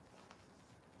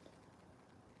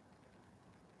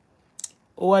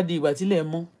 Ó wá di ìgbà tílẹ̀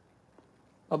mọ́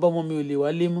bàbá ọmọ mi ò lè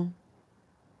wálé mọ́.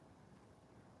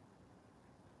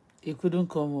 He couldn't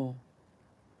come home.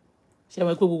 Ṣé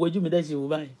àwọn pé gbogbo ojú mi dẹ̀ ṣe wò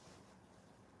báyìí?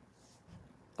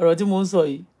 Ọ̀rọ̀ tí mo ń sọ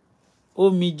yìí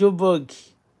ó mi Joburg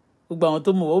gbogbo àwọn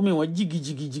tó mọ̀ ó mi wọ́n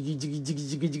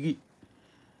jìgìjìgìjìgìjìgìjìgì.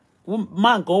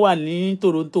 Máa nǹkan wà ní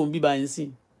Toronto ń bíbá yín sí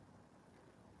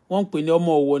wọ́n ń pè ní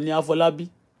ọmọ Ọ̀wọ̀ ní Afọlábí.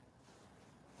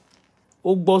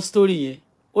 Ó gbọ́ story yẹn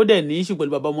ó dẹ̀ ní issue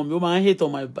pẹ̀lú bàbá ọmọ mi ó máa ń hate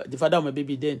on the father of my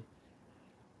baby then.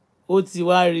 Ó ti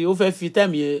wá rí ó fẹ́ fi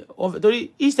time yẹn torí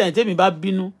each time tèmi bá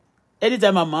bínú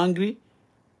anytime I'm angry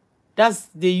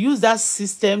they use that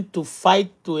system to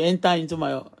fight to enter into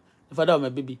the father of my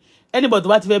baby. Anybody tó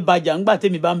bá ti fẹ́ bàjà ńgbà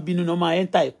tèmi bá ń bínú náà máa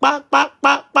enter ẹ̀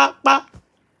pa.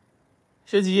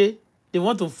 Ṣé ti yé? They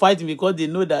want to fight me because they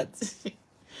know that.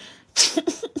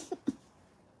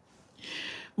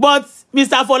 But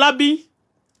Mr. Fọlábí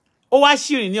ó wá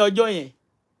ṣìrìn ní ọjọ́ yẹn.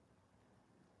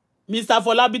 Mr.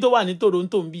 Fọlábí tó wà ní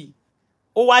Toronto ń bì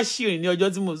ó wá ṣìrìn ní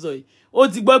ọjọ́ tí mo sọ yìí. Ó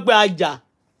ti gbọ́ pé ajá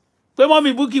pé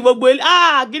mọ́mí Búkì gbogbo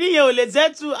kíní yẹn ò lè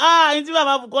sẹ́tù ní tí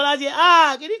bàbá Bùkọ́lá ṣe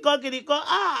kíní kan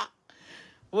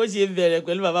bó ṣe bẹ̀rẹ̀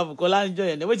pẹ̀lú bàbá Bùkọ́lá níjọ́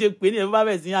yẹn bó ṣe pè ní ẹ̀ bó bá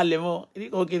bẹ̀rẹ̀ sí àlẹ́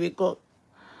mọ́ kíní kan.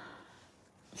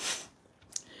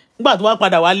 Nígbà tó wá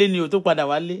padà wálé ni ò tó padà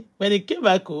wálé when he came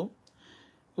back home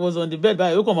he was on the bed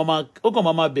báyìí ó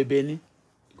kàn máa bẹ̀bẹ̀ ni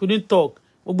couldn't talk.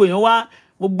 Gbogbo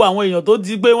àwọn èèyàn tó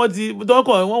ti gbé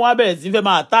wọ́n wá bẹ̀rẹ̀ sí fẹ́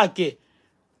máa attack ẹ̀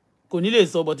kò ní lè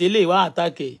sọ but eléyìí wá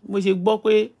attack ẹ̀. Mo ṣe gbọ́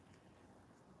pé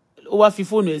ó wá fi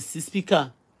fóònù ẹ̀ sí speaker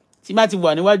tí má ti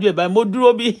wà níwájú ẹ̀ báyìí mo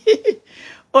dúró bí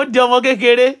ó di ọmọ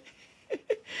kékeré.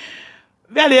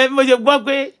 Bẹ́ẹ̀ ni mo ṣe gbọ́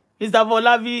pé Mr.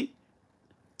 Fọlábí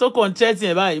tó kàn threaten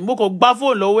ẹ̀ báyìí mo kàn gbá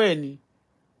fóònù lọ́wọ́ ẹ̀ ni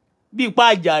bí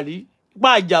ipá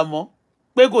àjàmọ́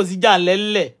pé kò sí jà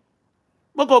lẹ́lẹ̀.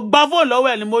 Mo kàn gbá fóònù lọ́wọ́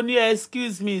ẹ̀ ni mo ní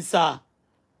excuse me sir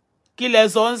kí lẹ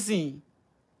sọ ń sìn.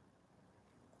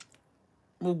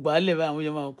 Mo gbà á lẹ̀ báyìí àwọn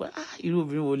èèyàn máa ń pẹ́ irú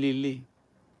obìnrin wo lélẹ̀.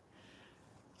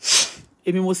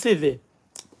 Èmi mo save ẹ̀.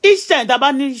 Each time tá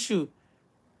bá ní issue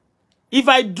if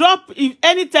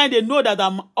anytime they know that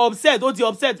I'm upset ó ti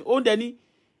upset ó ń dẹni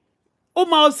ó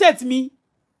máa upset me.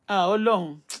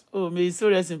 Ọlọ́run may he so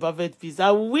rest in perfect peace.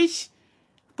 I wish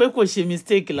pé kò ṣe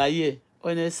mistake láyé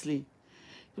honestly.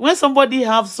 When somebody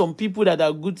have some people that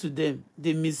are good to them,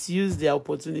 they misuse their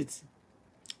opportunity.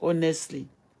 Honestly.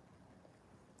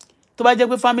 Tó bá jẹ́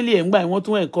pé family ẹ̀ ń gbà wọ́n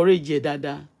tún encourage ẹ̀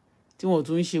dáadáa tí wọ́n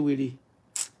tún ń ṣe wèrè.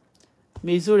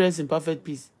 May he so rest in perfect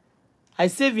peace. I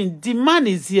save him. The man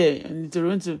is here in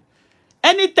Toronto.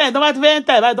 Anytime tó bá ti fẹ́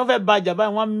enter báyìí tó fẹ́ bàjà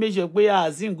báyìí wọ́n make sure pé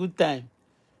has in good time.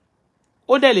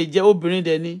 Ó dẹ̀ lè jẹ́ obìnrin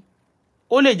dẹ̀ ni.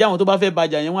 Ó lè jẹ́ àwọn tó bá fẹ́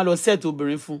bàjà yẹn wọ́n á lọ set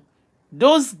obìnrin fún.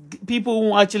 Those people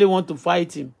who actually want to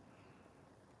fight him,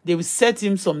 they will set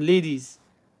him some ladies.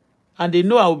 And they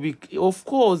know I will be, of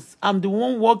course, I'm the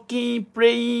one working,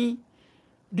 praying,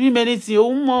 doing many things.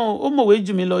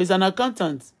 He's an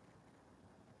accountant.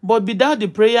 But without the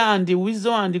prayer and the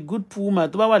wisdom and the good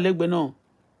woman, tó bá wà lẹ́gbẹ̀ẹ́ náà,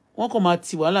 wọ́n kàn máa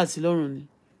tì wàhálà sí lọ́rùn ni.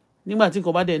 Nígbà tí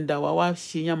nǹkan bá dẹ̀ ń dà wá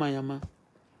ṣe yàmàyàmà.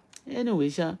 Anyway,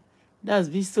 that's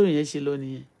bí story yẹn ṣe lọ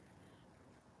nìyẹn.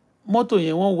 Mọ́tò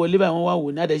yẹn wọ́n wọlé báyìí wọ́n wá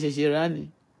wò ní àdẹ̀ṣẹ̀ṣẹ̀ rà ni.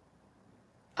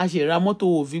 A ṣe ra mọ́tò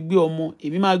ò fi gbé ọmọ.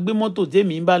 Èmi máa gbé mọ́tò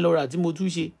tèmi ń bá lọ rà tí mo tún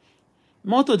ṣe.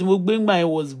 Mọ́tò tí mo gbé ńgbà yẹn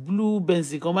was blue Benz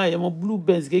kan báyìí blue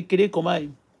Benz kékeré kan báyìí.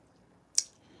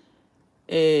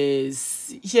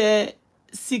 Ṣe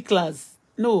C-class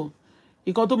no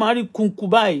ìkan tó máa rí kunku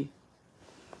báyìí.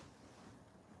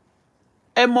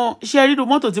 Ṣe rí irú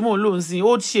mọ́tò tí mò ń lò ń sin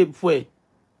old shape ẹ̀.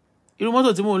 Irú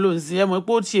mọ́tò tí mò ń lò ń sin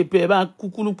pé old shape ẹ̀ bá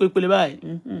kúkúrú pépele báyìí.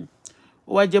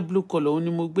 Ó wá jẹ́ blue color òun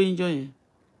ni mo gbé níjọ́ yẹn.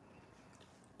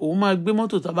 Òun máa gbé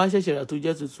mọ́tò tá bá ṣẹ̀ṣẹ̀ rà tó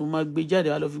jẹ́ tuntun máa gbé jáde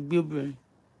wá lọ fi gbé obìnrin.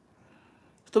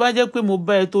 Tó bá jẹ́ pé mo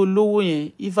bá ẹ tó lówó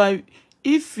yẹn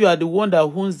if you are the one that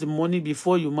owns the money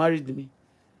before you married me,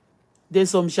 there's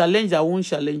some challenge I won't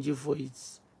challenge you for it.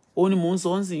 Only mo ń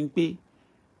sọ ń sìn pé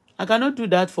I cannot do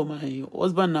that for my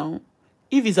husband now.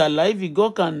 If he's alive,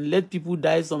 God can let people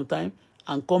die sometime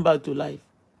and come back to life.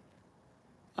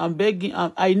 I'm begging.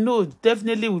 I know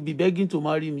definitely will be begging to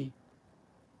marry me.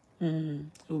 He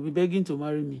will be begging to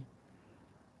marry me.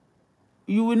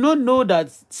 You will not know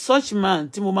that such man,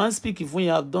 Timo man speaking when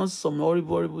you have done some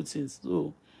horrible things.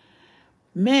 So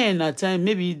men at times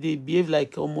maybe they behave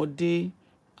like omode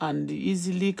and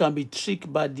easily can be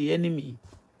tricked by the enemy.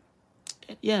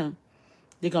 Yeah,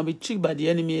 they can be tricked by the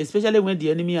enemy, especially when the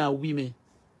enemy are women.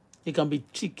 They can be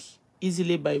tricked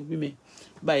easily by women,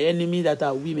 by enemies that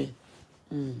are women.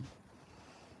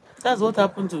 That's what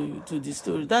happened to the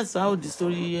story. That's how the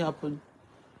story happened.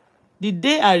 The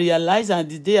day I realized and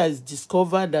the day I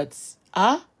discovered that,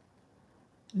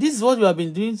 this is what you have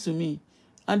been doing to me.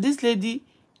 And this lady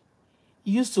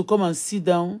used to come and sit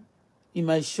down in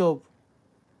my shop.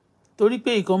 Torí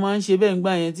pé ìkan máa ń ṣe bẹ́ẹ̀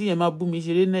ńgbà yẹn tí yẹn máa bú mi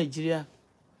ṣeré Nàìjíríà.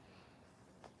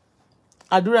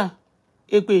 Àdúrà,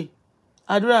 èpè,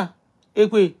 àdúrà,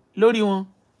 èpè lórí wọn.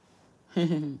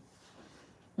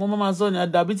 Mo máa sọ ní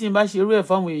àdàbí tí n bá ṣe irú ẹ̀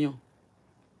fáwọn èèyàn.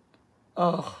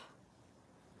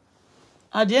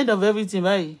 At the end of everything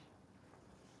báyìí,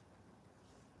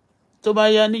 tó bá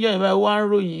yá níjọ́ yẹn báyìí wá ń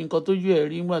ròyìn nǹkan tójú ẹ̀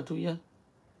rí nígbà tó yá.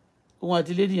 Òun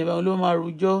àti lady yẹn báyìí ló máa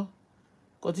rojọ́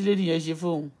nǹkan tí lady yẹn ṣe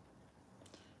fóun.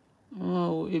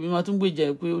 Èmi máa tún gbèjà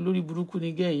ẹ̀ pé olórí burúkú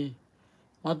ni gẹ́ yẹn.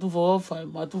 Máa tún fọwọ́ fà,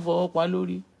 máa tún fọwọ́ pa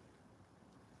lórí.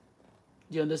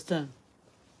 Do you understand?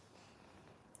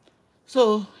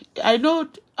 So I know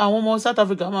àwọn ọmọ South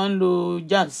Africa máa ń lo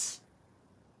jazz.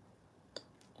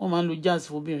 Wọ́n máa ń lo jazz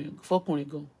fọkùnrin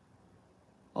gan.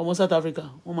 Ọmọ South Africa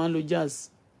wọ́n máa ń lo jazz.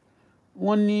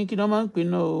 Wọ́n ní kí ni wọ́n máa ń pè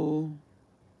náà o.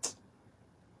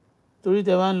 Torí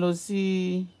tẹ bá ń lọ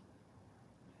sí,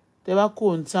 tẹ bá kó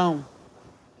on town,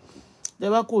 tẹ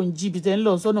bá kó on jíbi tẹ ń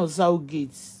lọ sọ́nà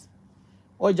Southgate.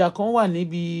 Ọjà kan wà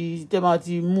níbi tẹ máa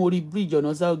ti mú orí bridge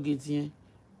ọ̀nà Southgate yẹn.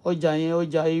 Ọjà yẹn,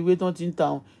 ọjà ewé tán ti ń ta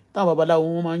wọn. Táwọn babaláwo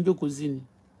wọn máa ń jókòó sí ni.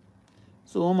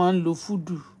 So wọ́n máa ń lo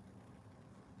fúdù.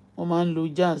 Wọ́n máa ń lo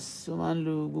jazz. Wọ́n máa ń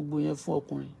lo gbogbo yẹn fún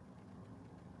ọkùnrin.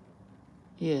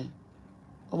 Yeah.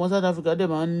 Ọmọ South Africa dẹ̀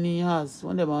máa ń ní heart.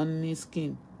 Wọ́n dẹ̀ máa ń ní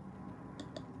skin.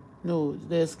 No,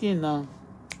 the skin na.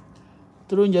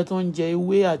 Torí oúnjẹ tó ń jẹ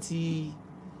ewé àti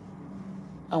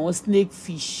àwọn snake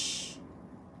fish.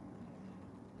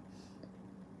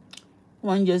 Wọ́n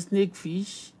máa ń jẹ snake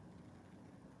fish.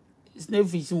 Snake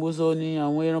fish mo sọ ni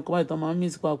àwọn ẹranko báyìí tó máa ń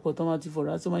mix papọ̀ tó máa ti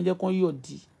fọ̀rọ̀ àti máa ń jẹ́ kán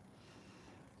yọ̀dí.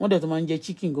 Wọ́n dẹ̀ tó máa ń jẹ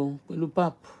chicken gan pẹ̀lú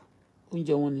pap.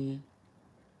 Oúnjẹ wọn nìyẹn.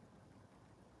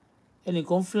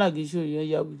 Ẹnìkan flag iṣu yẹn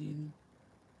yà wìrì ni.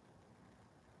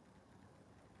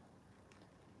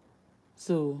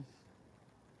 So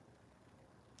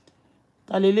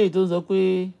ta lélẹ́yìí tó sọ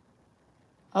pé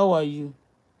how are you?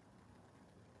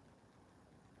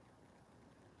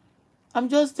 I'm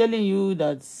just telling you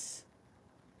that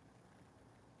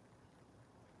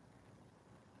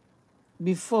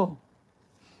before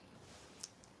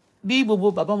bí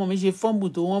gbogbo bàbá ọmọ mi ṣe fọ́nbù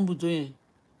tó wọ́n bù tó yẹn,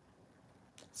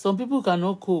 some people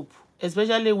cannot cope,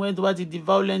 especially when tó bá ti di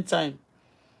violent time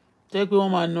tó yẹ pé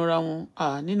wọ́n máa nọra wọn.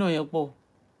 Nínà yẹn pọ̀,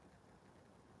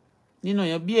 nínà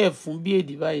yẹn bí ẹ̀fún bí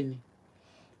èdè báyìí ni.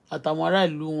 Àtàwọn ará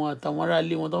ìlú wọn àtàwọn ará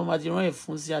ilé wọn tó máa ti rán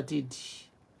ẹ̀fún sí àti èdè.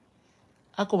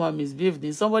 A kò máa misbehave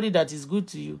ní somebody that is good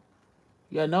to you,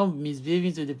 you are now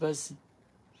misbehaving to the person.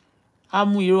 A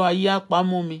mú irọ́ ayé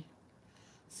àpamọ́ mi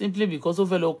simply because ó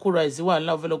fẹ́ lọ kóra ẹ̀ sí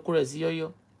wàhálà, ó fẹ́ lọ kóra ẹ̀ sí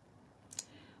yọ́yọ́.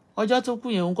 Ọjọ́ tó kù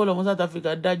yẹn ń kọ́ lọ́mọ South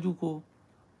Africa dájú ko.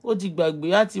 Ó ti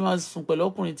gbàgbé á ti máa sùn pẹ̀lú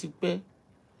ọkùnrin ti pẹ́.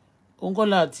 Òun kọ́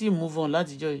la àti move on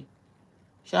látijọ́ yìí.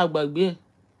 Ṣá gbàgbé ẹ̀.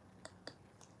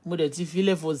 Mo dẹ̀ ti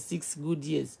filẹ̀ for 6 good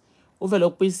years. Ó fẹ́ lọ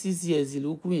pé 6 years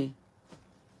ló kù yẹn.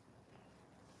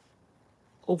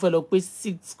 Ó fẹ́ lọ pé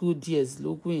 6 good years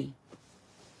ló kù yẹn.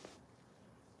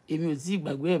 Èmi ò tí ì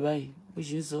gbàgbé ẹ̀ báyìí bó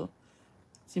ṣe ń sọ.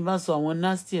 Tí n bá sọ àwọn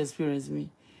nasty experience mi.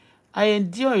 I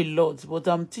endure a lot, but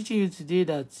I'm teaching you today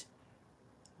that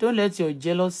don't let your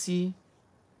jealousy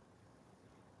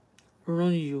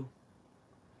ruin you.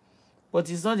 But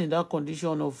it's not in that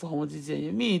condition of àwọn títí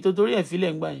ẹ̀yìn. Mi tó torí ẹ̀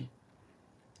fílẹ̀ ńgbà yẹn.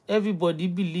 Everybody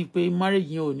believe pé marriage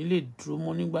yẹn ò ní lè dúró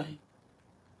mọ́ nígbà yẹn.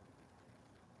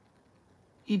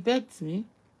 He begged me.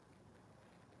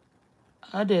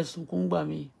 Á dẹ̀ sunkún gbà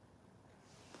mí.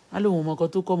 Á lóun mọ̀ nǹkan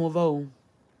tó kọ́ mọ́ bá òun.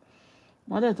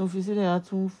 Wọ́n dẹ̀ tún fi sílẹ̀, á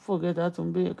tún forget, á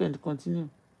tún bẹ́ẹ̀ kẹ́ni continue.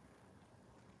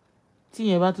 Tí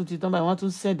yẹn bá tún ti tán báyìí, wọ́n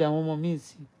tún send àwọn ọmọ míì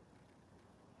sí.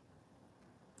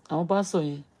 Àwọn pásọ̀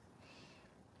yẹn.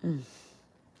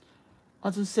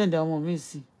 Wọ́n tún send àwọn ọmọ míì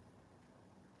sí.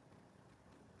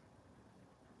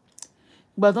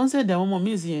 Ìgbà tó ń send àwọn ọmọ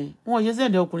míì sí yẹn, wọ́n ò ṣe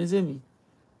send ọkùnrin sí mi.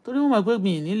 Torí wọ́n mọ̀ pé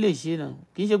mi ì ní lè ṣe náà.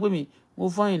 Kì í ṣe pé mo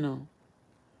fine náà.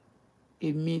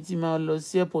 Èmi tí máa lọ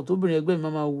sí airport, obìnrin ẹgbẹ́ mi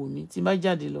máa wò mí. Tí n bá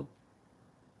jáde lọ,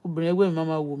 obìnrin ẹgbẹ́ mi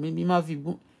máa wò mí. Mi máa fi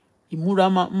ìmúra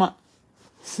máa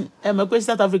ẹ mọ̀ pé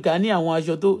South Africa ní àwọn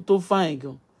aṣọ tó fine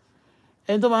gan.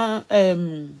 Ẹni tó máa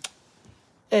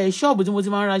ṣọ́ọ̀bù tí mo ti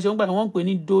máa ń ra aṣọ ń gbà wọ́n ń pè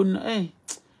ní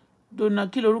dona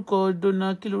kí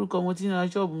lorúkọ mo ti ń ra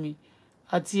ṣọ́ọ̀bù mi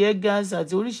àti Eggers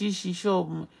àti oríṣiríṣi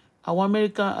ṣọ́ọ̀bù àwọn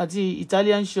American àti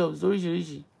Italian shops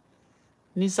oríṣiríṣi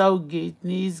ní Southgate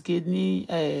ní Eastgate ní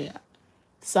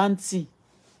Santi.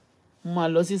 Mo máa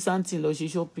lọ sí Santi lọ ṣe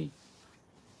shopping.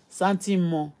 Santi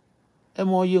mọ ẹ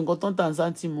mọ iye nǹkan tó ń tà ní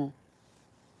Santi mọ.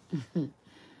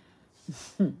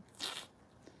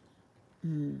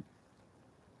 Mm.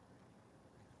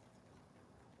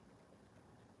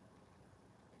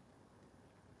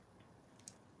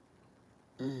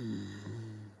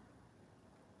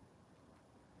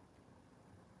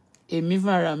 Èmi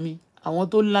fúnra mi àwọn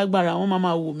tó lágbára wọ́n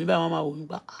máa wò mí báyìí wọ́n máa wò mí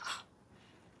pa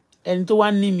ẹni tó wá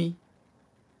ní mi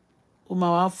ó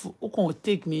máa wá ó kàn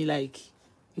take me like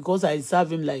because I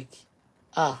serve him like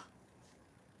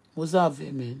mo serve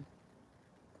him, man.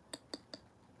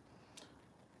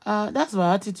 That's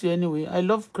my attitude anyway. I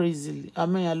love crazy. I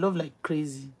mean, I love like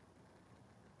crazy.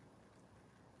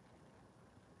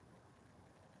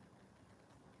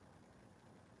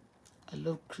 I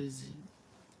love crazy.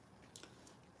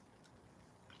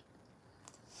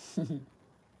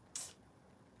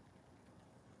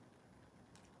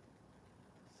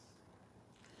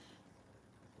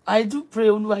 I do pray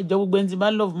Olúwa jọ̀ọ́ gbogbo ẹni tí bá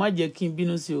love má jẹ́ kí n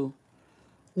bínú sí o.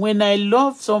 When I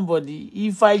love somebody,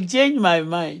 if I change my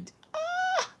mind,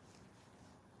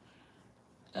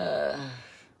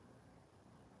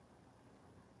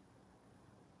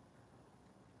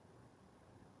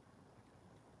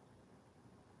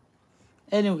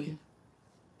 anyway,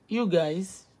 you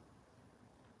guys,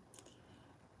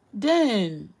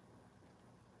 then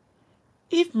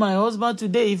if my husband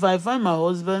today, if I find my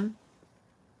husband,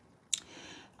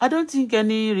 I don't think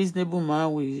any reasonable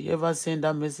man will ever send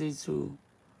that message to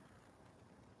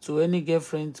any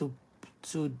girlfriend to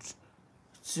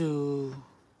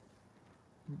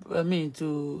I mean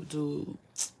to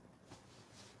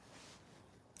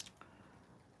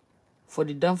for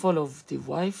the downfall of the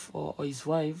wife or his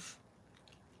wife,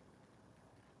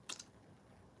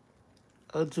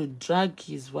 or to drag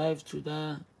his wife to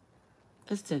that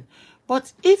extent.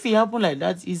 But if it happen like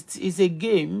that, it's a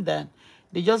game that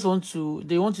they want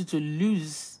you to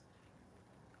lose.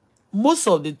 Most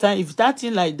of the time, if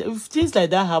things like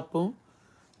that happen,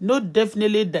 know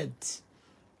definitely that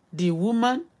the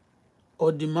woman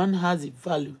or the man has a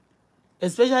value,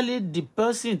 especially the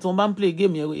person to play a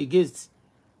game against.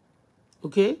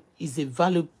 Okay, is a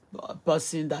value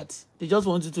person that they just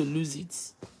want you to lose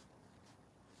it.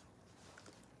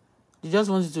 They just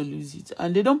want you to lose it,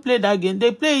 and they don't play that game.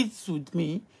 They play it with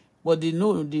me, but they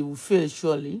know they will fail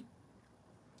surely.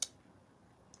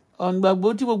 On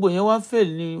gbàgbọ́ tí gbogbo yẹn wá fail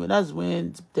ni, that's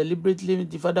when deliberately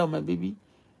the father of my baby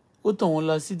ó tàn wọ́n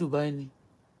lọ sí Dubai ni.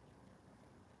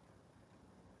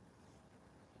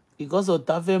 Because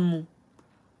ọ̀tá fẹ́ mú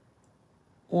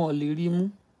wọn ò lè rí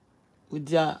mú with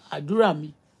their àdúrà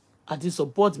mi àti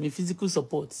support mi, physical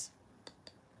support.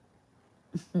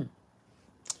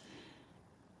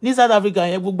 Ní South Africa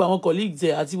yẹn gbogbo àwọn colleagues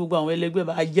ẹ̀ àti gbogbo àwọn ẹlẹgbẹ́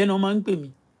bá àjẹ́ náà máa ń pè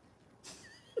mí.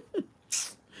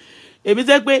 Èmi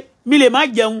sẹ́ pé mi lè má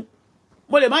jẹun,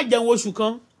 mo lè má jẹun oṣù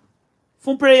kan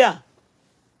fún prayer.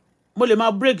 Mo lè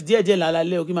má break díẹ̀díẹ̀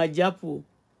lálálẹ́ o kí máa jẹ apple o.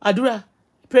 Àdúrà,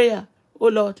 prayer, oh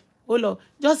Lord, oh Lord.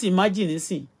 Just imagine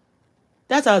nísìn.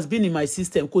 That has been in my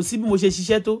system. Kò sí bí mo ṣe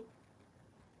ṣiṣẹ́ tó.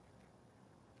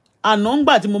 Àná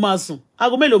ńgbà tí mo máa sùn,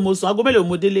 aago mélòó mo sùn, aago mélòó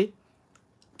mo délé.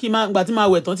 Kí máa gbà tí máa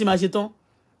wẹ̀ tán tí máa ṣe tán.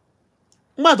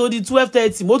 Ńgbà tó di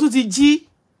 12:30 mo tún ti jí.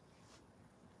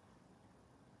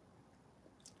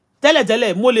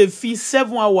 Tẹ́lẹ̀tẹ́lẹ̀ mo lè fi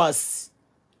 7 hours.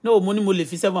 No, mo ní mo lè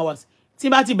fi 7 hours. Tí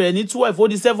bá ti bẹ̀rẹ̀ ní 12 ó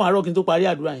di 7 àárọ̀ kí n tó parí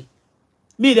àdúrà yẹn.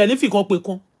 Mi dẹ̀ ní fi kan pé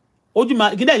kan. Ojú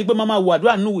ma kí n dẹ̀ pé mama wo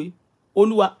àdúrà nùwé.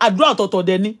 Olúwa, àdúrà ọ̀tọ̀ọ̀tọ̀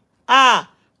dẹ̀ ni.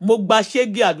 Mo gba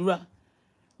ṣégi àdúrà.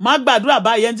 Má gbàdúrà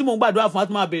báyìí ẹni tí mo gbàdúrà fún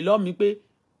àti máa bèrè lọ́wọ́ mi pé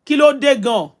kí ló dé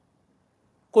gan?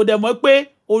 Kò dẹ̀ mọ̀ pé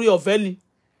orí ọ̀fẹ́ ni.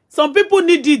 Some people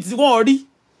need it wọ́n rí.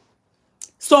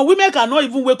 Some women cannot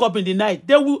even wake up in the night.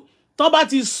 They will tán bá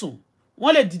ti sùn.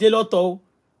 Wọ́n lè dìde lọ́tọ̀ o.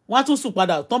 Wọ́n á tún sùn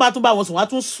padà. Tán bá tún bá wọn sùn, wọ́n á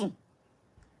tún sùn.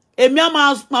 Èmi á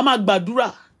máa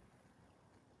gbàdúrà.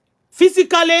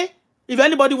 Physically, if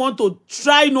anybody want to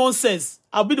try nonsense,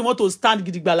 I'll be the one to stand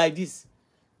gidigba like this.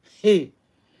 Hey.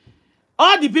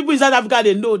 All the people in South Africa,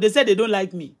 they know. They said they don't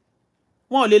like me.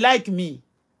 Wọ́n ò lè like me.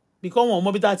 Because wọ́n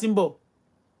mọ̀ bí tá ti ń bọ̀.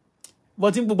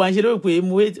 But in gbogbo àṣẹ lórí pé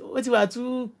mo ó ti wà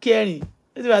too caring.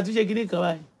 Ó ti wà too ṣe kíní kan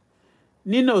báyìí.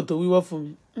 Nínà tó wíwọ́ fún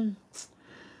mi.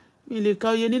 Mi lè ka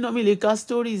oye nínà, mi lè ka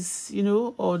stories, you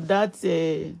know, or that.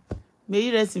 May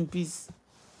you rest in peace.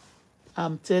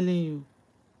 I'm telling you.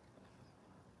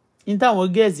 In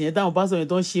táwọn girls yẹn, táwọn pastor yẹn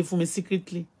tó ń ṣe fún mi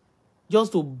secretly.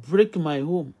 Just to break my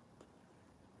home.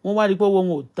 Wọ́n wá rí pé wọn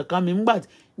ò tàkà mi nígbà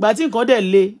tí nǹkan dẹ̀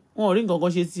le, wọn ò rí nǹkan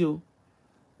kan ṣe sí o.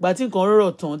 Ìgbà tí nǹkan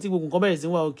rọrọ̀ tán, tí gbogbo nǹkan bẹ̀rẹ̀ sí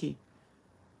wá okay.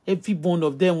 Every one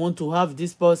of them want to have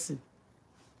this person.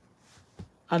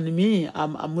 And me,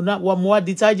 mo wá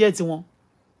di target wọn.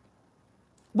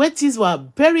 When things were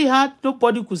very hard,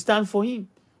 nobody could stand for him.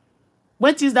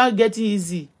 When things start getting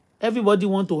easy, everybody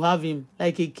want to have him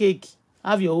like a cake.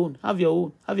 Have your own, have your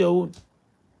own, have your own.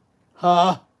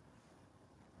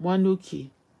 wọ́n ní òkè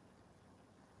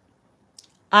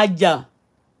ajá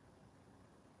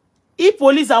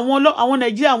police àwọn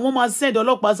Nàìjíríà wọ́n máa send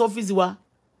ọlọ́pàá sọ́fíìsì wa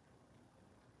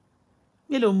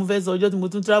mélòó mo fẹ́ sọ ọjọ́ tí mo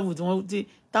tún travel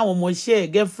táwọn ọmọ iṣẹ́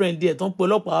girlfriend ẹ̀ tó ń pe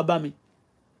ọlọ́pàá wá bá mi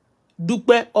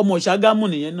Dúpẹ́ ọmọ Ṣàgámù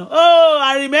nìyẹn náà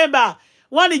I remember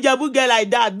one Ìjẹ̀bú girl like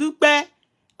that Dúpẹ́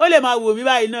ó lè máa wò mí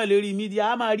báyìí náà lórí media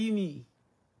á máa rí mi.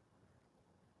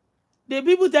 The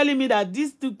people telling me that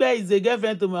this Dúpẹ́ is a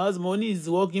girlfriend to my husband, only is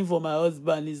working for my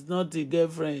husband, is not a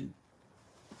girlfriend.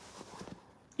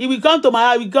 He will come to my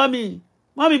house, he will come in.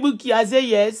 Mommy Buki, I say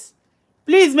yes.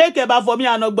 Please make eba for me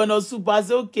and ogbono soup. I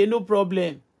say okay, no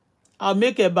problem. I'll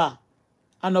make eba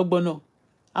and ogbono.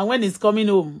 And when he's coming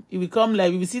home, he will come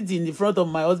like, he will sit in the front of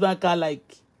my husband's car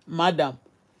like madam.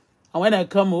 And when I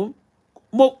come home,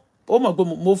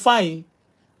 mo fine.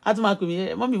 Atuma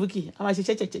kumi, Mommy Buki, I'm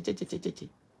say che.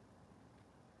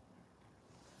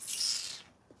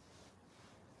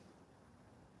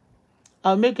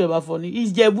 I'll make eba for you.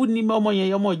 Ìjẹ̀bú ni ọmọ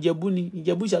yẹn, ọmọ Ìjẹ̀bú ni,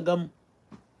 Ìjẹ̀bú Ṣàgámù.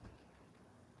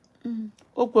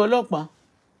 Ó pe ọlọ́pàá.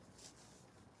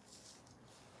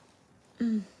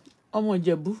 Ọmọ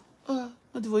Ìjẹ̀bú.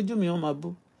 Wọ́n ti fojú mi hàn máa bó.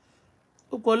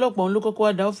 Ó pe ọlọ́pàá òun ló kọ́kọ́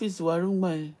wá dá ọ́fíìsì wa rúgbà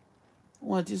yẹn.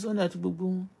 Wọ́n àti Sunday àti gbogbo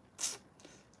wọn.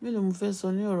 Mélòó mo fẹ́ sọ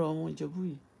ní ọ̀rọ̀ ọmọ Ìjẹ̀bú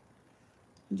yìí.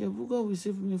 Ìjẹ̀bú, God will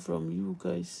save me from you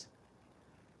guys.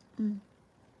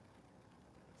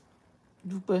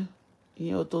 Dúpẹ́.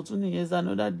 Ìyẹn ọ̀tọ̀ tún nìyẹn is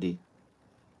another day.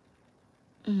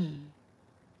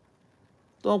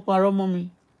 Tó ń parọ́ mọ́ mi.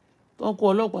 Tó ń kó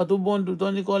ọlọ́pàá tó bọ́ǹdù tó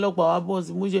ní kó ọlọ́pàá wá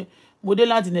bọ́ọ̀sì mo dé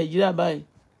láti Nàìjíríà báyìí.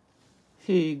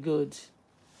 Hey God.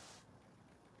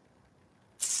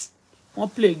 Wọ́n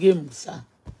play game sir.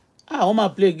 Wọ́n máa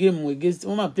play game against.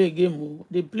 Wọ́n máa play game.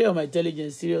 They play on my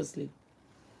intelligence seriously.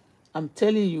 I'm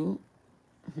telling you.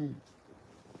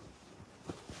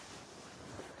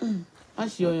 Má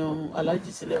ṣe ọyàn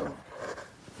aláàjì sílẹ̀ o.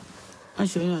 Má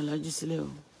ṣe ọyàn aláàjì sílẹ̀ o.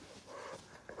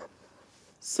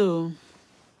 So.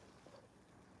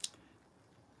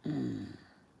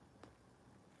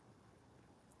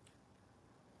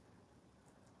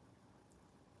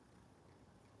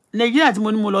 Nàìjíríà tí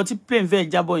mo ní mo lọ tí plane fẹ́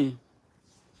jábọ́ yẹn.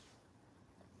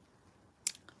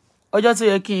 Ọjọ́ tó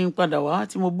yẹ kí n padà wá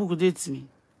tí mo book date mi.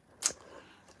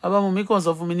 Àbámu mi kàn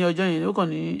sọ fún mi ní ọjọ́ yẹn, ó kàn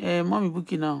ní mọ́mì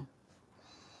búkì náà.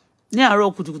 Ní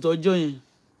àárọ̀ kùtùkùtù ọjọ́ yẹn.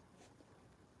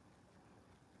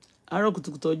 Àárọ̀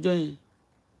kùtùkùtù ọjọ́ yẹn.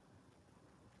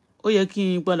 Ó yẹ kí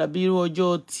n padà bí irú ọjọ́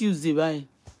Tuesday báyìí.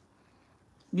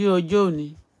 Bí ọjọ́ òní.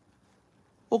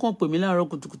 Ó kàn pè mí láàárọ̀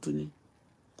kùtùkùtù ni.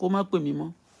 Kó má pè mí mọ́.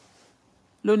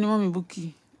 Ló ní mọ́mì búkì.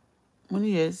 Mo ní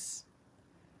yes.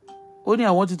 Ó ní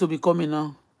I want you to be coming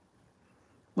now.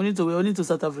 Mo ní to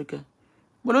South Africa.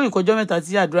 Mo lóyìn kọjọ́ mẹ́ta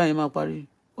tí àdúrà yẹn máa parí.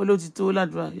 Ó ló ti tó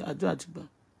àdúrà ti gbà.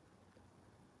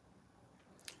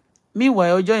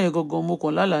 Meanwhile ọjọ́ yẹn gangan mo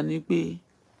kàn lálàá ní pé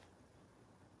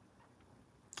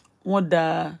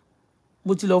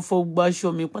mo ti lọ fọ gbogbo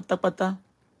aṣọ mi pátápátá.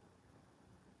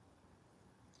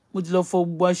 Mo ti lọ fọ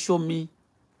gbogbo aṣọ mi.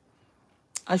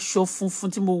 Aṣọ funfun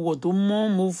tí mo wọ̀ tó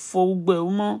mọ́ mo fọ gbogbo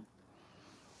ẹ̀ mọ́.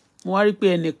 Mo wá rí pé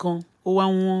ẹnìkan ó wá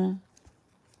wọ́n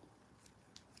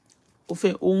ó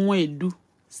fẹ́ ohun èédú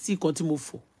sí kan tí mo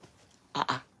fọ̀.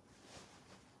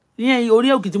 Ní orí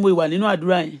òkè tí mo wà nínú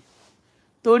àdúrà yẹn.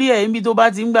 Torí ẹ̀ níbi tó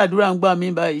bá ti ń gbàdúrà ń gbà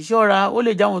mí báyìí ṣọ́ra ó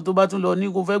lè jáwọn tó bá tún lọ ní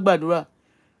kó fẹ́ gbàdúrà.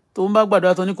 Tó ń bá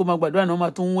gbàdúrà tó ní kó máa gbàdúrà náà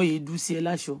máa tún wọ́n èédú sí ẹ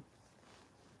láṣọ.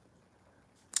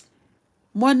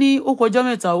 Wọ́n ní ó kọjọ́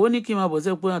mẹ́ta ó ní kí n máa bọ̀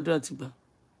sẹ́ pé àdúrà ti gbà.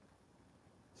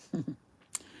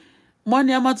 Wọ́n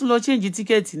ní a máa tún lọ change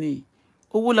tíkẹ́ẹ̀tì ni.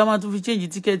 Owó la máa tún fi change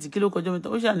tíkẹ́ẹ̀tì kí ló kọjọ́ mẹ́ta.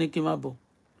 Ó ṣáà ní kí n máa bọ̀.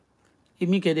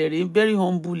 Èmi kẹ̀dẹ̀rẹ̀ very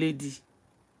humble lady.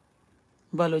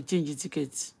 N bá lọ change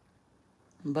tíkẹ́ẹ̀tì.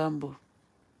 N bá ń bọ̀.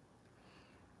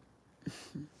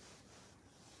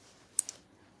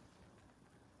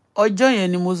 Ọjọ́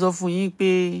yẹn ni mo sọ fún yín pé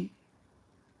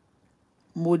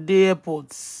mo dé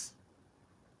airport.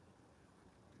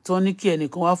 Tó ní kí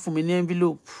ẹnìkan wá fún mi ní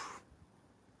envelope.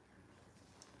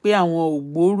 Pé àwọn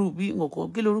ògbórù bí nǹkan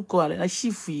kí lórúkọ ààrẹ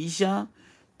ṣífù yìí ṣá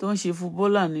tó ń ṣe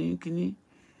fúbọ́là ní kínní.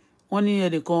 Wọ́n ní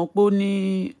ẹnìkan pé ó ní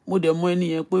mo dẹ̀ mọ̀ ẹni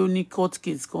yẹn pé ó ní court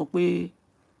case kan pé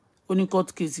ó ní court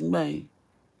case ńgbà yẹn.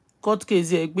 Court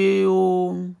case ẹ̀ pé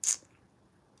ó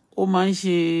máa ń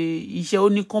ṣe iṣẹ́ ó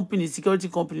ní company security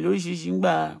company lóríṣiríṣi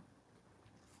ńgbà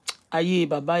ayé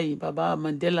bàbá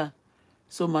Mandela.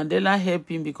 So Mandela help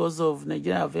him because of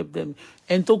Nigeria have helped them.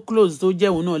 And tó close tó jẹ́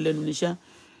òun náà lẹ́nu níṣá.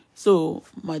 So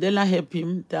Mandela help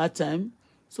him that time.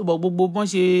 So gbogbo bọ́n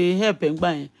ṣe help ẹ̀ ńgbà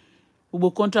yẹn.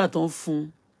 Gbogbo contract tó ń fún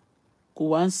kò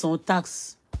wá ń san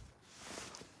tax.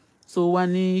 So wá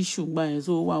ní issue ńgbà yẹn.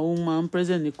 So wá ó máa ń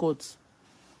present ní court.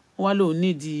 wọ́n wá lòun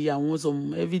nídìí àwọn some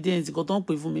evidence kan tó ń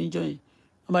pè fún mi níjọ́ yẹn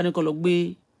wọ́n bá ní kó lọ gbé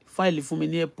fáìlì fún mi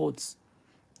ní airport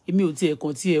èmi ò tiẹ̀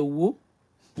kàn tiẹ̀ wò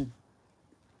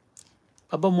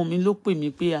bàbá ọmọ mi ló pè mí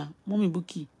pé mọ́mì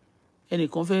Búkì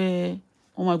ẹnìkan fẹ́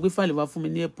wọ́n máa gbé fáìlì wá fún mi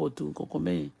ní airport kankan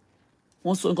bẹ́yẹn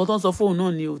wọ́n sọ nǹkan tó ń sọ fóun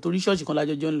náà ni o torí ṣọ́ọ̀ṣì kan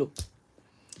lájọjọ́ ń lọ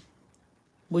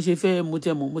bó ṣe fẹ́ mo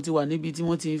tẹ̀ mọ̀ mo ti wà níbi tí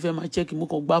wọ́n ti fẹ́ máa chẹ́kì mo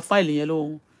kàn gba fáìlì yẹn lọ́wọ́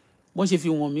wọ́n ṣe fi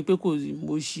wọ̀n mí pé kò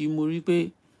mo rí pé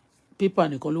pépà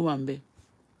nìkan ló wà ń bẹ̀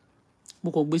mo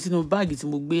kàn gbé sínú báàgì tí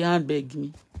mo gbé handbag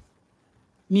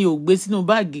mi ò gbé sínú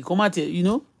báàgì kan má tẹ̀ you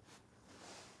know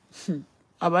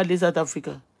abáde South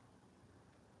Africa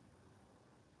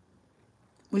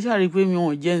mo ṣàrí pé mi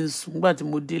ò jẹ́ ń sùn nígbà tí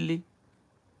mo délé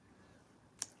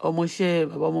ọmọọṣẹ́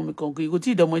bàbá ọmọ mi kan kò tí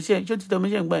ì dọmọṣẹ́ ṣó ti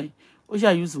dọmọṣẹ́ ń gbà yẹn ó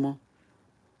ṣàyùsù mọ́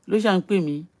ló ṣà ń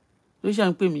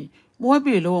pè mí mo wá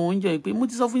béèrè lọ́wọ́ wọn jọ pé mo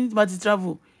ti sọ fún yín tí bá ti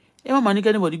travel ẹ má máa ní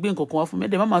kẹ́nìbọ̀dì gbé nǹkan kan wá fún mi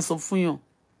ẹ̀ dẹ̀ má máa sọ fún yàn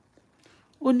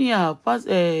ó ní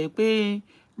pé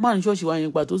máà ní ṣọ́ọ̀ṣì wa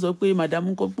yẹn gbà tó sọ pé madam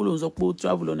kọ́pù lòun sọ pé ó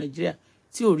travel lọ Nàìjíríà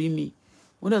tí ò rí mi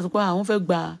wọ́n dẹ̀ sọ pé àwọn fẹ́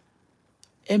gba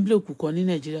envelope kan ní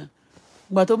Nàìjíríà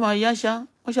ìgbà tó máa yáṣá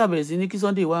wọ́n ṣàbẹ̀rẹ̀ sí ní kí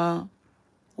Sunday wá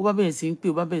ó bá bẹ̀rẹ̀ sí ń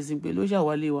pè ló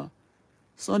ṣàwálé wa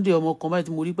Sunday ọmọ kan báyìí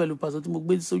tí mo rí pẹ̀lú pàṣọ tí mo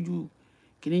gbé sójú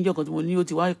kìnìún kan tí mo ní ó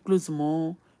ti wá close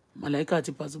mọ́ màláìka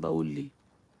àti pàṣọ bá ó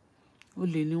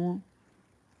lè ní wọ́n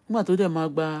nígbà tó dẹ̀ máa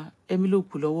gba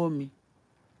envelope lọ́wọ́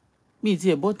mi ti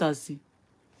ẹ̀ bọ́ta sí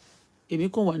èmi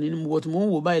kàn wà nínú wọ̀tí mò ń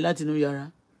wò báyìí láti inú yàrá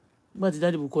nígbà tí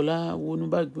dáàdì Bùkọ́lá wo inú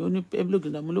báàgì ó ní envelope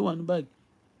ìdààmú ló wà ní báàgì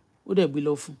ó dẹ̀ gbé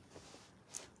lọ fún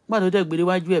nígbà tó dẹ̀ gbé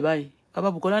déwájú ẹ̀ báyìí bàbá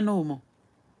Bùkọ́lá náà ò mọ̀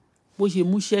bó ṣe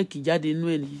mú ṣẹ́ẹ̀kì jáde inú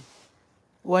ẹ̀ nìyẹn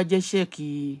ó wá jẹ́ ṣẹ́ẹ̀kì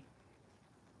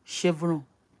Chevron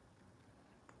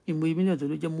ìmọ̀ mílíọ̀nù tó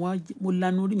ló jẹ́ mo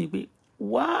lanu orí mi pé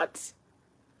what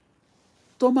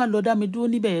tó máa lọ dá mi dúró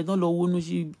níbẹ̀ yẹn tán lọ wọnú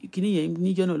sí kíní yẹn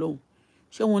níjọ́ náà lọ́hùn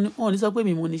ṣé wọn ní sọ pé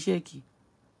mi mo ní ṣẹ́ẹ̀kì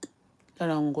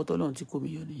lára àwọn nǹkan tọ́lọ́run tí kò mí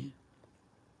yọ nìyẹn.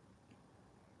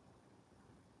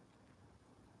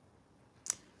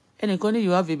 ẹnìkan ní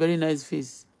you have a very nice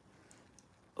face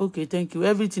okay thank you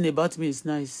everything about me is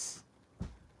nice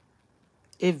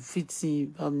everything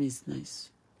about me is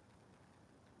nice.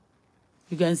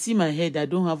 You can see my head, I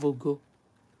don't have ogo.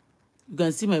 You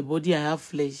can see my body, I have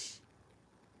flesh.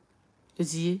 You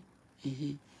see?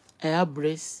 I have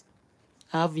breasts,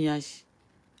 I have yash.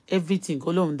 Everything.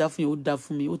 Ọlọ́run dá fún yín, ó dá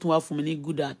fún mi. Ó tún wá fún mi ní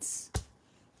good heart.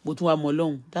 Mo tún wá mọ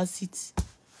Ọlọ́run. That's it.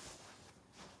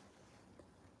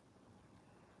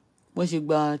 Wọ́n ṣe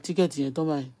gba tíkẹ́ẹ̀tì yẹn tán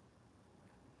báyìí.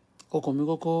 Ọkàn mi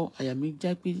kọ́kọ́, àyà mi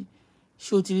já pé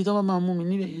ṣé o ti rí tán bá máa mú mi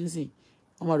níbẹ̀ yẹn sìn?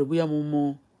 Wọ́n máa rò bóyá mo mọ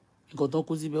nǹkan tó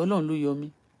kó síbẹ̀ Ọlọ́run ló yọ mí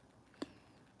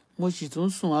mo sì tún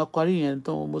sùn akọrí yẹn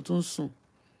tán mo tún sùn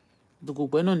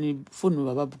dòkòpẹ́ náà ni fóònù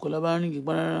bàbá Bùkọ́lá bá rìn kí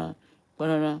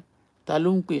gbárárá ta ló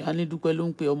ń pè á ní Dúpẹ́ ló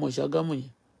ń pè ọmọ Ṣàgámù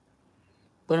yẹn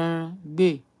gbárárá gbé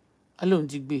á lóun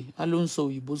ti gbé á ló ń sọ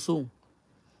òyìnbó sóhun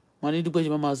wọn ní Dúpẹ́ ṣe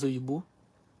máa sọ òyìnbó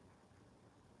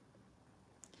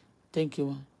thank you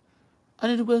ma á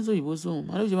ní Dúpẹ́ ń sọ òyìnbó sóhun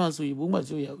á ló ṣe máa sọ òyìnbó ńgbà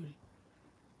tí ó yà wẹ̀rẹ̀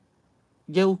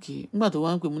jẹ́ òkè nígbà tó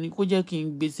wá ń pè mú ní kó jẹ́ kí n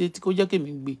gbé sétí kó jẹ́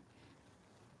kèmí gbé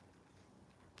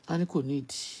a ní kò ní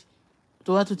ìdí tó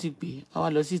wá tún ti pè á wá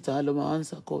lọ síta á lọ máa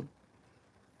answer call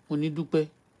mo ní Dúpẹ́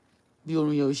bí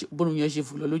orun yẹn ṣe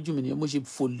fò lọ lójú mi nìyẹn mo ṣe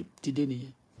fò dìde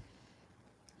nìyẹn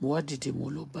mo wá dìde mo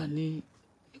lọ bá ní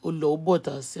ó lọ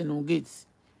bọ́ta sẹ́nu gate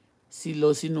sí lọ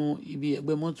sínú ibi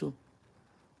ẹ̀gbẹ́ mọ́tò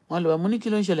wọn lọ bá mo ní kí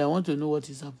ló ń ṣẹlẹ̀ I want to know what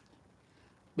is happening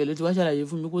pẹ̀lú tí wọ́n ṣàlàyé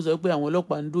fún mi kó sọ pé àwọn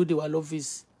ọlọ́pàá ń dúró dè wá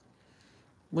lọ́fíìsì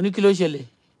mo ní kí ló ṣẹlẹ̀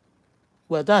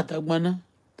ìgbà tá àtàgbọ́ná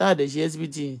tá àdẹ̀ ṣe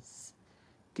SBT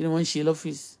kí ni wọ́n ń ṣe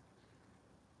lọ́fíìsì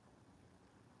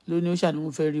ló ní ó ṣàní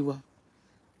wọ́n fẹ́ rí wa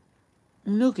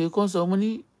mo ní òkè kan sọ mo ní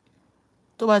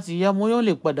tó bá ti yá mo yóò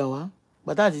lè padà wá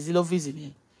bàtà àti sí lọ́fíìsì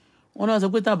nìyẹn wọ́n náà sọ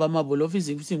pé tá a bá máa bọ̀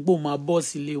lọ́fíìsì sì ń pò máa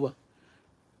bọ́ọ̀sì ilé wa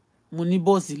mo ní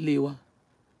bọ́ọ̀sì ilé wa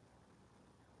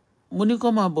mo ní kó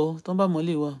máa bọ̀ tó ń bá mọ́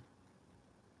ilé wa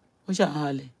wọ́n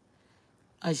ṣàhàlẹ̀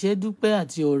àṣẹ Dúpẹ́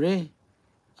àti ọ̀rẹ́ ẹ̀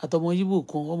àtọmọ Yíbò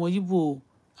kan ọmọ Yíbò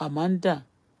Amanda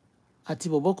àti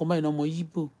bọ̀bọ́ kan báyìí náà ọmọ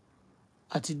Yíbò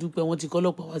àti Dúpẹ́ wọ́n ti kọ́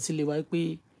ọlọ́pàá wá sílé wa pé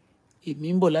èmi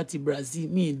ń bọ̀ láti Brazil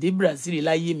mi ì dé Brazil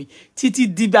láyé mi títí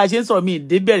di bí a ṣe ń sọ̀rọ̀ mi ì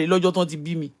dé bẹ̀rẹ̀ lọ́jọ́ tán ti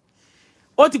bí mi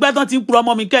ó ti pẹ́ tán ti ń purọ́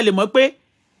ọmọ mi kẹ́ lè mọ̀ pé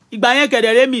ìgbà yẹn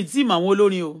kẹ̀dẹ̀rẹ́ mi tí mà àwọn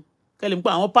olórin o kẹ́ lè mọ̀ pé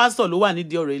àwọn pásítọ̀ ló wà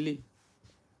nídìí ọ̀rọ̀ ilé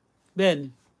bẹ́ẹ̀ ni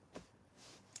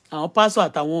àwọn pásítọ̀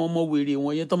àtàwọn ọmọ wèrè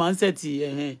wọ̀nyẹn tó máa ń sẹ̀tì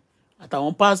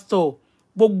àtàwọn pásítọ̀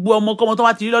gbogbo ọmọkọ́mọ tó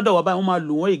wá ti rí lọ́dọ̀ wa báyìí wọ́n máa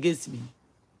lò wọ́n against mi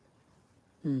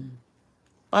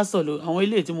pásítọ̀ ló àwọn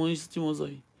ilé tí mo sọ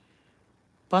yìí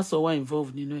pásítọ̀ wà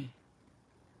involved nínú ẹ̀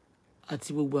àti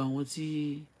gbogbo àwọn tí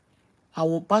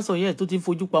àwọn pásọ̀ yẹn tó ti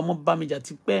fojú pamọ́ bá mi jà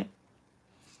ti pẹ́.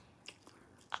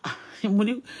 Mo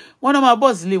ní wọ́n náà máa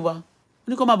bọ̀ sílé wa mo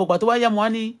ní kó máa bọ̀ pàtó wá yá mo wá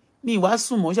ní mi ìwá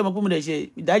sùn mọ́ ṣé mo pé mo dẹ̀ ṣe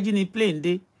ìdájí ní plane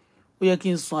dé ó yẹ kí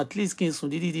n sùn at least kí n sùn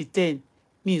dídí di 10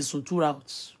 mi ì sùn 2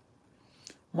 rounds.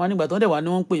 Mo wá nígbà tó ń dẹ̀ wá ní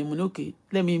wọ́n ń pè mo ní okay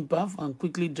let me bath and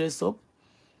quickly dress up.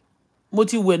 Mo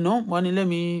ti wẹ̀ náà mo wá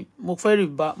ní mo fẹ́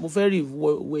rí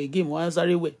wẹ̀ again mo wá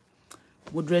sáré wẹ̀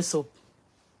mo dress up.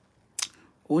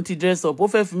 Òun ti dress up ó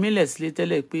fẹ́ fi mí lẹ̀ sílé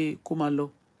tẹ́lẹ̀ pé kó máa lọ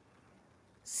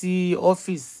sí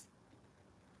ọ́fíìsì.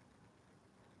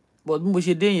 But bí mo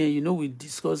ṣe dé yẹn you know we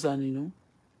discuss and you know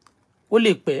ó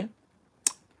lè pẹ́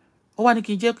ó wá ní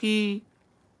kí n jẹ́ kí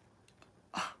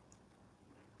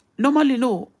normally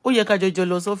no ó yẹ ká jọjọ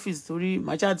lọ sọ́fíìsì torí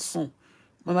màá ṣáà sùn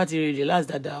màá bá ti relax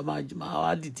dáadáa máa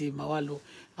wá dìde máa wá lọ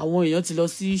àwọn èèyàn ti lọ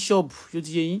sí ṣọ́ọ̀bù yóò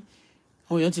ti yé yín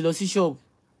àwọn èèyàn ti lọ sí ṣọ́ọ̀bù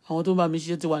àwọn tó ń bá mi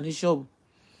ṣiṣẹ́ ti wà ní ṣọ́ọ̀bù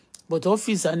but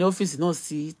ọ́fíìsì àní ọ́fíìsì náà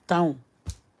sí town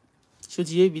ṣó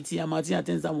ti yé ibi tí a máa ti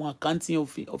attend àwọn accounting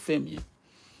ọ̀fẹ́ mi yẹn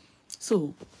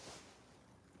so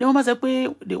ni wọ́n bá sọ pé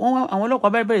àwọn ọlọ́pàá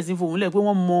bẹ̀rẹ̀ sí fòun lẹ̀ pé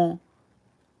wọ́n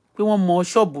mọ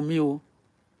ṣọ́ọ̀bù mi o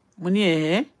mo ní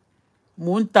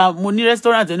mo ní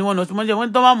restaurant ẹni wọ́n náà tí wọ́n jẹ́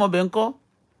wọ́n tó bá mọ̀ bẹ́ẹ̀ ń kọ́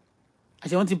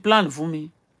àṣẹ wọ́n ti plan fún mi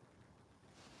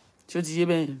ṣé ó ti yé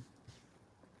bẹ́ẹ̀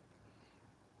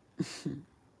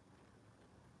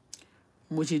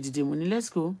mo ṣe dìde mo ní let's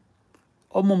go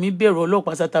ọmọ mi bẹ̀rù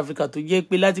ọlọ́pàá South Africa tó jẹ́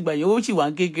pé látìgbà yẹn ó sì wà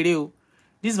ń kékeré o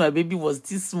this my baby was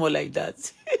still small like that.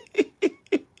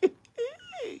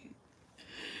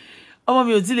 ọmọ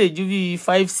mi ò tí lè ju bí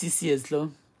 5-6 years lọ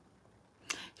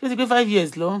ṣé ó ti pé 5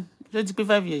 years lọ ṣé ó ti pé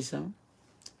 5 years ṣá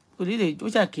kò ní lè ó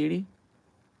ṣàkéré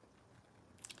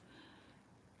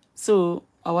so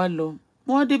àwa lọ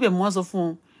mo wá débẹ̀ mo wá sọ fún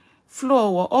wọn floor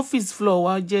wa office floor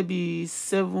wa jẹ́ bí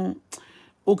 7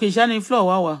 òkè ṣá ni floor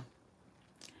wa wà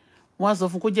wọ́n á sọ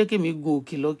fún kó jẹ́ kémi gun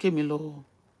òkè lọ kémi lọ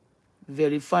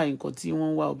verify nǹkan tí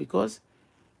wọ́n wá o because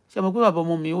ṣé mo pé bàbá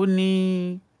ọmọ mi ó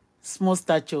ní small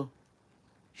stature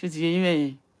ṣé ti yé yín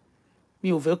bẹ́yẹn mi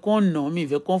ò fẹ́ kán nà mi ì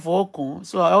fẹ́ kán fọwọ́ kàn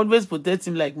so I always protect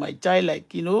him like my child like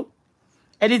you know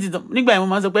anything nígbà yẹn mo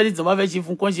máa ń sọ pé anything bá fẹ́ ṣe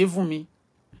fún kán ṣe fún mi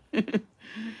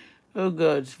oh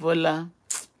God Bọ́lá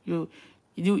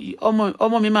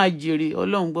ọmọ mi máa jèrè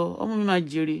Ọlọ́run gbọ́ ọmọ mi máa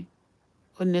jèrè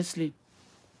honestly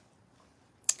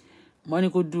mo ní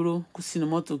kó dúró kó sínú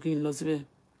mọ́tò kí n lọ síbẹ̀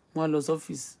mo wá lọ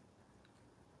sọ́fíìsì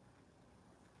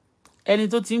ẹni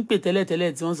tó ti ń pè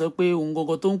tẹ́lẹ̀tẹ́lẹ̀ tí wọ́n sọ pé òun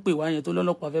gọ́gọ́ tó ń pè wá yẹn tó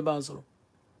lọ́lọ́pàá fẹ́ bá wọn sọ̀rọ̀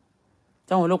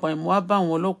táwọn ọlọ́pàá yẹn mo wá bá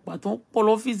àwọn ọlọ́pàá tó ń pọ̀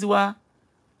lọ́fíìsì wa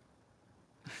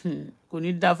kò ní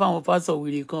dá fáwọn pásọ̀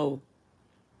wèrè kan o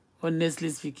honestly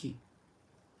speaking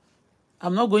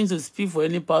I'm not going to speak for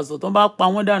any pastor tó ń bá pa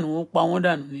wọ́n dànù wọ́n pa wọ́n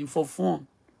dànù ní for fun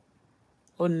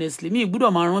honestly mi gbọ́dọ̀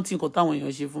máa rántí nǹkan táwọn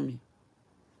èèyàn ṣe fún mi.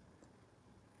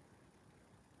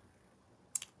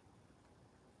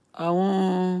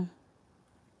 àwọn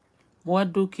mo wá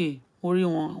dókè mo rí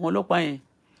wọn àwọn ọlọ́pàá yẹn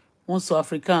wọ́n sọ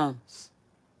Africans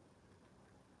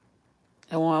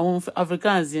àwọn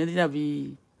Africans yẹn dàbí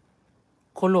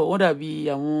kọ́lọ̀ wọ́n dàbí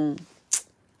àwọn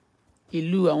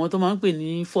ìlú àwọn tó máa ń pè ní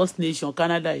First Nation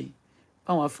Canada yìí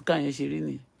báwọn African yẹn ṣe rí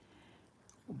ni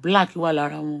black wà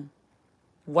lára wọn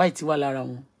white wà lára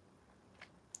wọn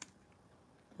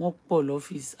wọ́n pọ̀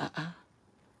lọ́fíìsì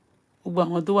gbogbo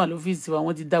àwọn tó wà lọ́fíìsì wa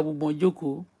wọ́n ti dá gbogbo wọn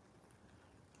jókòó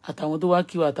àtàwọn tó wá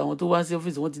kí wa àtàwọn tó wá sí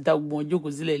ọ́fíìsì wọ́n ti dá gbogbo wọn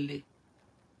jókòó sílẹ̀ lẹ̀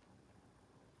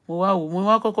mo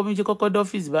wá kọ́kọ́ bí ṣe kọ́kọ́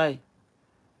dọ́fíìsì báyìí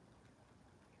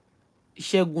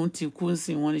Ṣẹ́gun ti kú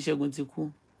sí wọ́n ní Ṣẹ́gun ti kú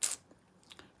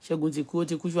ó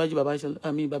ti kú síwájú bàbá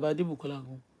Adébùkọ́lá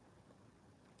gan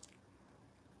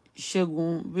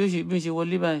Ṣẹ́gun bí ó ṣe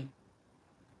wọlé báyìí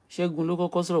Ṣẹ́gun ló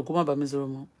kọ́kọ́ sọ̀rọ̀ kó má bàa mi sọ̀rọ̀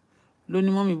mọ́ ló ní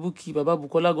mọ́mì Búkì bàbá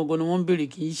Bùkọ́lá gangan ni wọ́n ń béèrè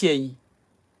kì í ṣe ẹ̀yìn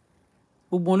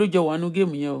gbogbo wọn ló jọ wà nú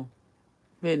géèmù yẹn o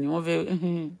bẹ́ẹ̀ ni wọ́n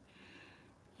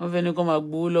fẹ́ ní kó máa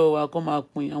gbowó lọ́wọ́ wa kó máa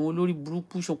pín àwọn olórí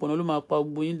burúkú ṣọ̀pọ̀nà ló máa pa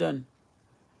gbogbo yín dànù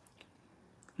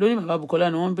lórí bàbá Bùkọ́lá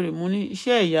ni wọ́n ń béèrè mo ní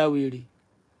iṣẹ́ ẹ̀yà wèrè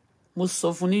mo sọ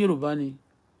fún ní Yorùbá ni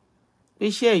pé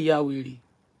iṣẹ́ ẹ̀yà wèrè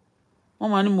wọ́n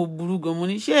máa ní mo burú gan mo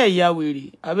ní iṣẹ́ ẹ̀yà wèrè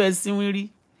abẹ́ sínwín rí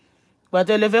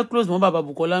gbàtẹ́ lẹ́fẹ́ close mọ́ bàbá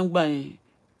Bùkọ́lá ń gbà yẹn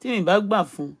tí mi bá gbà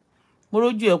fún mo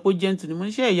rójú ẹ̀ pé gentle ni mo ní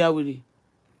iṣẹ́ ẹ̀yà wèrè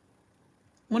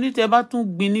mo ní tẹ́ bá tún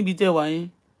gbin níbi tẹ́ wà yẹn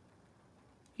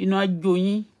inú ajo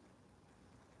yín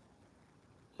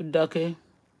ó dákẹ́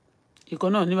ìkan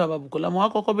náà ní bàbá Bùkọ́lá mo wá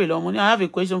kọ́kọ́ bèèrè lọ́wọ́ mo ní I have a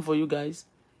question for you guys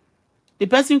the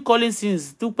person calling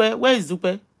since Dúpẹ́ where is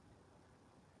Dúpẹ́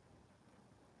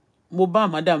mo bá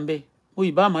madam bẹ́ẹ̀ mo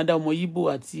ì bá madam ọmọ Yíbò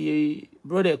àti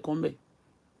brother kan bẹ́ẹ̀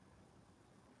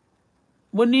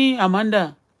mo ní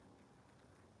Amanda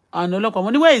àná ọlọ́pàá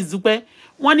mo ní where is Dúpẹ́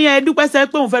wọ́n ní Dúpẹ́ sẹ́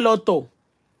pé òun fẹ́ lọ tọ̀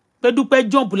pé Dúpẹ́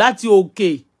jump láti òkè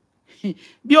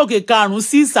bí òkè karùn-ún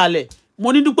sí ìsàlẹ̀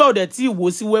mo ní Dúpẹ́ ò dẹ̀ tí ìwò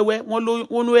sí wẹ́wẹ́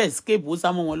wọ́n ló escape ó sá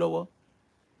mọ́ wọn lọ́wọ́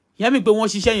ìyẹn mi pé wọ́n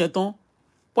ṣiṣẹ́ yẹn tán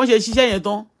wọ́n ṣe ṣiṣẹ́ yẹn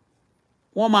tán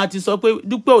wọ́n máa ti sọ pé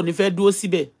Dúpẹ́ ò ní fẹ́ dúró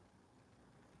síbẹ̀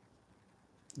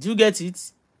do you get it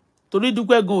torí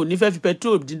Dúpẹ́ gan ò ní fẹ́ fi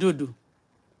petrol dídòdò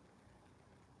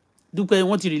Dúpẹ́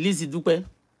wọ́n ti release Dúpẹ́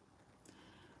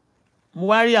mo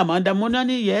wá rí Amanda mo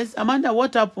ní yes Amanda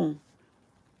what happened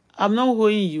I'm not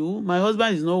owing you my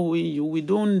husband is not owing you we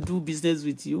don't do business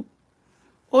with you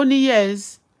only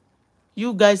yes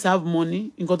you guys have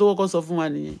money nǹkan tó kọ́kọ́ sọ fún wa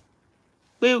nìyẹn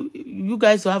pé you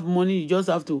guys have money you just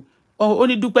have to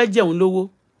only Dúpẹ́ jẹun lówó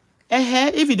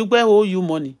if Dúpẹ́ owe you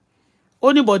money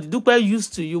only but Dúpẹ́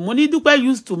used to you money Dúpẹ́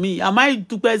used to me am I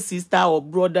Dúpẹ́'s sister or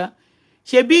brother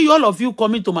shebi all of you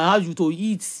coming to my house you to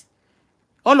eat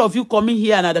all of you coming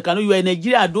here and I can you are in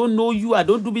Nigeria I don't know you I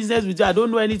don't do business with you I don't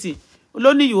know anything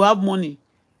only you have money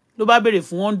ló bá béèrè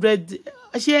fún 100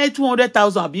 ṣé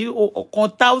 200,000 àbí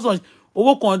 1,000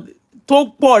 owó kan tó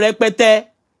pọ̀ rẹpẹtẹ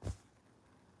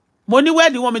money where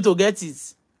do you want me to get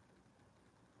it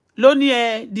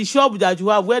lóní the shop that you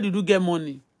have where did you get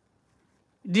money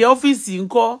the office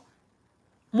ńkọ́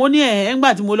mo ní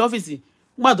ńgbà tí mo lọ office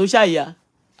ńgbà tó ṣàyà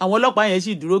àwọn ọlọ́pàá yẹn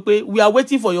sì dúró pé we are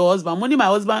waiting for your husband mo ní my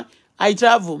husband I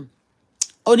travel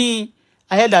only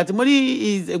I heard that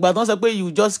money is ìgbà tó ń sọ pé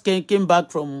you just came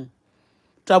back from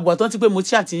travel tó ń ti pé mo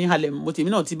ti àtìyìn halẹ̀ mo tèmi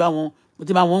náà ti bá wọn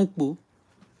ń pò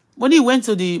mo ní went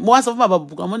to the mo wá sọ fún bàbá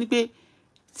bùkún mo ní pé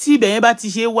tí ibẹ̀ yẹn bá ti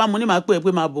ṣe wá mo ní máa pè é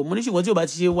pé máa bọ̀ mo ní ṣùgbọ́n tí ò bá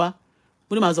ti ṣe wá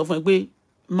mo ní máa sọ fún ẹ pé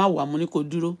má wà mo ní kó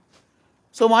dúró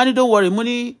so mo ní don't worry mo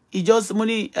ní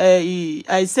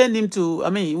I send him to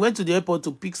he went to the airport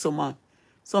to pick some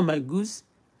of my goods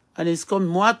and he's coming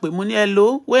mo wá pè mo ní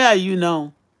hello where are you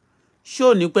now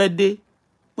show ní pẹ́ dé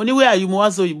mo ní where are you mo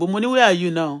wá sọ òyìnbó mo ní where are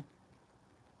you now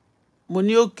mo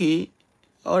ní okay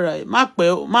all right má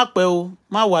pẹ́ o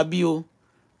má wá bí o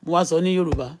mo wá sọ ní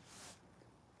Yorùbá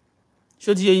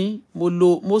ṣó ti yé yín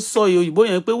mo sọ òyìnbó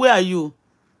yẹn pé where are you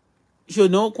ṣó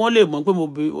ní wọ́n lè mọ̀ pé mo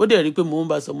bẹ ó dẹ̀ rí pé mo ń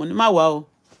bá sọ mo ní má wá o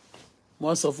mo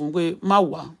wá sọ fún pé má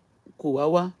wá kò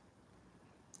wá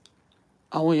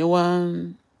àwọn yẹn wọ́n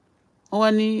wá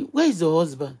ní where is your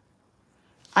husband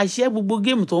àṣẹ gbogbo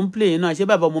géèmù tó ń play náà àṣẹ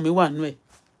bàbá ọmọ mi wà nú ẹ̀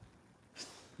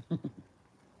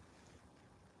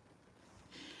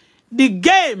the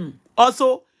game also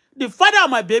the father of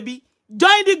my baby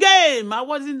joined the game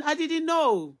I didn't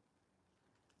know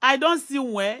I don't see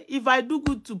where if I do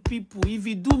good to people if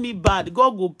you do me bad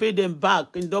God will pay them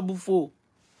back in double fold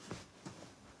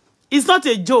it's not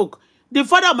a joke the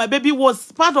father of my baby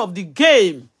was part of the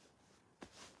game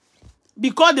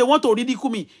because they want to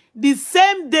ridicule me the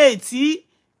same day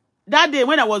that day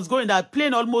when I was going that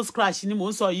plane almost crashed ni mo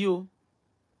ń sọ yìí o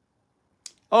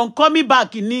on coming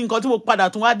back ní nǹkan tí mo padà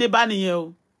tún wá dé bá nìyẹn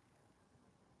o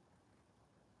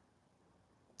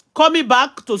coming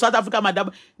back to South Africa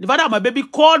the father of my baby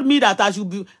called me that I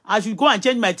should go and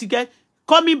change my ticket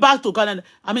coming back to Canada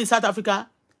South Africa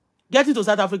getting to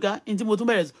South Africa in tí mo tún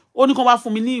bẹ̀rẹ̀ ó ní kàn wá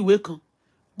fún mi ní ìwé kan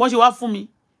bọ́n ṣe wá fún mi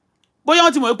bóyá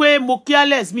wọ́n ti mọ̀ pé mo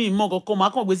careless mi mọ̀ nǹkan kan máa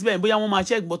kàn gbé síbẹ̀ bóyá wọ́n máa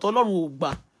check but Ọlọ́run ò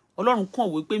gbà Ọlọ́run kàn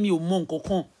wí pé mi ò mọ̀ nǹkan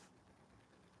kan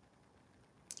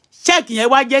check yẹn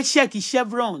wá jẹ́ check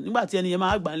chevron nígbà tí ẹni yẹn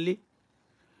máa gbà nlé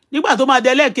nígbà tó máa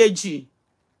dé lẹ́ẹ̀kejì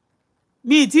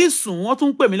mi ti sùn wọ́n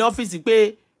tún pè mí lọ́fíìsì pé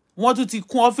wọ́n tún ti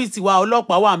kún ọ́fíìsì wa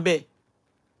ọlọ́pàá wà ńbẹ̀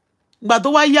ìgbà tó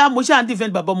wá yá mo ṣáà ń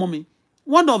defend bàbá ọmọ mi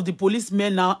one of the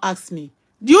policemen now asked me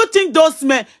do you think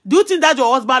that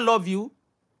your husband love you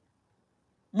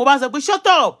mo bá sọ pé shut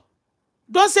up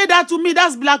don't say that to me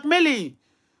that's blackmailing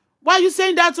why are you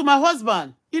saying that to my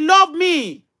husband he loved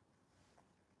me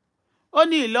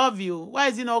only he love you why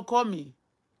is he not coming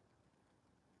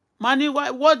money why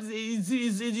what is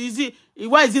he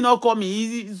why is he not coming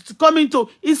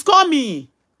he's coming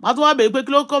ma tún wá bẹ̀rẹ̀ pé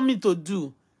kí ló coming to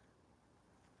do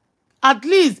at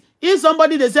least if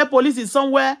somebody they say police is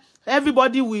somewhere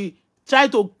everybody will try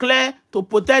to clear to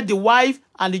protect the wife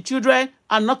and the children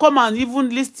and not come and even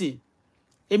listen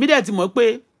èmi dẹ̀ ti mọ̀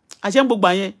pé àṣẹ gbogbo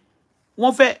yẹn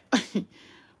wọ́n fẹ́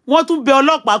wọ́n tún bẹ̀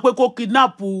ọlọ́pàá pé kó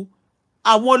kidnap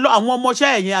àwọn ọmọọṣẹ́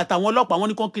ẹ̀yẹn àtàwọn ọlọ́pàá wọ́n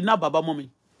ní kó kidnap bàbá ọmọ mi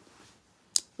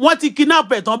wọ́n ti kidnap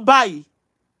ẹ̀ tán báyìí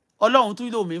Ọlọ́run tún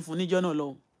lò mí fún níjọ́ náà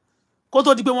lọ́hùn kó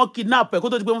tó di pé wọ́n kidnap ẹ̀ kó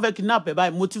tó di pé wọ́n fẹ́ kidnap ẹ̀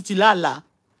báyìí mo tún ti lálàá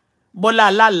Bọ́lá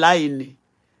lálàá ẹni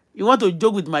you want to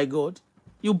joke with my God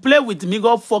you play with me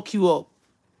God fuck you up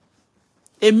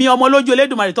èmi ọmọ lójú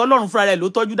Elédùmarè tó Ọlọ́run fúnra rẹ̀ ló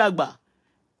tọ́jú dàgbà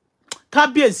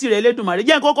kábíyèsí rẹ̀ Elédùmarè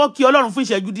jẹ́ n kọ́kọ́ kí Ọlọ́run fún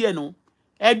ìṣẹ́jú díẹ̀ nù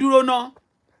ẹ dúró ná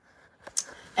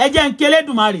ẹ jẹ́ n kí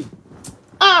Elédùmarè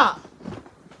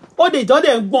ó dé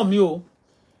ìtọ́dẹ̀ ń gbọ̀n mi o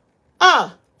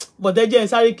bọ̀dẹ́jẹ́ ń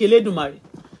sáré ke Elédùmarè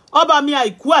ọba mi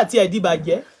àìkú àti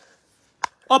ẹ̀dìbàjẹ́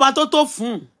ọba tó tó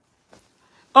fún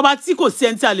ọba tí kò sí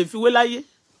ẹni tí a lè fi wé láyé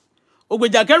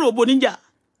ògbèjà kẹrù òbò níjà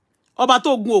ọba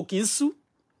tó gun ò kì í sú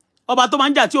ọba tó máa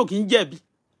ń jà tí ò kì í jẹ̀bi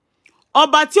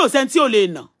ọba tí ò sẹ́ni tí ò lè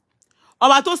nà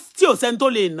ọba tí ò sẹ́ni tó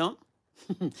lè nà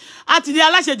àti ní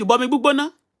aláṣejù bọmi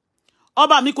gbígbóná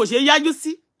ọba mi kò ṣe é yájú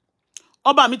sí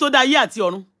ọba mi tó dá ayé àti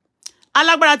ọ̀run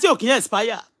alágbára tí ò kì í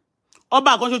expire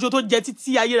ọba kan ṣoṣo tó jẹ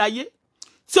títí ayérayé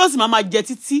tí ó sì máa jẹ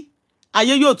títí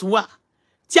ayé yóò tún wà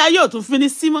tí ayé ò tún fi ní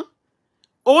símọ́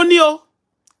òun ni o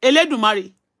Elédùmarè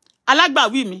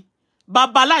alágbàwí mi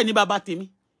bàbá láì ní bàbá tèmi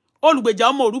olùgbèjà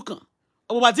ọmọ òrukàn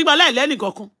ọ̀pọ̀pọ̀ tí gba láì lẹ́nì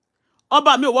kankan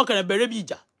ọba mi ò wọ́kẹ̀rẹ̀ bẹ̀rẹ̀ bí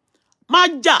ìjà má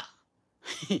jà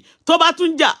tó bá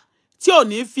tún jà tí ò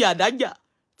ní fi àdá jà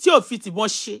tí ò fi tìbọn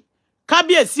ṣe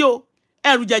kábíyèsí o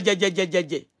ẹrù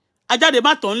jẹjẹjẹjẹjẹjẹ ajáde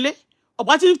má tán lé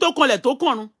ọ̀pá tí tó kanlẹ̀ tó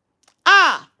kànrun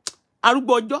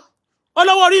arúgbó ọjọ́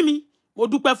olówó orí mi mo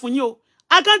dúpẹ́ fún yín o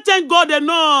I can't thank God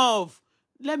enough.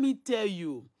 Let me tell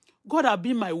you, God have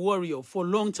been my warrior for a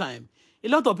long time. A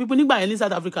lot of people nígbà yẹn ní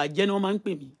South Africa jẹ́ ni wọ́n máa ń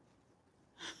pè mí.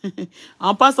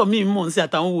 Àwọn pásítọ̀ míì mọ̀ sí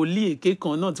àtàwọn wòlíì èké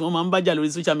kan náà tí wọ́n máa ń bájà lórí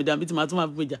social media bí tí màá tún máa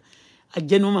fi jà.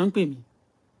 Àjẹ́ ni wọ́n máa ń pè mí.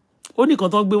 Ó ní nǹkan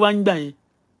tó ń gbé wá nígbà yẹn.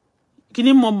 Kí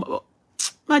ni mo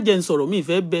má jẹ́ ń sọ̀rọ̀ mi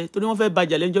ìfẹ́ bẹ torí wọ́n fẹ́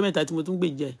bájà lẹ́jọ́ mẹ́ta tí mo tún gbé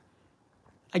jẹ.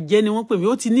 Àjẹ́ ni wọ́n pè mí.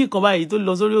 Ó ti ní nǹkan báyìí tó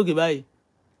lọ sórí òkè báyìí.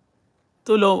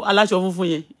 Tó lọ aláṣọ funfun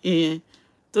yẹn ìyẹn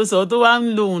tó sọ tó wá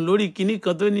ń lòun lórí kinní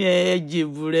kan tó ní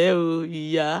ẹjẹ̀bù rẹ o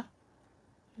ìyá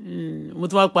mo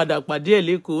tún wá padà pàdé ẹ̀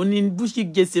lẹ́kọ̀ọ́ ó ní búṣì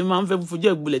jẹsẹ̀ máa ń fẹ́ fojú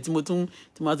ẹ̀ gbolẹ̀ tí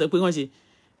máa sọ pé wọ́n ṣe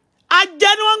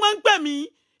ajẹ́ ni wọ́n máa ń pè mí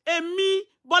èmi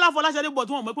Bọ́lá Fọláṣadé bọ̀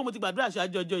tí wọ́n mọ̀ pé mo ti gbàdúrà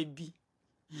ṣáájú ọjọ́ ìbí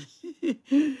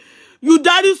you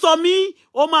dárí sọ mí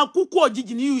ó máa kúkú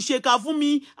òjijì ní ìṣèkà fún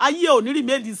mi ayé ò ní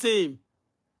remain the same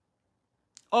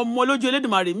ọmọ lójú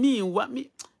Elédùmarè mi wá mi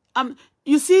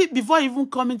you see before even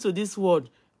coming to this world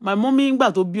my mommy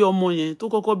ngbà tó bí ọmọ yẹn tó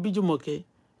kọ́kọ́ bí Jùmọ̀kẹ́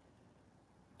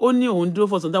ó ní òun dúró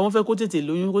for some time wọ́n fẹ́ kó tètè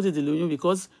lóyún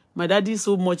because my daddy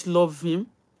so much love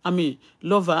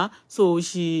her so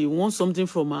she wants something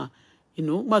from her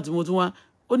ngbà tí mo tún wá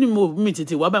ó ní mi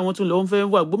tètè wá báyìí wọ́n tún lọ wọ́n fẹ́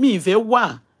wà mi ìfẹ́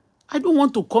wà I don't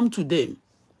want to come to them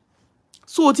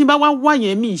so tí n bá wá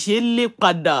yẹn mi ṣe lé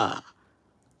padà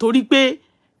torí pé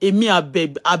èmi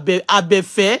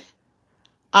abẹ́fẹ́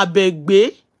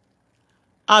abẹ́gbé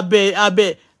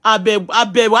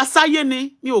abẹ wá sáyé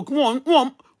ni mi ò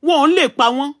wọ́n lè pa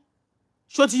wọ́n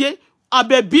ṣó ti yé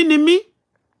abẹ́bí ni mí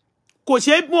kò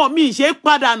ṣe mi ṣe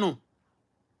pàdánù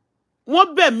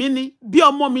wọ́n bẹ̀ mí ni bí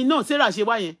ọmọ mi náà Sarah ṣe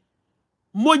wá yẹn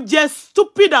mo jẹ́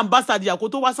stupid ambassador yàkó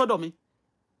tó wá sọ́dọ̀ mi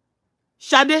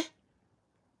Ṣadé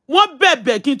wọ́n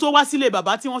bẹ̀bẹ̀ kí n tó wá sílé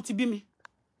bàbá tí wọ́n ti bí mi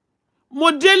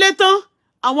mo délé tán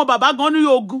àwọn bàbá gan ní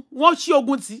ogun wọ́n ṣí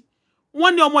ogun tí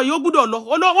wọ́n ní ọmọ yìí ó gbọ́dọ̀ lọ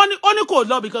ó ní kò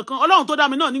lọ́bì kankan Ọlọ́run tó dá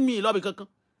mi náà ní mi lọ́bì kankan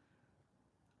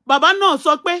bàbá náà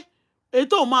sọ pé èyí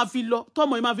tó máa fi lọ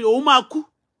tọmọ yìí máa fi òun máa kú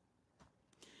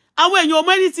àwọn èèyàn ò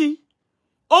mẹ́rin tí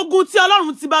ogun tí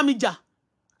Ọlọ́run ti bá mi jà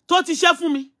tó ti ṣẹ́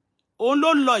fún mi òun ló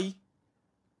ń lọ yìí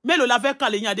mélòó la fẹ́ kà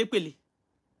lẹ́yìn Adépèlé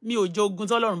mi ò jẹ ogun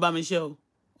tí Ọlọ́run bá mi ṣe o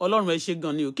Ọlọ́run ẹ ṣe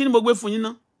gan ni o kí ni mo gbé fún yín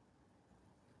ná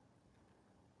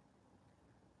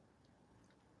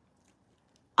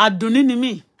àdùnní ni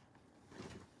mí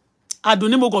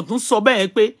àdùnní mo kàn tún sọ bẹ́ẹ̀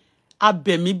pé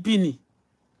abẹ̀mí bí ni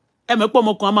ẹ mọ̀ pé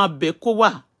ọmọkùnrin a máa bẹ̀ kó wà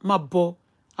máa bọ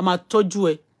a máa tọ́jú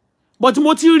ẹ but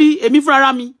mo ti rí èmi fúnra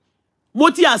mi mo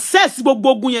ti access gbogbo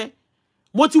ogun yẹn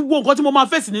mo ti wo nǹkan tí mo máa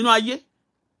fèsì nínú ayé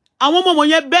àwọn ọmọ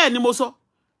yẹn bẹ́ẹ̀ ni mo sọ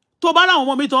tó bá ráwọn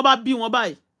ọmọ mi tí wọ́n bá bí wọn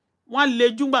báyìí wọ́n lè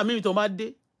júgbà mímì tó bá dé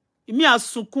ìmí á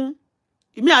sunkún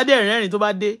ìmí á dẹ̀ rẹ́rìn tó bá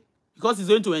dé because he's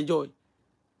going to enjoy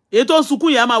èyí tó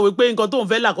sunkún yẹn á máa wò pé nǹkan tó ń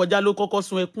fẹ́ là kọjá ló kọ́kọ́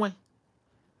sun ẹkún ẹ̀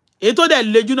èyí tó dẹ̀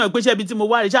lejú náà pé ṣẹ́bi tí mo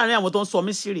wá rí sáàrin àwọn tó ń sọ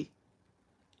mí síre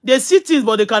they see things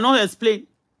but they cannot explain.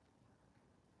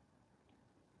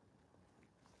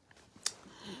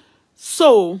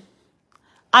 So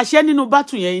àṣẹ nínú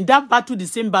battle yẹn in that battle the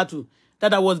same battle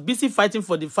that I was busy fighting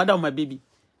for the father of my baby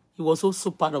he was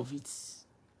also part of it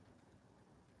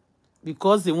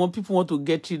because people want to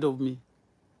get rid of me.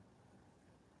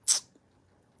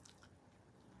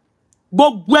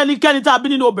 Gbogbo ẹnikẹ́ni tá a bí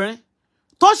nínú obìnrin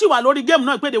tó sì wà lórí game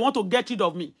náà pé they want to get rid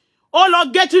of me. Oh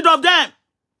Lord, get rid of them.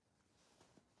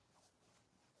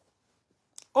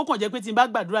 Ó kàn jẹ́ pé tí n bá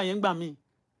gbàdúrà yẹn gbà mí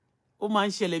ó máa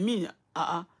ń ṣẹlẹ̀ mí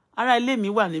ara ilé mi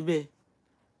wà níbẹ̀.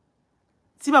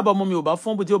 Tí bàbá ọmọ mi ò bá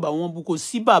fọ́n bó tí ó bá wọn bu kò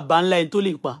sí bàbá ńlá ẹni tó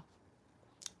lè pa.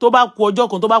 Tó bá kù ọjọ́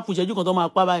kan tó bá kù ìṣẹ́jú kan tó máa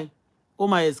pa báyìí ó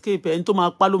máa escape ẹni tó máa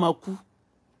pa ló máa kú.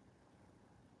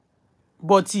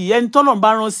 But ẹni tọ́lọ́run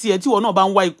bá rán sí ẹ tí ìwọ náà bá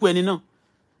ń wá ikú ẹni náà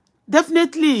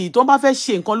definitely tó bá fẹ́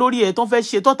ṣe nǹkan lórí ẹ tó fẹ́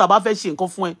ṣe tọ́ta bá fẹ́ ṣe nǹkan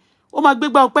fún ẹ ó máa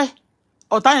gbégbá ọpẹ́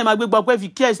ọ̀tá yẹn máa gbégbá ọpẹ́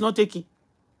if care is not taking.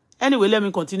 Anyway, let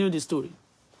me continue the story.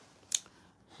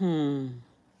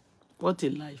 What a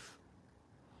life.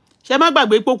 Ṣé má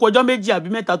gbàgbé pé kò ọjọ́ méjì àbí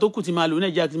mẹ́ta tó kù tí máa lò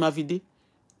Nàìjíríà tí máa fi dé.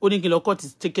 Ó ní kí n lọ cut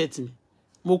ticket mi.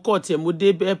 Mo cut ẹ mo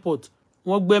dé airport.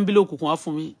 Wọ́n gbé envelope kan wá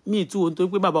fún mi. Mi tú ohun tó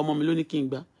pé bàbá ọmọ mi ló ní kí n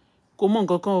gbà. Kò mọ̀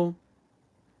nǹkan kan o.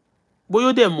 Bóyá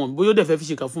ó dẹ̀ mọ̀, bóyá ó dẹ̀ fẹ́ fi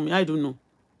ṣèkà fún mi. I don't know.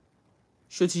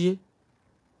 Ṣó ti yé.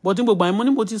 But tí gbogbo àyẹ̀mọ́ ní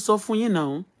mo ti sọ fún yín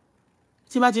náà.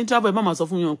 Tí bá ti ń travel ẹ má máa sọ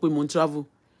fún yín pé mo ń travel.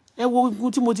 Ẹ wo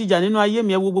ogun tí mo ti jà nínú ayé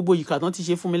mi, ẹ wo gbogbo ìkà tán ti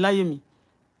ṣe fún mi láyé mi.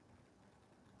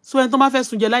 So ẹni tó bá fẹ́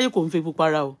sunjẹ láyé kò ń fẹ́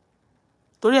pupara o.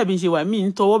 Torí ẹ̀ bí n ṣe wà mí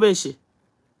ń tọwọ́ bẹ̀ ṣe.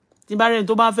 Tí bá rẹ́ni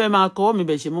tó bá fẹ́ máa kọwọ́ mi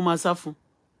bẹ̀ ṣe mo máa sá fún.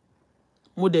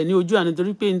 Mo dẹ̀ ní ojú àná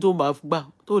torí pé n tó bá gbà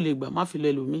tó lè gbà má fi lọ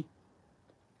ẹlòmíì.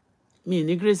 Mi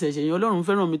ní grace ẹ̀ṣẹ̀ yẹn Ọlọ́run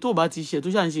fẹ́ràn mi tó bá ti ṣe tó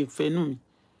ṣà ń ṣe ìfẹ́ nù mi.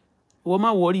 Ìwọ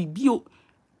má worry bí o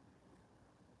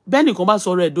bẹ́nìkan bá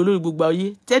sọ̀rọ̀ ẹ̀dọ́ lórí gbogbo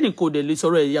ayé tẹ́nì kò dẹ̀ lè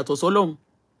sọ̀rọ̀ ẹ̀ yàtọ̀ sọ́lọ́run.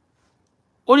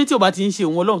 Ó ní tí o bá ti ń ṣe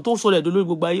òun Ọlọ́run tó sọ̀rọ̀ ẹ̀dọ́ lórí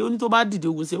gbogbo ayé ó ní tó bá dìde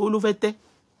ogun sí ó ló fẹ́ tẹ́.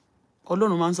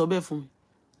 Ọlọ́run máa ń sọ bẹ́ẹ̀ fún mi.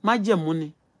 Má jẹ̀mú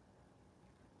ni.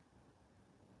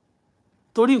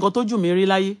 Torí nǹkan tó jù mí rí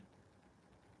láyé.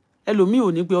 Ẹlòmíì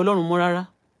ò ní pé Ọlọ́run mọ́ rárá.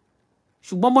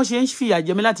 Ṣùgbọ́n bó ṣe ń fìyà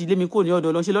jẹ mí láti ilé mi kò ní ọ̀dọ̀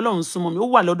Ọlọ́run ṣe lọ́lọ́run súnmọ́ mi. Ó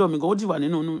wà lọ́dọ̀ mi gan ó ti wà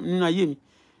nínú ayé mi.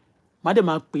 Má dẹ̀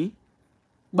máa pè é.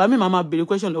 Gbà mí máa béèrè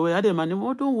question lọ́wọ́ ẹ̀ á dẹ̀ máa ní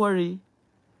oh don't worry.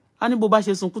 A ní bó bá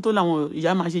ṣe sunkún tó làwọn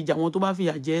ìyá máa ṣe jà wọn tó bá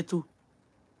fìyà jẹ ẹ́ tó.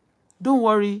 Don't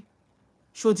worry.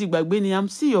 Ṣó ti gbàgbé ni I'm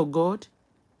still your God.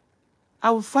 I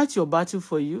will fight your battle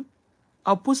for you.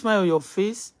 I'll put smile on your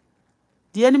face.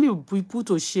 The enemy will be put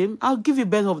to shame. I'll give you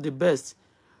best of the best.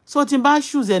 So tí n bá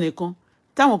choose ẹnìkan,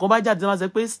 táwọn kan bá jáde máa sọ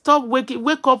pé stop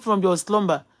wake up from your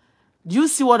slumber. Do you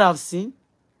see what I've seen?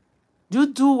 Do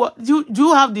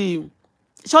you have the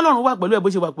ṣé Ọlọ́run wà pẹ̀lú ẹ bó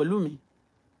ṣe wà pẹ̀lú mi?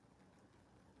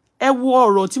 Ẹ wo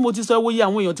ọ̀rọ̀ tí mo ti sọ ẹ wo iye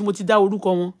àwọn èèyàn tí mo ti dá orúkọ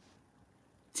wọn.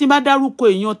 Tí n bá dárúkọ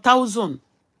èèyàn 1000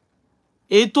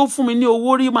 èyí tó fún mi ní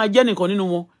owó rí máa jẹ́ nìkan nínú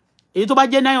wọn. Èyí tó bá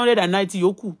jẹ́ 990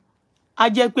 yòókù á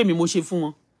jẹ́ pé mi mo ṣe fún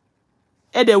wọn.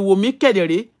 Ẹ dẹ̀ wò mí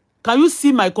kedere. Can you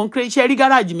see my concrete? Ṣé rí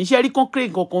garage mi, ṣé rí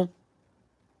concrete kankan.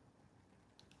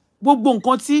 Gbogbo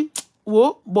nǹkan tí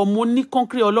wò bọ̀ mo ní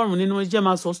concrete Ọlọ́run nínú jẹ́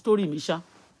máa sọ story mi ṣá.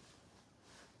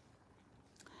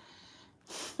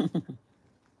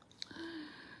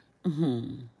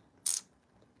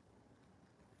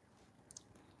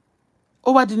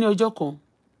 Ó wá di ní ọjọ́ kan.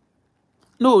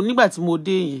 No, nígbà tí mo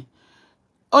dé yẹn.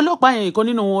 Ọlọ́pàá yẹn ìkan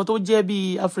nínú wọn tó jẹ́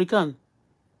bí African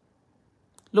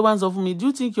ló wá ń sọ fún mi, do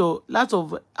you think your lot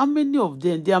of how many of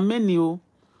them there are many o.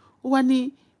 Ó wá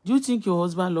ní do you think your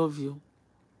husband love you?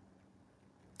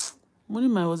 Mo ní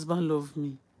my husband love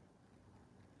me.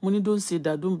 Mo ní don't say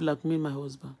that, don't blackmail my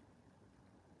husband.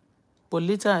 But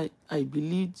later I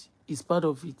believed it's part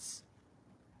of it.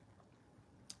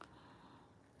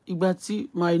 Ìgbà tí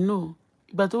my no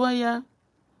ìgbà tó wá yá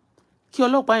kí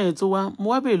ọlọ́pàá yẹn tó wá mo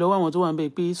wá béèrè lọ́wọ́ àwọn tó wà ńbẹ̀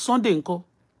pé Sunday ńkọ́.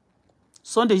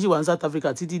 Sunday sì wà ní South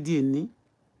Africa títí di èní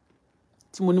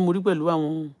tí mo ní mo rí pẹ̀lú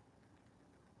àwọn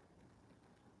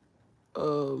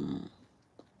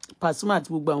Pasuma àti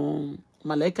gbogbo àwọn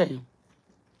màláìkà yẹn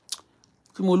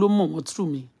tí mo ló mọ̀ wọ́n through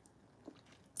mi.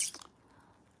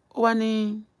 Ó wá ní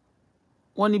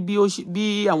wọ́n ní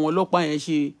bí àwọn ọlọ́pàá yẹn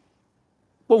ṣe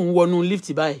pòun wọnú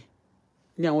lift báyìí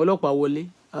ni àwọn ọlọ́pàá wọlé.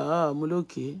 Mo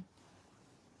lókè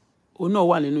òun náà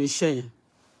wà nínú iṣẹ́ yẹn.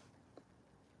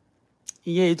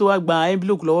 Ìyẹn èyí tó wá gba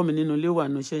envelope lọ́wọ́ mi nínú ilé wà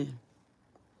nínú iṣẹ́ yẹn.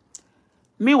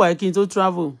 Meanwhile kí n tó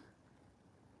travel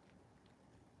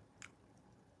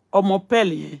ọmọ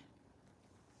pẹ́ẹ̀lì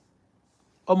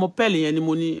yẹn ni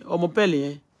mo ní ọmọ pẹ́ẹ̀lì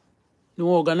yẹn ni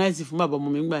wọ́n organize fún bàbá ọmọ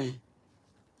mi gbà yẹn.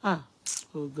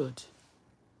 Oh God.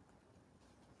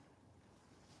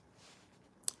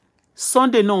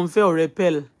 Sunday náà ń fẹ́ ọ̀rẹ́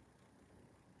pẹ́ẹ̀lì.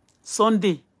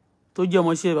 Sunday tó jẹ́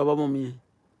ọmọọṣẹ́ bàbá ọmọ mi yẹn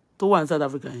tó wà ní South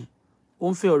Africa yẹn ó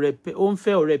ń fẹ́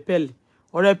ọ̀rẹ́ pẹ́ẹ̀lì.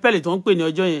 Ọ̀rẹ́ pẹ́ẹ̀lì tó ń pè ní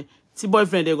ọjọ́ yẹn tí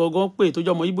boyfriend ẹ̀ gangan pè tó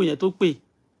jẹ́ ọmọ Ìgbò yẹn tó pè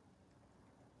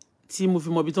tí mo fi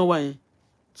mọ ibi tán wà yẹn.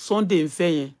 Sunday ń fẹ́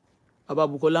yẹn bàbá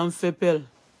Bukola ń fẹ́ pẹ́ẹ̀lì.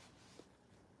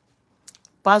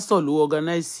 Pastor ló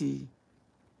organize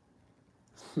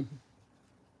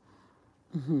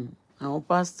àwọn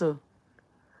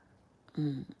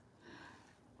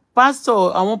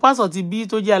pastor àwọn pastor ti bí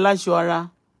tó jẹ́ aláṣọ ara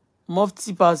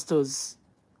mufti pastors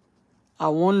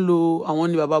àwọn ń lò àwọn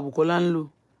ni bàbá Bukola ń lò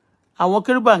àwọn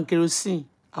kérúbà and kerosene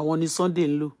àwọn ni Sunday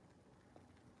ń lò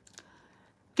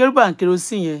kérúbà and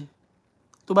kerosene yẹn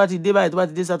tó bá ti dé báyìí tó bá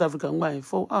ti dé South Africa ń gbà yẹn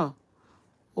fọ́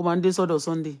ó máa ń dé sọ́dọ̀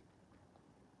Sunday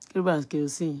kérúbà and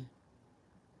kerosene yẹn.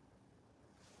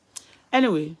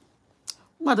 Anyway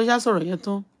nígbà tó ṣá sọ̀rọ̀ yẹn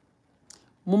tán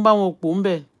mo ń bá wọn pò ń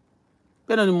bẹ̀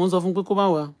bẹ́ẹ̀ náà ni mo ń sọ fún pé kó má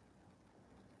wá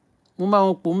mo ń bá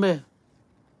wọn pò ń bẹ̀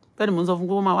bẹ́ẹ̀ ni mo ń sọ fún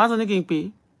pé kó má wá sọ ní kí n pè é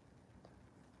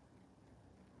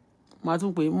màá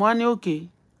tún pè é mo wá ní òkè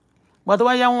gbà tó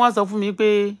wá yá wọn wá sọ fún mi pé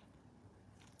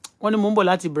wọ́n ní mo ń bọ̀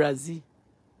láti Brazil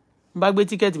mo bá gbé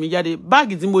tíkẹ́ẹ̀tì mi jáde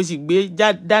báàgì tí mo sì gbé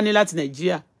dání láti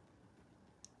Nàìjíríà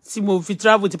tí mo fi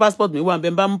travel tí passport mi wà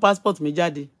bẹ́ẹ̀ bá mú passport mi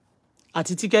jáde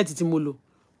àti tíkẹ́ẹ̀tì tí mo lò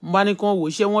mo bá ní kí wọ́n wò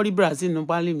ṣé wọ́n rí Brazil nínú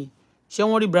pálí mi ṣé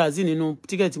wọ́n rí Brazil nínú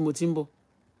tíkẹ́ẹ̀tì mo ti ń bọ̀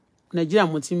Nàìjíríà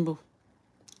mo ti ń bọ̀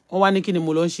wọ́n wá ní kí ni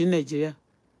mo lọ ń ṣe ní Nàìjíríà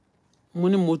mo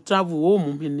ní mo travel ó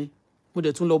mú mi ni mo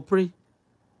dẹ̀ tún lọ pray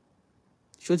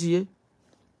ṣó ti yé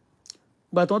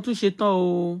gbà tán tún ṣe tán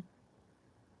o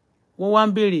wọ́n wá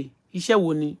ń béèrè iṣẹ́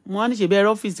wo ni mo wá ní ṣe bẹ́ẹ̀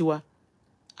ọ́fíìsì wa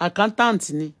accountant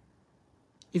ni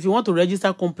if you want to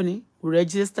register company we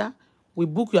register we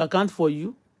book your account for you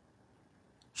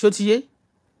ṣó ti yé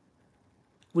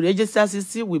we register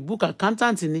CC we book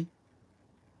accountant ni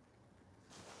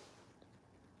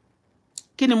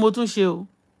kí ni mo tún ṣe o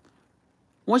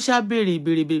wọ́n ṣá béèrè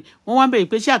wọ́n wá béèrè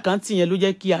pé ṣé àkáǹtì yẹn ló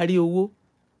jẹ́ kí a rí owó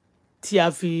tí a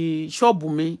fi ṣọ́ọ̀bù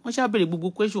mi wọ́n ṣá béèrè gbogbo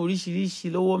question oríṣiríṣi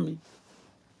lọ́wọ́ mi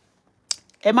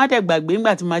ẹ má dẹ̀ gbàgbé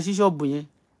nígbà tí màá ṣí ṣọ́ọ̀bù yẹn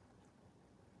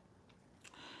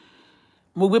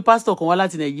mo gbé pásítọ̀ kan wá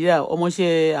láti Nàìjíríà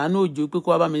ọmọọṣẹ́ Àánú Òjó pé kó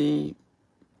wá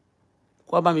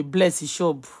bá mi bless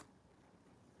ṣọ́ọ̀bù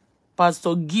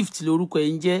pásítọ̀ Gift lórúkọ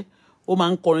ẹ̀ ń jẹ́ ó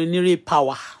máa ń kọrin ní Ray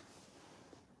Power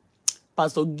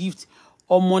pásítọ̀ Gift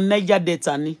ọmọ Niger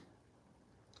Delta ni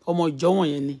ọmọ ìjọ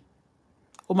wọ̀nyẹn ni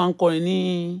ó máa ń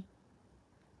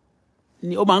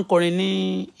kọrin ní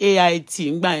AIT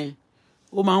ńgbà yẹn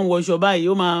ó máa ń wọṣọ báyìí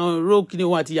ó máa ń ró kíni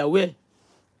òun àti ìyàwó ẹ̀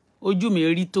ojú mi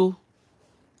rí tó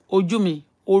ojú mi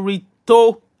ó rí tó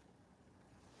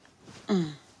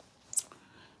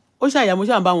ó ṣàyà mo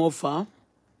ṣàǹbá wọn fà á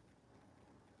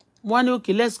wọ́n á ní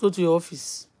okay let's go to your office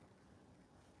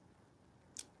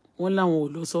wọ́n láwọn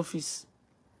ò lọ sọ́fíìsì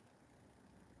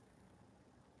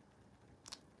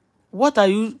what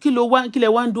are you kí lẹ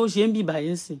wá ń dúró ṣe ń bì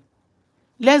báyìí sìn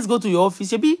let's go to your office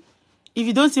ṣebí if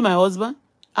you don't see my husband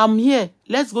I'm here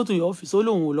let's go to your office ó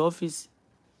lóun ò lọ ọ́fíìsì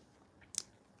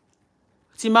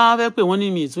tí máa fẹ́ pè wọ́n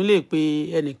ní mi tún lè pe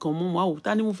ẹnìkan mú wọn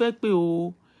ta ni mo fẹ́ pè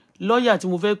o lọ́ọ̀yà tí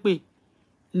mo fẹ́ pè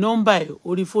nọ́mbà ẹ̀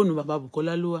orí fóònù bàbá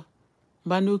Bùkọ́lá ló wà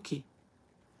bá ní òkè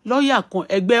lọ́ọ̀yà kan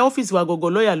ẹgbẹ́ ọ́fíìsì wa gọ́gọ́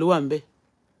lọ́ọ̀yà ló wà ń bẹ̀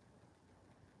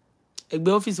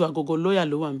ẹgbẹ́ ọ́fíìsì wa gọ́gọ́ lọ́ọ̀yà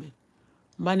ló wà ń bẹ̀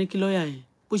bá ní kí lọ́ọ̀yà yẹn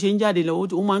bó ṣe ń jáde lọ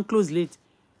ó máa ń close late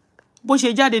bó ṣe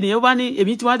jáde nìyẹn ó bá ní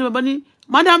èmi tí wọ́n á dé bá ní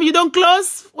madam you don't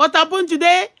close what happened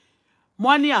today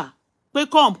monia pé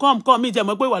come mi jẹ́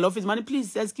mọ́ pé wà lọ́fíìsì ma ní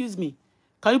please excuse me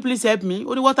can you please help me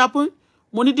ó ní what happened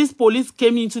mo ní this police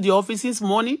came into the office this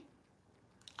morning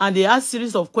and they asked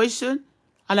series of questions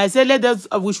and I said let us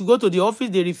we should go to the office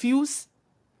they refuse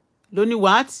lóní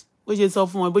what bó ṣe sọ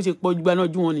fún wọn bó ṣe pọ̀ jù gbaná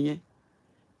ju wọn nìyẹn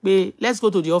pé let's go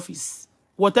to the office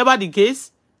whatever the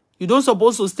case you don't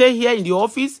suppose to stay here in the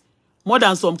office more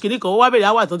than some kìnnì kan ó wá bèrè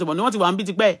àwọn àtúntò ní wọ́n ti wà ń bí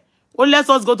tipẹ́ ó let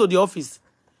us go to the office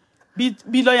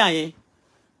bí lọ́ọ̀yà yẹn.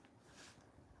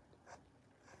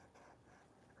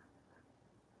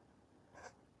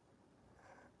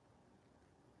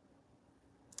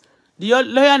 The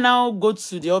lawyer now go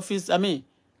to the office. I mean,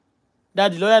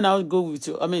 that the lawyer now go with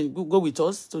you. I mean, go with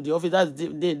us to the office. That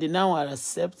they now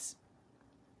accept.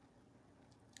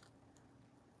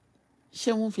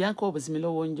 Ṣé wọ́n fi àǹkọ́ ọ̀bẹ̀ sí mi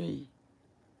lọ́wọ́ ń jọ yìí?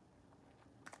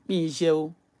 Mi ì ṣe o.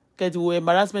 Kẹ́tì wo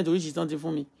embarrassment oríṣiríṣi tán ti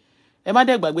fún mi. Ẹ má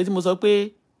dẹ̀ gbàgbé tí mo sọ pé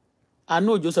Àánú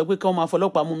Òjó sọ pé kí wọ́n máa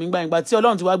fọlọ́pàá mú mi gbà tí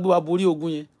Ọlọ́run ti wá gbé wa borí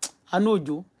ogun yẹn. Àánú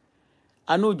Òjó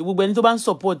gbogbo ẹni tó bá ń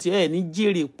support ẹ ní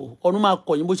jèrè pọ̀ ọ̀run máa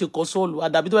kọ̀yìn bó ṣe kọ Sọ́ọ̀lù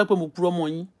àdàbí tó bá pẹ́ mo purọ́ mọ́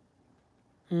yín.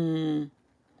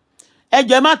 Ẹ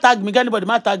jọ̀ọ́ ẹ má tag mi anybody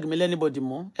má tag mi anybody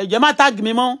mọ́ ẹ jọ̀ọ́ ẹ má tag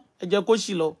mi mọ́ ẹ jẹ́ kó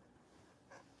ṣì lọ.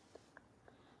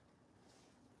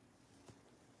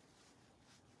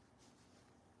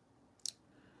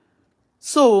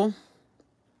 So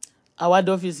àwa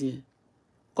dọ́fíìsì yẹn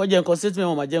kọ́ jẹ́ nǹkan statement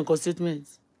wọn máa jẹ́ nǹkan statement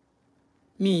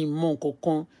mi ì mọ nǹkan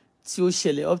kan tí ó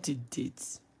ṣẹlẹ̀ up to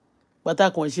date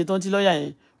pàtàkì wọn ṣe tán tí lọ́ọ̀yà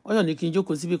yẹn wọ́n yàn ní kí n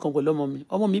jókòó síbi kan pẹ̀lú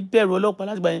ọmọ mi bẹ̀rù ọlọ́pàá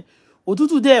láti gbà yẹn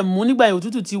òtútù dẹ̀ mú nígbà yẹn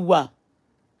òtútù ti wà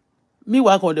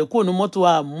míwàá kan dẹ̀ kóònù mọ́tò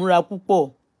àmúra púpọ̀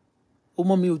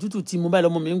ọmọ mi òtútù ti mú báyìí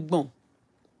lọ́mọ mi ń gbọ̀n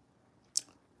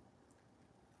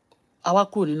àwa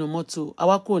kúrò nínú mọ́tò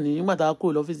àwa kúrò ní nígbà tá a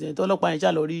kúrò lọ́fíìsì yẹn tí ọlọ́pàá yẹn ṣá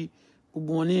lọ rí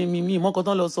gbogbo wọn ní mímí ìmọ̀kan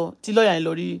tán lọ sọ tí lọ́ọ̀yà yẹn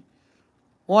lọ rí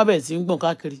wọ́n wá bẹ̀rẹ̀ sí ń gbọ̀n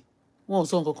káàkiri wọn ò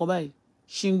sọ nǹkan kan báyìí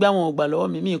ṣì ń gbá wọn gbà lọ́wọ́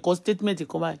mi mi kọ statement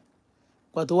kan báyìí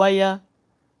pàtó wá yá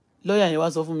lọ́ọ̀yà yẹn wá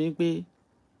sọ fún mi pé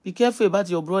be careful about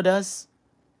your brothers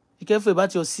be careful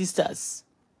about your sisters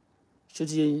ṣó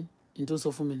ti yé yín ní tó sọ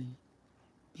fún mi nìyí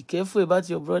be careful about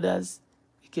your brothers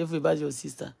careful about your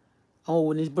sister. Àwọn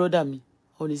wo ni brother mi,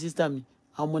 àwọn ni sister mi,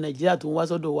 àwọn ọmọ Nàìjíríà tó ń wá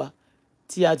sọ́dọ̀ wa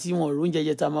tí a ti wọn oúnjẹ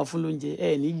jẹ tá máa fún lóúnjẹ ẹ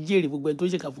ní jèrè gbogbo ẹni tó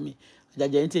ṣèkà fún mi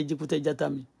àjàjà ẹni tí ẹ jíkú tẹ játa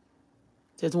mi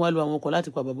tẹ tún wá lu àwọn kan láti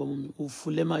pa bàbá ọmọ mi òfu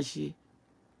lẹ máa ṣe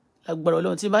lágbára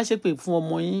Ọlọ́run tí bá ṣépè fún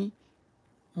ọmọ yín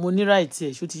mo ní right ẹ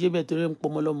ṣó ti yé bẹ́ẹ̀ torí ń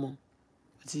pọmọ lọ́mọ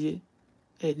ó ti yé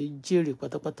ẹ ní jèrè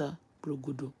pátápátá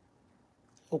gbòdògbòdò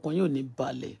ọkàn yóò ní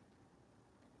balẹ̀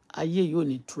ayé yóò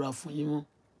ní tura fún yín mọ́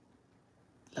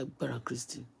lágbára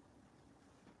Kristi.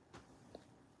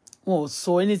 Wọn ò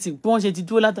sọ anything bí wọ́n ṣe ti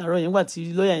dúró látàárọ̀ yẹn nígbà tí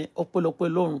lọ́ọ̀yà yẹn ọpẹ́lọpẹ́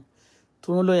lọ́rùn tó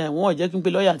rán lọ́ọ̀yà yẹn wọ́n ò jẹ́ kí n pe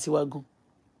lọ́ọ̀yà tiwa gan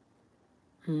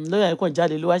lọ́ọ̀yà yẹn kàn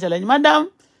jáde ló wá ṣàlàyé madam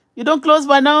you don close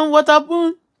by now what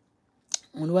happen.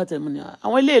 Mo ní wá tẹ̀ mọ́ ni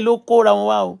àwọn ilé ló kóra wọn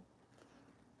wá o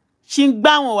ṣì ń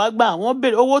gbá wọn wá gbà wọ́n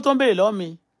béèrè owó tó ń béèrè lọ́wọ́ mi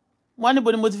wọ́n níbo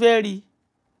ni mo ti fẹ́ rí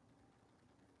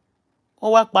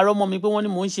wọ́n wá parọ́ mọ́ mi pé wọ́n ní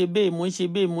mò ń ṣe bẹ́ẹ̀ mò ń ṣe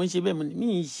bẹ́ẹ̀ mò ń ṣe bẹ́ẹ̀ mo ní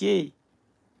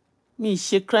mi ì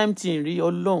ṣe crime team rí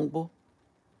Ọlọ́run gbọ́.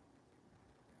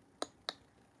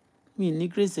 Mi ní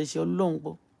grace ẹ̀ṣẹ̀ Ọlọ́run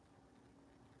gbọ́.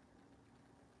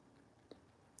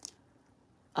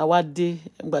 Àwa dé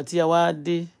ìgbà tí àwa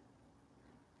dé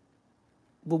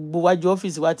gbogbo wájú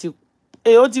ọ́fíìsì wa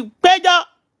ó ti péjọ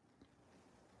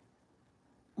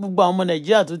gbogbo àwọn ọmọ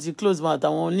Nàìjíríà tó ti close mouth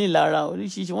àtàwọn onílára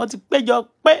oríṣiríṣi wọ́n ti péjọ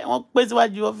pé wọ́n pé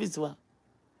síwájú ọ́fíìsì wa.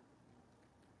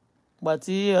 Ìgbà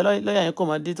tí lọ́ọ̀yà yẹn kàn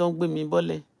máa dé tó ń gbé mi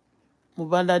bọ́lẹ̀ mo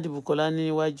bá Dádì Bùkọ́lá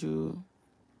níwájú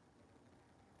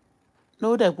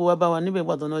lówó dà pé wá bá wa níbẹ̀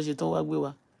pàtó náà ṣe tán wá gbé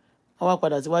wa wọ́n wá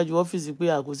padà síwájú ọ́fíìsì pé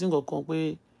àkóso nǹkan kan pé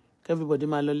everybody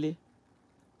máa lọlé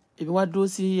èmi wá dúró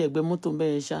sí ẹ̀gbẹ́ mọ́tò ń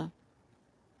bẹ́yẹn ṣá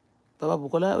bàbá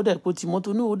Bùkọ́lá ó dà pé ó ti mọ́tò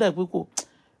náà ó dà pé kò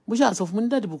mo ṣáà sọ fún mi ní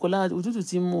Dádì Bùkọ́lá òtútù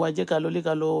ti mú wa jẹ́ ká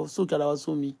lọ sókè ara wa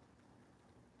sómi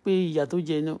pé ìyà tó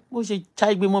jẹ náà bó ṣe ṣá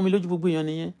igbe mọ́ mi lójú gbogbo èèyàn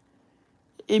nìyẹn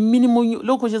èmi ni mo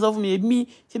lókun ṣe sọ fún mi èmi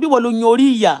ṣe bí wọ́n ló yan orí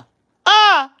ìyà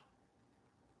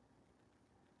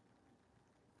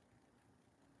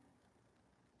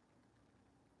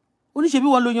oníṣe bí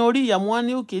wọn lo yan orí ìyàmú wá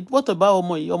ní òkè wọ́tọ̀ bá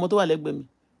ọmọ yìí ọmọ tó wà lẹ́gbẹ̀ẹ́ mi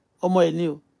ọmọ ẹ̀ ní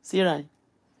o síra ẹ̀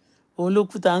òun ló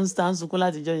kú tá ń sunkún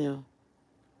látijọ́ yẹn o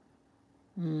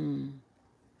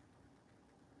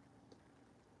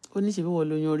oníṣe bí wọn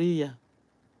lo yan orí ìyà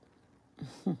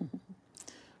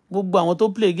gbogbo àwọn tó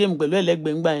play game pẹ̀lú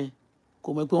ẹlẹ́gbẹ̀ẹ́ ńgbà yẹn kò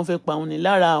mọ̀ pé wọ́n fẹ́ pa wọn ni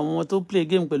lára àwọn tó play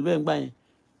game pẹ̀lú ẹ̀ ńgbà yẹn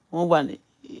wọ́n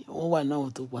wà náà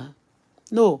tó pa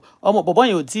no ọmọ bọ̀bọ́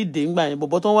yẹn ò tí ì dé ńgbà yẹn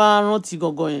bọ̀bọ́ tó wá rántí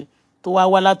gangan yẹn tó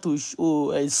wá láti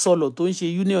sọlọ tó ń ṣe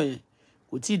union yẹn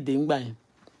kò tí ì dé ńgbà yẹn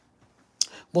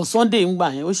but Sunday ńgbà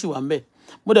yẹn ó sì wà ńbẹ̀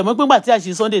mo dẹ̀ mọ̀ pé ńgbà tí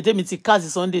àṣírí Sunday tèmi ti káàsì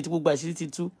Sunday tí gbogbo àṣírí ti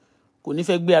tú kò ní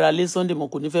fẹ́ gbé ara lé Sunday mọ́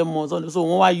kò ní fẹ́ mọ Sunday so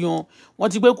wọ́n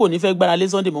ti pé kò ní fẹ́ gbára lé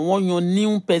Sunday mọ́ wọ́n yan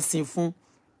new person fún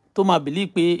tó máa bìlí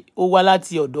pé ó wá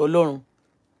láti ọ̀dọ̀ Ọlọ́run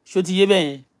ṣó ti yé bẹ́ẹ̀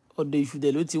yẹn ọ̀dọ̀ èṣù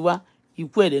dẹ̀ ló ti wá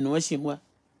ikú ẹ̀dẹ̀ ni wọ́n sì ń wá.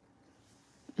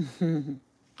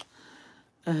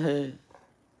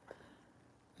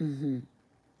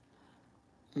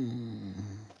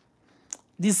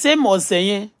 The same ọ̀sẹ̀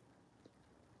yẹn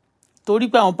torí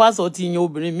pé àwọn pásọ̀ ti yan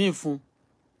obìnrin míì fún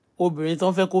obìnrin tó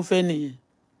ń fẹ́ kó fẹ́ nìyẹn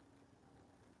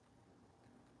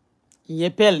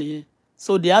ìyẹn pẹ́ẹ́lì yẹn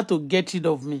so they had to get rid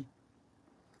of me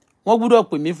wọ́n gbúdọ̀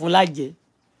pè mí fún lájẹ́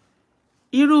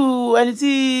irú ẹni tí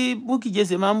Bukky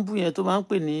Jesse máa ń bú yẹn tó máa ń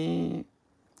pè ní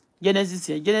Genesis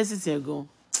yẹn gan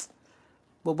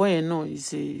bọ̀bọ́ yẹn náà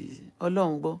ìṣe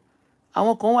Ọlọ́run gbọ́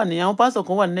àwọn kan wà ní àwọn pásọ̀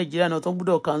kan wà ní Nàìjíríà náà tó ń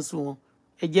gbúdọ̀ cancel wọn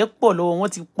ẹ̀jẹ̀ pọ̀ lọ́wọ́ wọn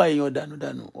ti pa èèyàn dànù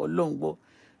Ọlọ́run gbọ́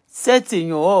set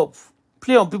èèyàn up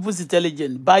play on people's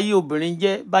intelligence báyé obìnrin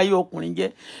jẹ́ báyé ọkùnrin jẹ́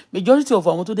majority of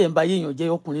àwọn tó dẹ̀ ń báyé èèyàn jẹ́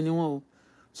ọkùnrin ni wọ́n o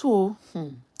so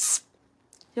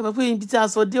ṣe mọ̀ pé ibi tí a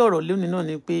sọ dé ọ̀rọ̀ lónìí náà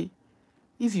ni pé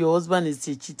if your husband is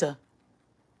a cheater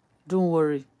don't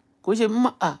worry kò ṣe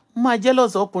máa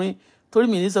jealous ọkùnrin torí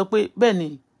mi ní sọ pé bẹ́ẹ̀ ni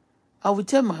I will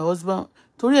tell my husband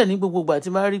torí ẹ̀ ní gbogbo ìgbà tí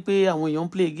máa rí pé àwọn èèyàn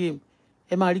play game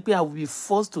ẹ máa rí pé I will be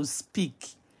forced to speak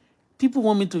people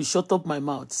want me to shut up my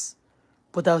mouth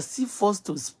but I will still forced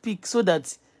to speak so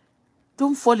that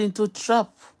don't fall into trap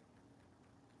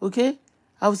okay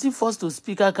I will still forced to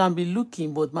speak I can be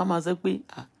looking but mama sọ pé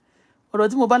ọ̀rọ̀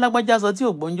tí mo bá lágbájá sọ tí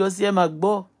ò gbọ́njọ́ sí ẹ máa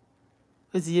gbọ́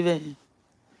ó ti yé bẹ́ẹ̀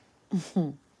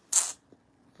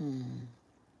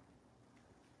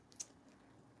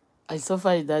I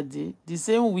suffered that day the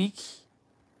same week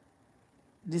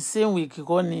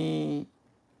kọ́ ni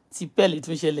ti pẹ́ẹ́lì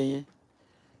tún ṣẹlẹ̀ yẹn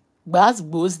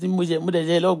gbàásgbòs ni mo dẹ̀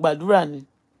jẹ́ lọ gbàdúrà ni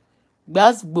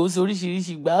gbàásgbòs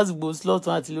oríṣiríṣi gbàásgbòs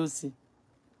lọ́tún àti lósì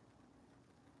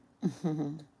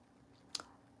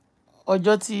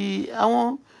ọjọ́ tí àwọn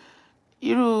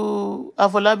irú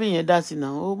Afọlábí yẹn dá sí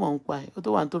náà ó mọ̀ ń pa ẹ̀ ó tó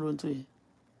wà ní Toronto yẹn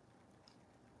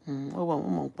ó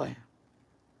mọ̀ ń pa ẹ̀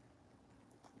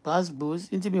pass booze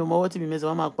ní tí mi ò mọ́wọ́ tí mi mẹ́sàn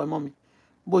wọ́n máa pa mọ́ mi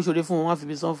bó ṣoore fún wọn wọ́n á fi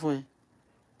ibi sán fún ẹ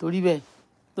torí bẹ́ẹ̀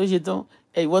tó ṣe tán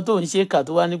ìwọ tó ń ṣe kà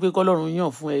tó wá ní pé kọ́lọ́run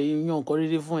yàn fún ẹ yàn nǹkan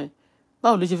rere fún ẹ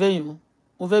báwo ló ṣe fẹ́ yàn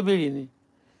mo fẹ́ béèrè ni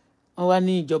wọ́n wá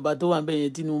ní ìjọba tó wà ń bẹ̀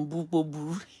yẹn Tinubu pó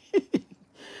burú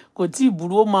kò tí ì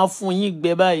burú ó máa fún yín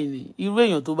gbẹ báyìí ni irú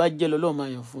èèyàn tó bá jẹ́ lọ́lọ́run máa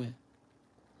yàn fún ẹ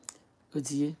ó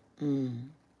ti yé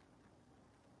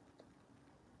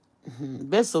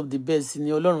best of the best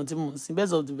ni Ọlọ́run tí mo sin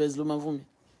best of the best ló máa fún mi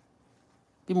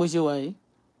bí mo ṣe wà yìí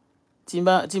tí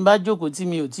n bá jókòó tí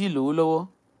mi ò tí ì lówó lọ́wọ́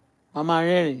màá máa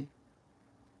rẹ́rìn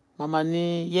màá máa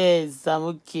ní yes I'm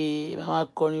okay màá máa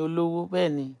kọrin olówó bẹ́ẹ̀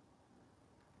ni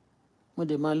mo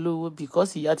dẹ̀ máa lówó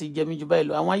because ìyà ti jẹ mí jù báyìí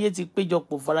lọ àwọn ayé ti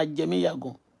péjọpọ̀ fara jẹ mí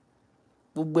yàgàn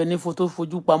gbogbo ẹni tó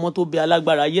fojú pamọ́ tó bẹ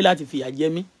alágbára ayé láti fìyà jẹ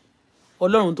mí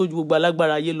Ọlọ́run tó ju gbogbo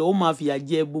alágbára ayé lọ ó máa fìyà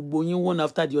jẹ gbogbo yín one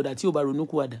after the other tí ò bá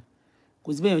ronúkúwàdà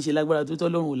kò sí bẹ́ẹ̀ yẹn ṣe lágbára tó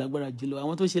tọ́lọ́run ò lágbára jùlọ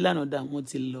àwọn tó ṣe lánàá dà wọ́n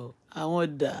ti lọ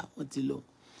àwọn dà wọ́n ti lọ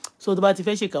so tó bá ti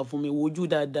fẹ́ ṣèkà fún mi wojú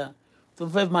dáadáa tó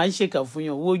fẹ́ máa ń ṣèkà fún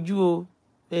yàn wojú o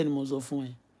bẹ́ẹ̀ ni mo sọ fún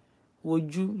ẹ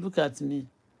wojú look at me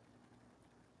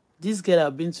this girl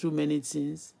have been through many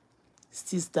things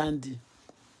still standing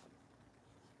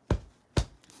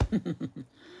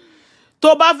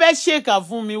tó bá fẹ́ ṣèkà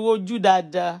fún mi wojú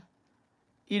dáadáa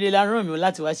ire la rán mi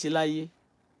láti wá ṣe láyé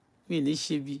mi ní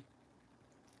ṣe bí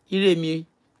ire mi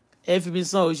ẹ fi mi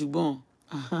san o ṣùgbọ́n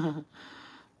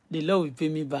the Lord will pay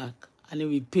me back and he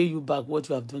will pay you back what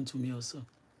you have done to me also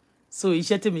so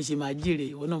iṣẹ́ tèmi ṣe máa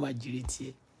jèrè ìwọ náà máa jèrè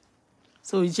tiẹ̀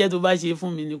so iṣẹ́ tó bá ṣe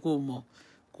fún mi ni kó mọ̀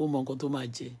nǹkan tó máa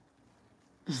jẹ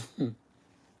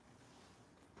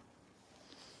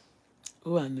ó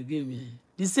wà ní géèmì yẹn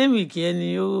the same week yẹn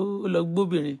ni ó lọ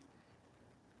gbóbìnrin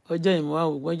ọjọ́ ìmọ̀ wa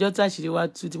òògùn ọjọ́ táṣìírí wa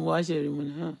tú tí mo wá ṣe rí mu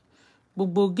náà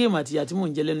gbogbo géèmù àtìyà tí mò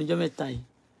ń jẹ lẹ́nu ọjọ́ mẹ́ta yìí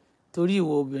torí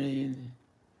ìwọ obìnrin yẹn ni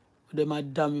ó dẹ̀ máa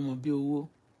dá mi mọ̀ bí owó.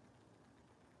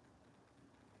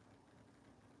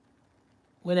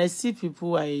 When I see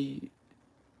people, I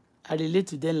relate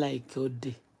to them like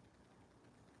ọdẹ.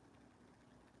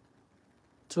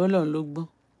 Tí Ọlọ́run ló gbọ́n.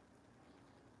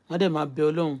 Wọ́n dẹ̀ máa bẹ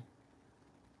Ọlọ́run.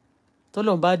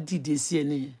 Tọ́lọ́run bá dìde sí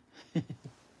ẹni yẹn.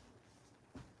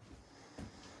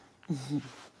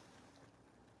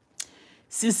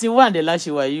 Season 1 dẹ̀ la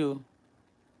ṣe wà yìí o.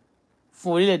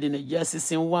 Fún orílẹ̀-èdè Nàìjíríà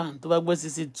season 1 tó bá gbọ́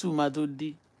season 2 máa tó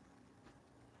dé.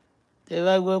 Tẹ́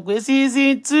bá gbọ́ pé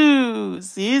season 2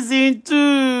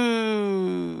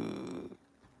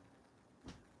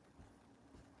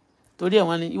 torí ẹ̀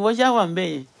wọ́n ní ìwọ ṣáà wà ń bẹ̀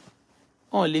yẹn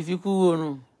wọn ò lè fi kú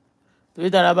oorun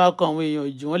torí tára bá kọ àwọn èèyàn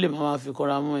jù wọ́n lè máa fi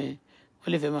kọra mọ́ ẹ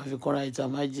wọ́n lè fẹ́ máa fi kọra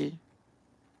ìtàmájé.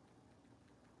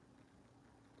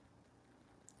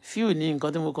 Fíù ní nǹkan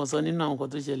tí mo kàn sọ nínú àwọn nǹkan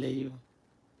tó ṣẹlẹ̀ yìí o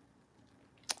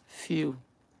fíù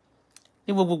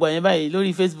ní gbogbo ìgbà yẹn báyìí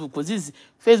lórí Facebook kò sí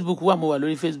Facebook wà mo wà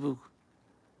lórí Facebook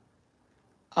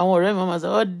àwọn ọ̀rẹ́ mi máa sọ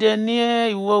ọdẹ ní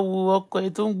ìwọ wu ọkọ ẹ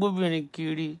tó ń gbóbìnrin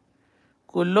kiri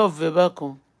kò lọ́ọ̀fẹ́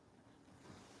bákan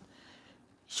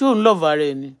ṣé òun lọ́ọ̀fù ara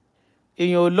ẹ̀ ni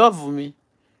èèyàn ò lọ́ọ̀fù mi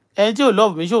ẹni tí ò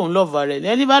lọ́ọ̀fù mi ṣé òun lọ́ọ̀fù ara ẹ̀ ni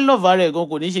ẹni bá lọ́ọ̀fù ara ẹ̀ gan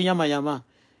kò ní ṣe yàmàyàmà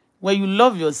when you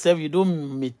love yourself you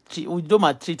don't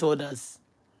maltreat others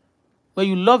when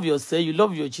you love yourself you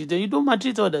love your children you don't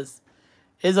maltreat others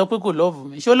ẹ sọ pé kò lọ́ọ̀fù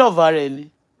mi ṣé ó lọ́ọ̀fù ara ẹ̀ ni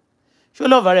ṣé ó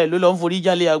lọ́ọ̀fù ara ẹ̀ ló lọ ń forí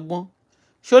jálé agbọ́n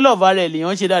ṣé ó lọ́ọ̀fù ara ẹ̀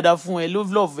lèèyàn ṣe dáadáa fún ẹ ló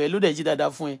lọ́ọ̀fù ẹ ló dẹ̀ ṣe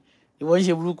dáadáa fún ẹ ìwọ ń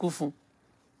ṣe burúkú fún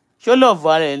ṣé ó lọ́ọ̀fù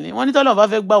ara ẹ̀ ni wọ́n ní tọ́lọ́ọ̀fù bá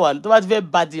fẹ́ gbà wá tó bá ti fẹ́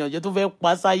ba tìyàn jẹ́ tó fẹ́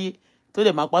pa sáyé tó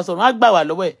dẹ̀ máa pa sọ̀rọ̀ á gbà wá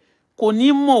lọ́wọ́ ẹ̀ kò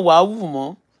ní mọ̀ wá wù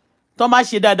mọ́ tó má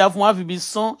ṣe dáadáa fún wa fi ibi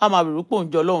sán á máa bèrè pò ń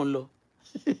jọ lọ́hùn lọ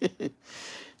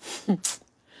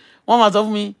wọ́n máa sọ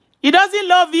fún mi he doesn't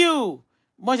love you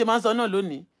bọ́n ṣe máa ń sọ náà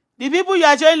lónìí the people you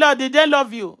are showing love they don't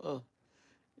love you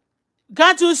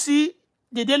can't you see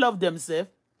they don't love themselves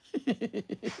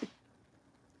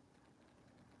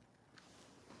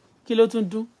kí ló tún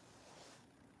dún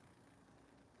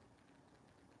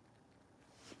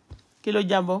kí ló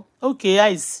jábọ́ okay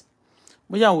ice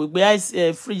mo ṣàn wí pé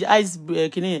ice fridge ice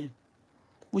kíní yẹn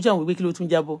mo ṣàn wí pé kí ló tún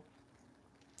jábọ́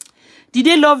did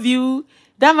they love you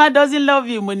that man doesn't love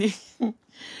you mo ní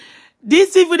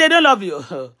these people they don't love you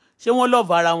ṣé wọ́n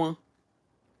love ara wọn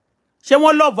ṣé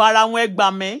wọ́n love ara wọn ẹ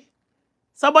gbà mí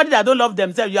somebody that don't love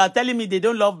themselves you are telling me they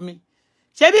don't love me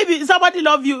ṣé somebody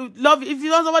love you if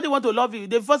somebody want to love you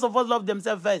they first of all love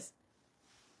themselves first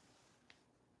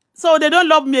so they don't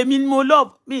love me mo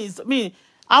love me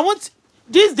I want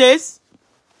these days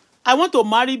I want to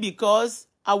marry because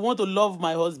I want to love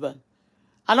my husband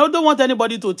and I don't want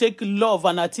anybody to take love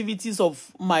and activities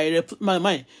of my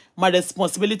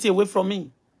responsibility away from me.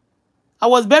 I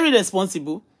was very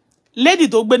responsible. lady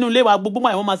tó gbénú ilé wa gbogbo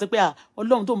máa wọ́n máa sọ pé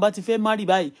Ọlọ́run tó ń bá ti fẹ́ marry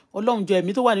báyìí Ọlọ́run jọ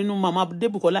ẹ̀mí tó wà nínú màmá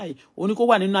Débùkọ́lá yìí òun ni kó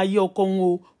wà nínú ayé ọkọ òun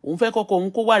o òun fẹ́ kọ́kọ́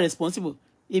òun kó wà responsible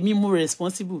èmi mú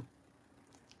responsible.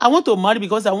 I want to marry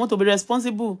because I want to be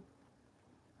responsible.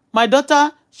 My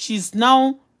daughter, she's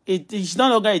no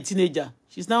longer a teenager.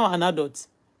 She's now an adult.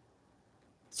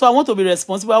 So I want to be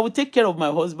responsible. I will take care of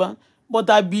my husband. But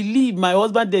I believe my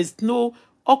husband, there's no...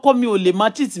 Ọkọ mi ò lè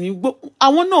máa treat mi.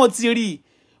 Àwọn náà ti rí.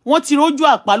 Wọ́n ti rójú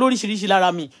àpá lóríṣiríṣi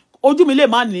lára mi. Ojú mi lè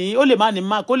má ní, ó lè má ní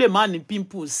mark, ó lè má ní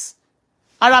pimples.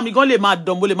 Ara mi gan lè má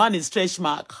dán, mo lè má ní stretch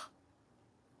mark.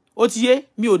 Ó ti yé,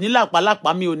 mi ò ní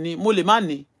làpálàpá, mi ò ní, mo lè má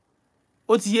ní.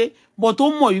 Ó ti yé, but ó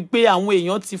mọ̀ wípé àwọn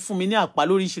èèyàn ti fún mi ní àpá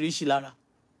lóríṣiríṣi lára.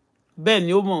 Bẹ́ẹ̀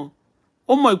ni ó mọ̀.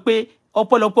 Ó mọ̀ wípé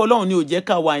ọ̀pọ̀lọpọ̀ Ọlọ́run ni ò jẹ́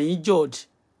ká wà injured.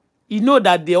 You know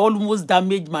that they almost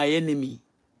damaged my enemy.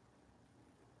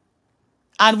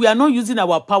 And we are not using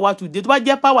our power today. Tó bá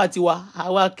jẹ́ power tiwa,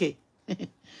 àwa kẹ̀.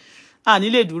 A ní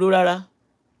lè dúró rárá.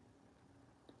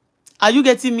 Are you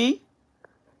getting me?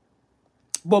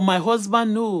 But my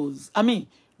husband knows. I mean,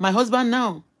 my husband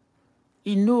now,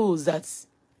 he knows that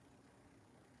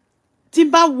tí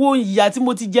bá wo ìyà tí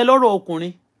mo ti jẹ lọ́rọ̀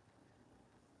ọkùnrin,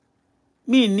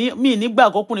 mi ní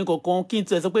gbà kọkùnrin kankan kí n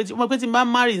tó sọ pé tí n bá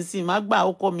marry nsìn má gbà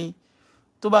ọkọ mi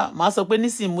tó bá má sọ pé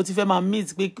nísìn mo ti fẹ́ máa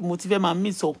meet pé mo ti fẹ́ máa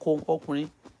meet ọkùnrin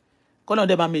kọ́nà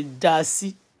dẹ̀ bá mi dá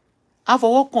sí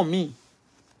àfọwọ́kàn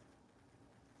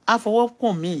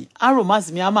mi á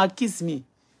romance mi á máa kiss mi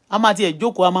á máa tiẹ̀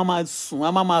jókòó á máa sùn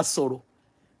á máa sọ̀rọ̀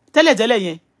tẹ́lẹ̀tẹ́lẹ̀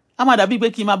yẹn á máa dàbí pé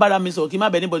kí n má bára mi sọ̀rọ̀ kí n má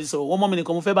bẹ anybody sọ̀rọ̀ wọ́n mọ́ mi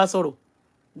nìkan mo fẹ́ bá sọ̀rọ̀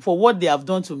for what they have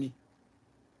done to me.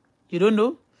 You don't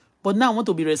know? But now I want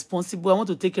to be responsible. I want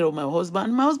to take care of my husband.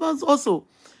 And my husband also.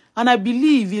 And I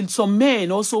believe in some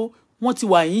men also want to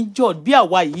be injured. Bí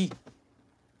àwa yìí.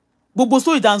 Gbogbo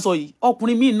sórí tá ń sọ yìí.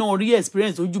 Ọkùnrin mi náà rí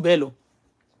experience ojú bẹ́ẹ̀ lọ.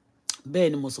 Bẹ́ẹ̀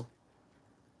ni mo sọ.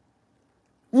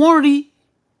 Wọ́n rí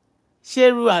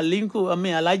Sheru Alinko,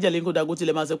 Alhaji Alinko Dangote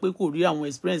lè máa sọ pé kò rí àwọn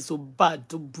experience so bad,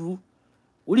 tó burú.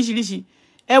 Oríṣiríṣi.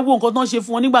 Ẹ wo nǹkan tó ń ṣe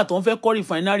fún wọn nígbà tó ń fẹ́ kọ́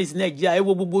refineries ní Nàìjíríà. Ẹ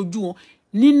wo gbogbo ojú wọn.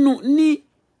 Ní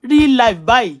real life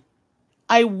báyìí.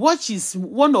 I watch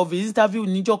one of his interview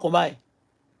níjọ́ kan báyìí.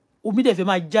 Omi dẹ̀ fẹ́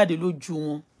máa jáde lójú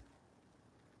wọn.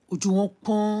 Ojú wọn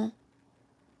pọ́n.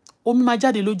 Omi máa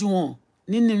jáde lójú wọn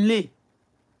nínú ilé.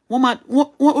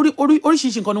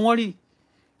 Oríṣiríṣi nǹkan ni wọ́n rí.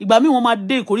 Ìgbà míì wọ́n máa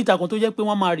dé ìkóríta kan tó jẹ́ pé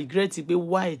wọ́n máa regret pé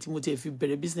why tí mo tiẹ̀ fi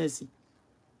bẹ̀rẹ̀ business.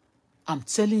 I'm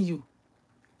telling you.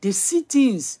 They see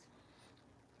things.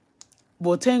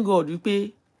 But thank God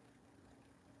wípé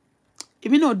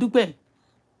èmi náà dúpẹ́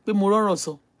pé mo rọ́rọ̀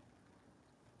sọ.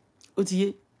 Ó ti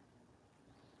yé.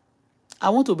 I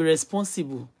want to be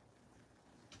responsible.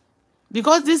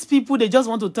 Because these people, they just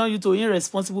want to turn you to an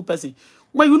irresponsible person.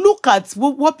 When you look at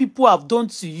what people have done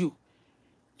to you,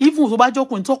 even tó bá jẹ́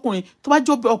ọkùnrin tó bá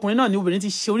jẹ́ ọkùnrin náà ni obìnrin ti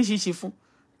ṣe oríṣiríṣi fún.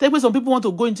 Take some people want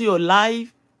to go into your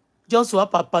life just to have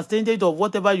a percentage of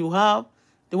whatever you have.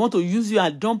 They want to use you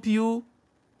and dump you.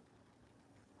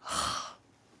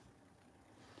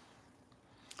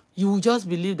 You will just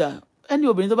believe that any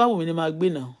obìnrin tó bá wù mí ni máa gbé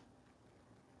náà.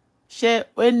 Ṣé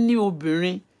any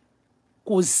obìnrin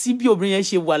kò sí bí obìnrin yẹn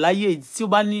ṣe wà láyé tí ó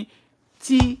bá ní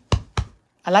tí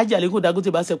Alhaji Aliko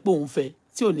Dangote bá ṣe pé òun fẹ́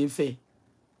tí ò ní fẹ́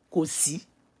kò sí.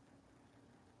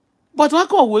 But wọ́n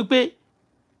kàn wò pé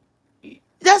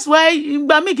that's why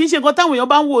ìgbà míì kì í ṣe nǹkan táwọn èèyàn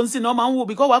bá ń wò nsìn náà máa ń wò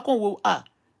because wọ́n kàn wò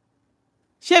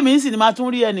ṣé mi ń sìn ni máa tún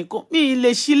rí ẹnìkan mi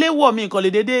lè ṣílé wọ̀ mi nǹkan lè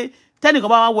dédé tẹ́nìkan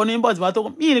bá wá wọnú inbox máa tó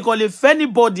mi nìkan lè fẹ́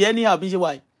anybody anyhow bí ṣe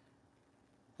wà yìí.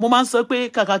 Mo máa ń sọ pé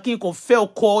kàkà kí n kàn fẹ́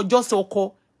ọkọ just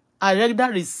ọkọ I rather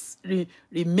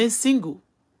remain single.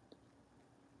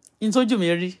 Ìtọ́jú mi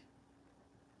rí.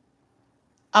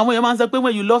 Àwọn èèyàn máa ń sọ pé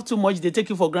when you love too much they take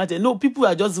you for granted. No, people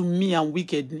are just mean and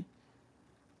wicked.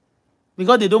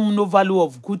 Because they don't know value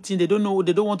of good things. They don't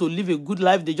want to live a good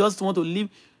life. They just want to live.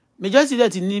 Majority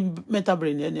that you need mental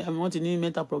brain. I want to need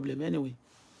mental problem anyway.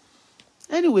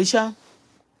 Anyway, ṣá.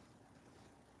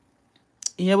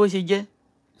 Ìyẹn bó ṣe jẹ́.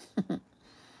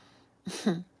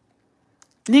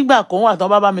 Nígbà kan wà tán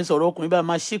bá mi sọ̀rọ̀ ọkùnrin bá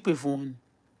máa ṣépè fún wọn.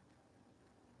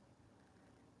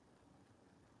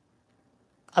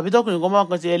 Àbí tọkùnrin kan bá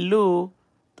kan ṣe hello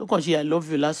tó kàn ṣe I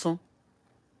love you lásán.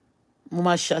 Mo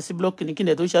máa ṣá sí blocking kí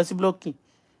ni tó ṣá sí blocking.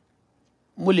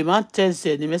 Mo lè máa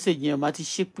tẹ̀sẹ̀ ní message yẹn máa ti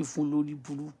ṣépè fún lórí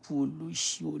burúkú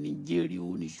olóṣì oníjèrè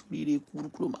oníṣùrìrè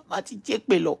kúrúkúrú máa ti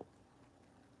ṣépè lọ.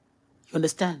 You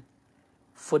understand?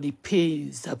 For the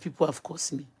pains that people have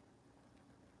caused me.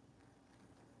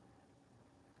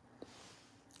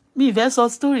 Mi ìfẹ́ sọ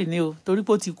story ni o torí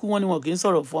pé ó ti kú wọn ni wọn kì í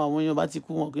sọ̀rọ̀ fún àwọn èèyàn bá ti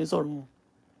kú wọn kì í sọ̀rọ̀ wọn.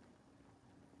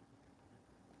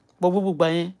 Gbogbo gbà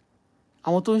yẹn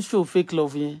àwọn tó ń show fake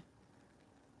love yẹn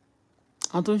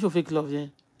àwọn tó ń show fake love yẹn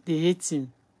they hate him.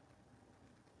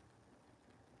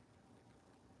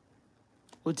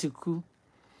 Ó ti kú.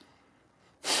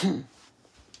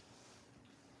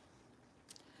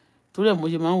 Torí ẹ̀ mo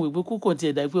ṣe máa ń wò pé kúkọ̀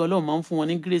tiẹ̀ dà pé Ọlọ́run máa ń fún wọn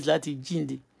ní grace láti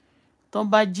jíǹde. Tó ń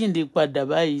bá jíǹde padà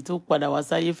báyìí tó padà wá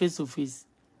sáyé face to face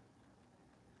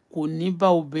kò ní bá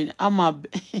obìnrin á máa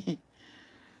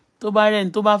tó bá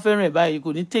rẹ́ni tó bá fẹ́ràn ẹ̀ báyìí kò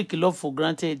ní take love for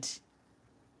granted.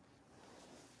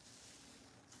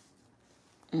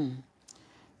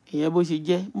 Ìyẹn bó ṣe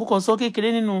jẹ́ mo kàn sọ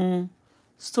kékeré nínú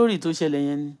story tó ṣẹlẹ̀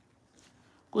yẹn ni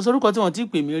kò sórúkọ tí wọ́n ti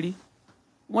pè mí rí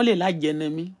wọ́n lè lájẹ̀ẹ́nà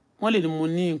mi wọ́n lè ní mo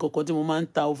ní nǹkan kan tí mo máa ń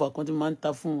ta ọfà kan tí mo máa ń ta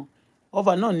fún wọn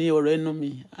ọfà náà ní ọ̀rọ̀ ẹnu mi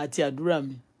àti àdúrà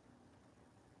mi.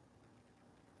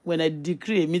 When I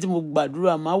decree èmi tí mo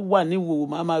gbàdúrà máa wà níwòwò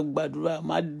máa gbàdúrà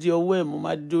máa di ọwọ́ ẹ̀ mú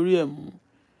máa di orí ẹ̀ mú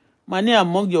máa ní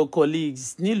among your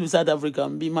colleagues nílùú South Africa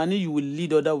bí máa ní you will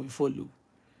lead other will follow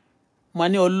máa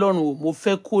ní Ọlọ́run o mo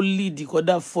fẹ́ kó lead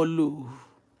kódà follow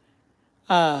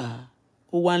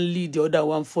ó wá ń lead other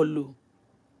one follow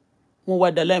wọ́n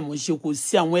wá dá láìmọ̀ ṣe kò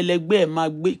sí àwọn ẹlẹgbẹ́ ẹ̀ máa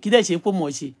gbé kí dẹ̀ ṣe pò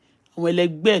mọ̀ ṣe àwọn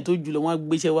ẹlẹgbẹ́ ẹ̀ tó jùlọ wọ́n á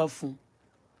gbéṣẹ́ wá fún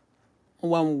wọ́n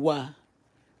wá ń wá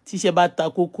tíṣẹ́ bá ta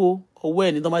kókó ọwọ́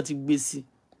ẹ̀ ní tó bá ti gbé sí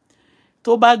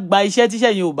tó bá gba iṣẹ́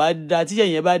tíṣẹ́ yẹn ò bá da tíṣẹ́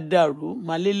yẹn bá dàrú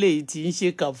máa léléyìí tí ń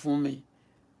ṣèkà fún mi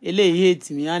eléyìí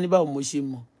hate mi á ní báwo mo ṣe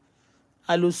mọ̀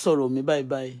á ló sọ̀rọ̀ mi báyìí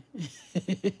báyìí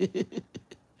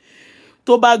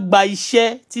tó bá gba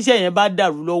iṣẹ́ tíṣẹ́ yẹn bá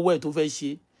dàrú lọ́wọ́ ẹ̀ tó fẹ́ ṣe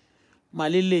máa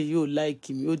léléyìí ò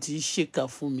láìkì mi ó ti ṣèkà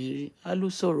fún mi rí á ló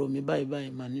sọ̀rọ̀ mi báyìí báyìí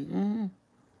mà ní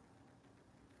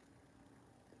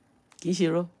kì í ṣe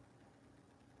rọ́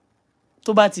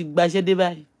tó bá ti gbaṣẹ́ dé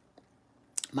báyìí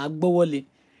màá gbọ́wọ́lé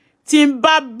tí n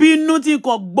bá bínú tí n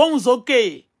kàn gbóhùn sókè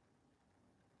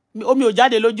omi ò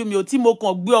jáde lójú mi ò tí mo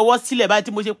kàn gbé ọwọ́ sílẹ̀ báyìí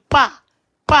tí mo ṣe pa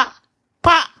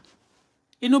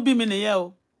inú bí mi nìyẹn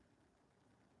o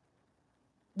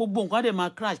gbogbo nǹkan dẹ̀ máa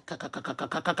crash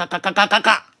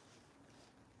kàkàkàkàkàkàkàkàkàkà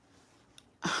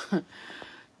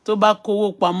tó bá kówó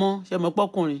pamọ́ ṣe mọ̀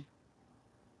pọ́kùnrin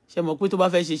ṣe mọ̀ pé tó bá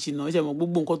fẹ́ ṣe ṣìnà ṣe mọ̀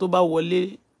gbogbo nǹkan tó bá wọlé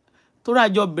tó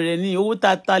rájọ bẹ̀rẹ̀ ní owó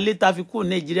ta lé ta fi kúrò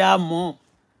Nàìjíríà mọ́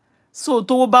so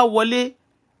tówó bá wọlé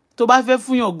tó bá fẹ́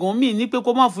fúnyàn gan mí ní pé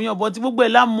kó má fúnyàn bọ́ tí gbogbo ẹ̀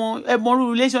lámọ ẹmọrú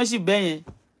relationship bẹ́ẹ̀ yẹn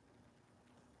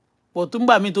pọ̀ tó ń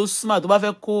gbà mí tó smart tó bá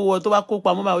fẹ́ kó wọ tó bá kó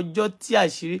pamọ́ bá ọjọ́ tí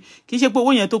àṣírí kì í ṣe pé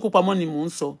owó yẹn tó kó pamọ́ ni mò ń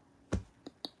sọ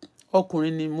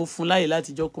ọkùnrin ni mo fún láyè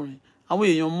láti jọkùnrin àwọn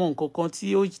èèyàn mọ nǹkan kan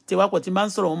tí ó ti wá pọ̀ tí bá ń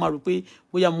sọ̀rọ̀ wọn máa rò pé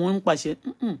bóyá mo ń pàṣẹ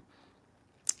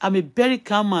I'm a very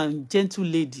calm and gentle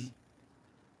lady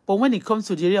but when it comes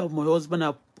to the area of my husband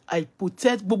I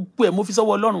protect gbogbo ẹ̀ mo fi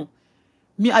sọ́wọ́ Ọlọ́run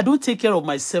me I don't take care of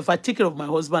myself I take care of my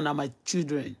husband and my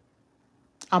children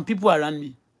and people around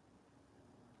me.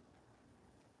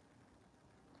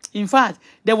 In fact,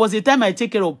 there was a time I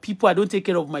take care of people I don't take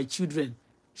care of my children.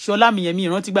 Ṣọlá mi yẹn mi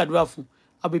ìrántí gbàdúrà fún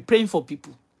I'll be praying for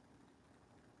people.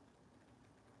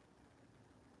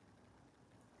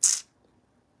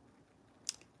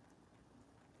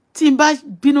 Tí n bá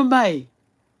bínú báyìí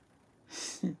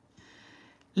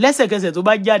lẹ́sẹ̀kẹsẹ̀ tó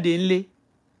bá jáde ńlé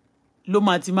ló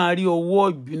máa ti máa rí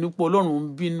ọwọ́ ìbínú pọ̀ Ọlọ́run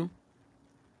ń bínú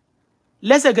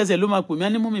lẹ́sẹ̀kẹsẹ̀ ló máa pè mí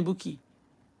ní mummy Bukky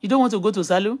you don't want to go to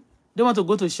salon you don't want to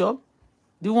go to shop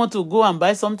do you want to go and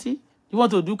buy something you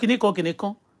want to do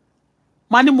kìnìkan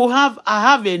máa ní I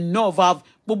have enough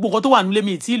gbogbo nǹkan tó wà nílé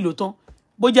mi tí lò tán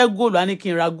bó jẹ́ góòlù á ní kí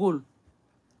n ra góòlù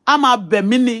á máa bẹ̀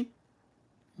mí ni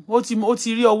ó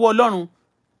ti rí ọwọ́ Ọlọ́run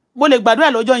mo lè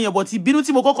gbàdúrà lọ́jọ́ yẹn bọ̀ tí bínú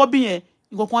tí mo kọ́kọ́ bí yẹn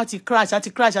nǹkan kan á ti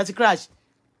crash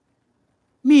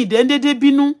mi ìdẹ́ndédé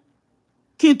bínú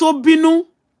kí n tó bínú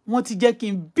wọ́n ti jẹ́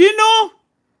kí n bínú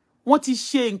wọ́n ti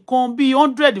ṣe nǹkan bíi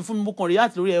 100 fún mi mo kàn rí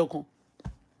àti lórí ẹyọ kan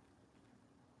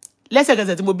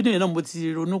lẹ́sẹ̀kẹsẹ̀ tí mo bínú yẹn náà mo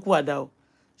ti ronú kúwàdà o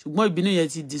ṣùgbọ́n ìbínú yẹn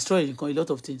ti destroy nǹkan a lot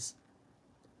of things.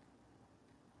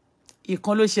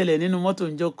 Ìkan ló ṣẹlẹ̀ nínú mọ́tò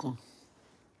ńjọ́ kan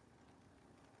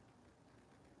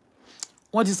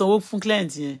wọ́n ti sanwó fún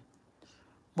client yẹn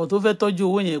bọ̀ tó fẹ́ tọ́jú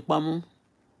owó yẹn pamọ́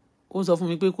ó sọ fún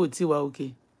mi pé kò tí wà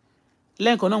okay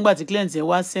lẹ́ẹ̀kan náà gbà tí client yẹn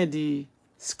wá send the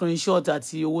screenshot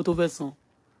àti owó tó fẹ́ san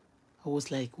I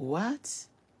was like what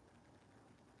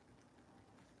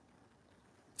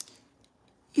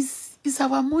is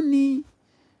our money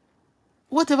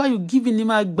whatever you give ni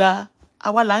máa gbà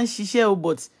àwa là ń ṣiṣẹ́ o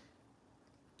but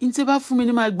n tí bá fún mi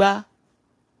ni máa gbà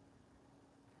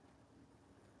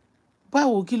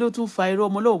báwo kí ló tún fa irọ́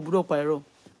ọmọ lọ́wọ́ gbúdọ̀ pa irọ́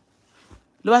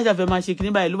ló bá ṣàfẹ́ máa ṣe kíní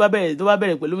báyìí ló bá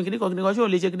bẹ̀rẹ̀ pẹ̀lú mi kíní kan ṣé ò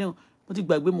lè ṣe kíní kan mo ti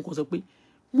gbàgbé mo kàn sọ pé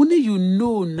mo ní you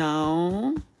know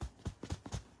now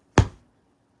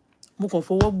mo kàn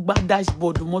fọwọ́ gbá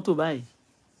dashboard mọ́tò báyìí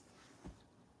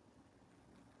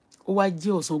ó wá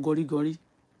jẹ́ ọ̀sán gọrígọrí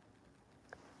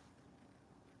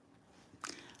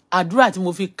àdúrà tí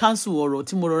mo fi cancel ọ̀rọ̀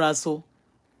tí mo rọra sọ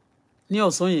ní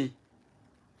ọ̀sán yẹn,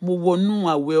 mo wọnú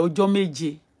àwẹ̀ ọjọ́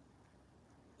 7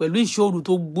 pẹ̀lú ìṣòro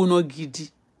tó gbóná gidi.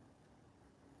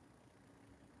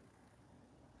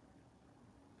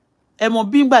 Ẹ mọ̀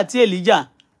bí ngbà tí Elijah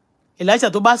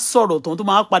tó bá sọ̀rọ̀ tán tó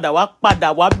máa padà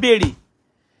wá béèrè.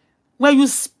 When you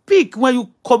speak, when you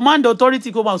command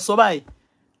authority kó máa sọ báyìí,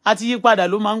 àti yí padà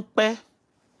ló máa ń pẹ́.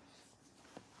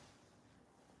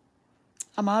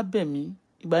 A máa bẹ̀ mí,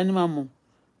 ìgbà ni máa mọ̀,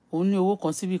 òun ní owó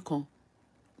kan síbì kan,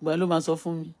 ìgbà ló máa sọ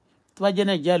fún mi. Tó bá jẹ́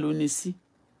Nàìjíríà ló ní sí,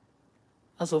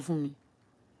 á sọ fún mi.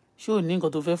 Ṣé ò ní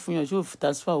nǹkan tó fẹ́ fún yàn, ṣé ò fi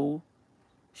transfer owó,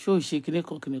 ṣé ò ṣe kinní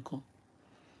kan.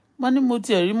 Má ní mo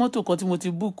ti rí mọ́tò kan tí mo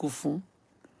ti búùkù fún.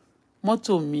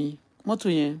 Mọ́tò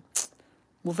yẹn,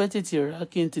 mo fẹ́ tètè rà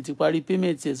kí n tètè parí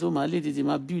payment ẹ̀ so máa lè tètè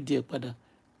máa build ẹ̀ padà.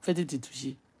 Fẹ́ tètè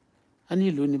túnṣe. A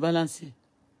ní ìlò ní balance ẹ̀,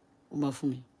 ó máa fún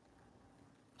mi.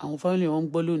 Àwọn family wọn ń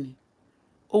gbọ́ lónìí.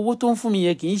 Owó tó ń fún mi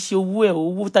yẹn kì í ṣe owó ẹ̀,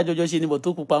 owó tájọjọ ṣe ni bọ̀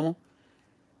tó kù pamọ́.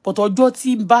 But ọjọ́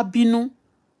tí n bá bínú,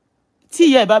 tí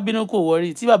ìyá ẹ̀ bá bínú kò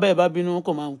worry, tí bàbá ẹ̀ bá bínú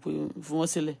kò máa fún wọn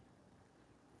sílẹ̀.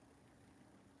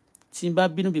 Tí n bá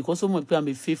bínú because ó mọ̀ pé I'm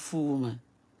a faithful woman.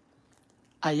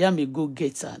 I am a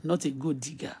go-getter, not a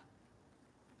go-digger.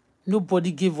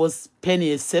 Nobody gave us penny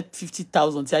except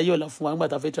 50,000 tí ayé ọ̀la fún wa nígbà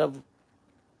tá a fẹ́ travel.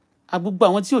 Gbogbo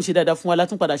àwọn tí ò ṣe dáadáa fún wa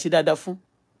látún padà ṣe dáadáa fún.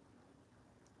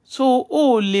 So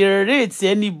ó lè rate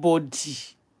anybody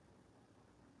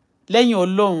lẹ́yìn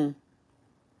Ọlọ́run.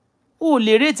 Ó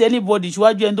lè rate anybody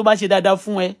ṣíwájú ẹni tó bá ṣe dáadáa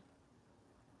fún ẹ.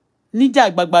 Níjà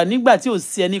àgbàgbà nígbà tí ò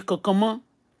sí ẹni kankan mọ́.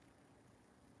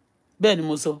 Bẹ́ẹ̀ ni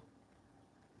mo sọ.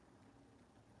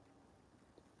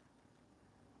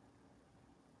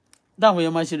 Dáwọn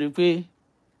èèyàn máa ṣe rè pé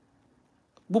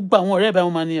gbogbo àwọn ọ̀rẹ́ bá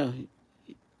wọn máa níyàn.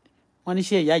 Wọ́n ní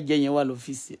ṣé ìyá jẹ yẹn wà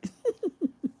lọ́fíìsì.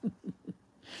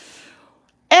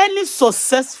 Any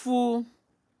successful,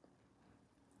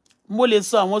 mo lè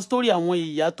sọ àwọn story àwọn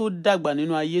ìyá tó dàgbà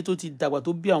nínú ayé tó ti dàgbà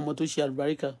tó bí àwọn ọmọ tó ṣe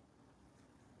àlùbáríkà.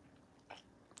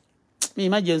 Mi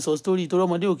má jẹ́ n sọ story torí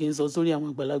ọmọdé ò kì í sọ story àwọn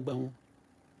àgbàlagbà wọn.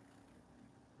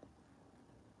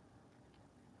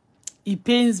 It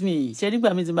pains me. Ṣé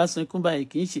nígbà mi ti bá sun ikún báyìí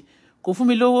kì í ṣe kò fún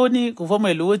mi lówó ní kò fọmọ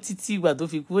ẹ̀ lówó títí ìgbà tó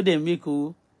fi kú ó dẹ̀ ń make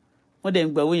owó. Wọ́n dẹ̀ ń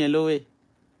gba owó yẹn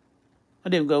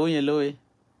lọ́wọ́ ẹ̀.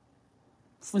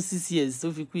 Fún 6 years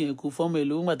tó fi kú yẹn kò fọmọ ẹ̀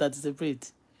lówó nígbà tá ti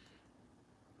separate.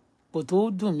 But tó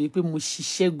dùn mí pé mo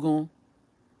ṣiṣẹ́ gan.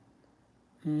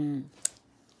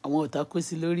 Àwọn ọ̀tá kó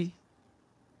sí lórí.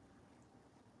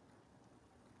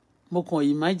 Mo kàn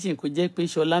imagine kó jẹ́ pé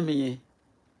Ṣọlá mi yẹn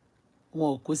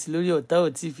wọn ò kó sí lórí ọ̀tá ò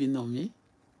tí fi nà mí.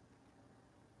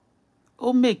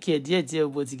 Ó mèkì ẹ̀ díẹ̀díẹ̀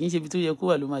but kì í ṣe ibi tó yẹ kó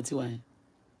wà ló máa ti wà yẹn.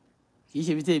 Kì í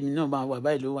ṣe ibi tí èmi náà máa wà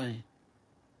báyìí ló wà yẹn.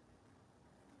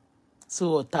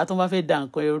 So ọ̀tá tó bá fẹ́ da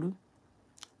nǹkan ẹrú,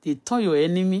 they turn your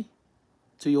enemy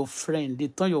to your friend. They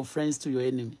turn your friends to your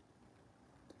enemy.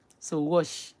 So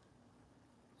watch.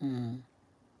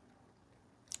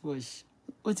 Watch.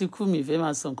 Ó ti kú mi ìfẹ́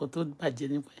máa sọ nǹkan tó bàjẹ́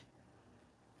nípa ẹ̀.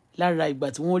 Lára ìgbà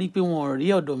tí wọ́n rí pé wọn ò rí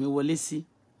ọ̀dọ̀ mi wọlé sí,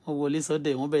 wọ́n wọlé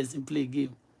sọ́dọ̀ ẹ̀, wọ́n bẹ̀rẹ̀ sí play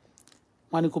game.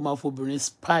 Wọ́n ní kó máa fobìnrin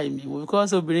spy mi.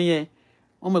 Because obìnrin yẹn,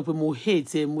 wọ́n mọ̀ pé mo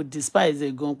hate ẹ̀, mo despise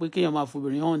ẹ̀ gan pé kéèyàn máa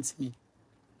fobìnrin hunt mi.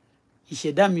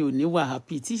 Ìṣẹ̀dá mi ò ní wà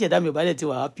happy. Tí ìṣẹ̀dá mi ò bá dẹ̀ ti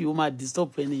wà happy, ó máa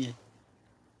disturb ẹni yẹn.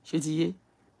 Ṣé ti yé?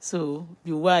 So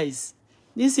be wise.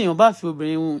 Nísìnyí wọ́n bá fi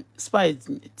obìnrin spy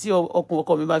tí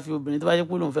ọkọ mi bá fi obìnrin tó bá jẹ́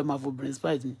pé òun fẹ́ máa fobìnrin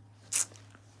spy mi.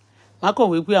 Má kàn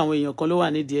wí pé àwọn èèyàn kan ló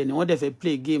wà nídìí ẹ̀ ni wọ́n dẹ̀ fẹ́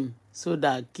play game so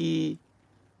that kí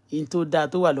in tó dáa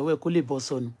tó wà lọ́wọ́ ẹ̀ kó lè bọ́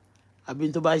sọnù. Àbí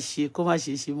in tó bá ṣe kó má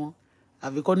ṣe ṣe mọ́.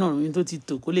 Àbí kọ́ náà in tó ti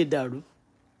tò kó lè dàrú.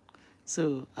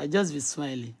 So I just be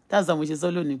smiling. That's how mo ṣe sọ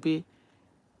lónìí pé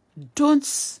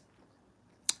don't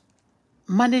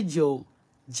manage your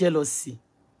jealousy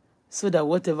so that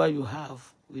whatever you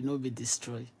have will not be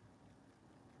destroyed.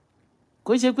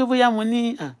 Kò ṣe pé bóyá mo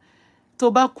ní tó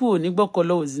bá kú ò ní gbọ́kọ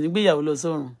lọ ò sì ní gbéyàwó lọ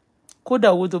sọ́run.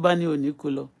 Kódà owó tó bá ní ò ní kó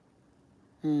lọ.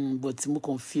 But mo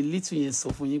kàn fi little yẹn sọ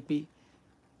fún yín pé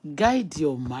guide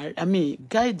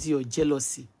your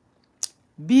jealousy.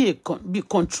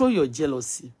 Control your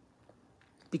jealousy.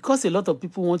 Because a lot of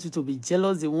people want you to be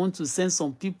jealous. They want to send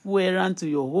some people errand to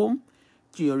your home,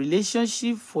 to your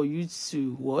relationship, for you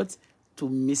to what? To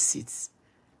miss it.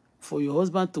 For your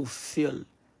husband to fail.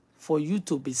 For you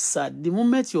to be sad. The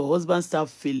moment your husband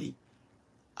starts failing,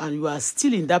 and you are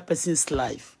still in that person's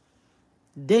life,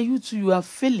 then you too, you are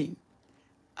failing.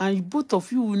 And both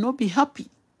of you will not be happy.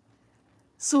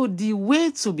 So the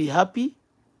way to be happy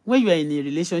when you are in a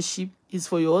relationship is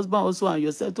for your husband also and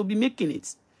yourself to be making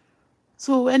it.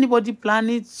 So anybody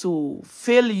planning to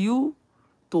fail you,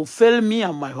 to fail me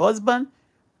and my husband,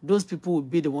 those people will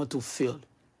be the one to fail.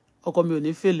 Ọkọ mi ò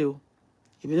ní fail o.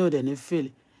 If you know they fail,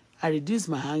 I reduce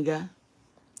my anger.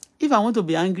 If I want to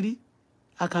be angry,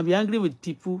 I can be angry with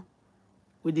people.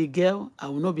 With the girl, I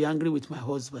will not be angry with my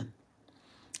husband.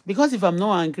 Because if I'm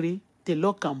not angry, the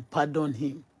Lord can pardon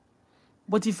him.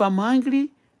 But if I'm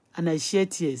angry and I share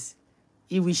tears,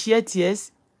 he will share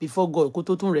tears before God. Kó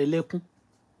tó tún rẹ̀ lẹ́kún.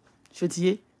 Ṣó ti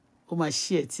yé? Ó máa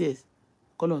share tears.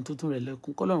 Kọ́lọ́run tó tún rẹ̀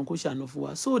lẹ́kún. Kọ́lọ́run kó ṣàánú fún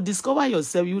wa. So discover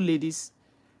yourself, you ladies.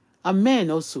 And men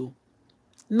also.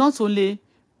 Not only,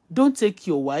 don't take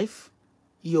your wife,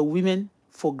 your women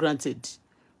for granted.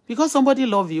 Because somebody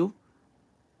love you,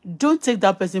 don't take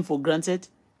that person for granted.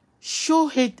 Show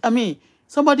hate.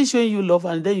 Somebody showing you love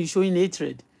and then you showing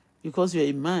hatred because you're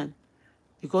a man,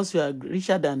 because you are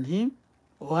richer than him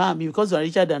or her, because you are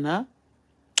richer than her,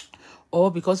 or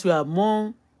because you are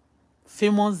more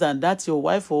famous than that your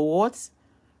wife or what.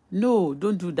 No,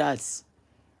 don't do that.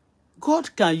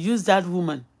 God can use that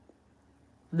woman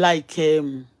like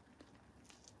a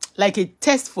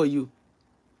test for you.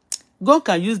 God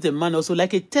can use the man also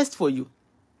like a test for you.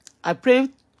 I pray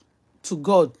to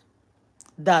God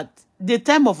that the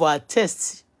time of our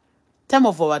test, time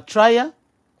of our trial,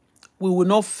 we will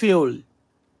not fail.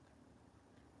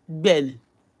 Ben,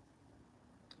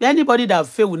 anybody that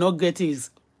fail will not get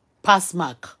his pass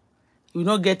mark. He will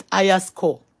not get higher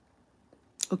score.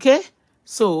 Okay?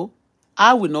 So,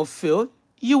 I will not fail.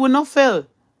 You will not fail.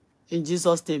 In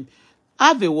Jesus' name.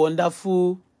 Have a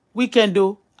wonderful weekend,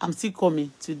 though. I'm still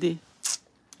coming today.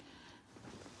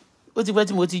 Ó ti pẹ́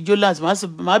tí mo ti jó láti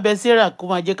máa bẹ Sarah kó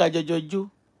máa jẹ́ ká jọjọ jó.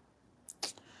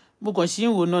 Mo kàn ṣì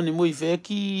ń wò náà ni mo ìfẹ́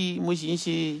kí mo sì ń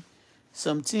ṣe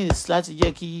some things láti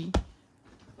jẹ́ kí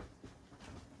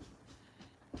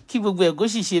gbogbo ẹ̀ kó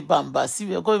sì ṣe bàǹbà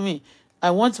síbẹ̀ kọ́ mi.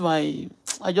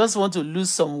 I just want to lose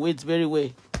some weight very well.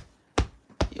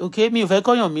 Okay, mi ò fẹ́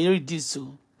kọ́yàn mi reduce o.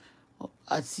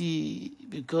 Àti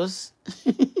because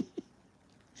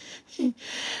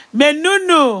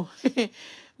menunu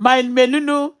my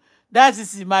menunu. That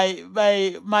is my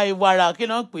wara kí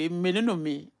ló ń pè menunu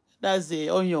mi. That's the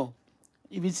onion.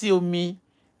 Ibi tí omi,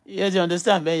 you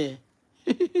understand bẹ́ẹ̀ yẹn.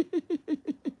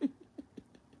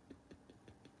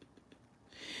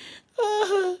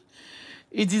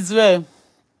 It is well.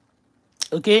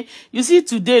 Okay? You see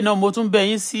today no mo tún bẹ̀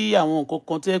yín sí àwọn nǹkan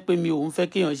kan tó yẹ pé mi ò ń fẹ́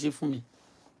kéèyàn ṣe fún mi.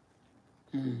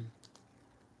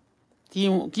 Kì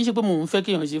í ṣe pé mo ń fẹ́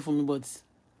kéèyàn ṣe fún mi but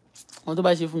àwọn tó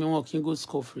bá ṣe fún mi wọn kì í go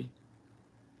score free.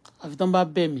 Àfi tán bá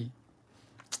bẹ̀ mí.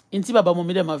 In tí bàbá ọmọ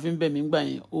mi dẹ̀ máa fi ń bẹ̀ mí gbà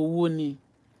yẹn, owó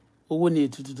ni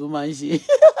ètùtù tó máa ń ṣe.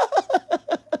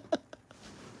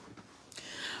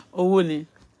 Owó ni.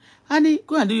 Honey,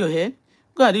 go and do your hair,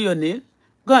 go and do your nail,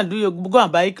 go and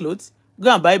buy clothes,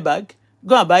 go and buy bag,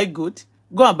 go and buy goat,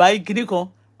 go and buy kini kan.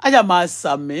 Aja máa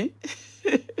sàmí.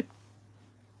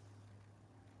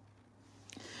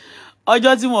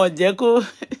 Ọjọ́ tí wọ́n jẹ́ kó.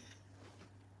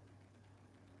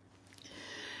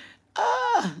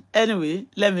 Anyway,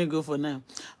 let me go for now.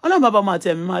 Ọlọ́run bàbá máa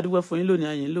tẹ̀ mí máa dúpẹ́ fún yín lónìí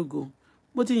àyìn lógo.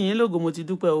 Mo ti yìn lógo mo ti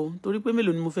dúpẹ́ o torí pé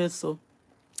mélòó ni mo fẹ́ sọ.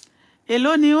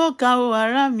 Èló ni ó kà o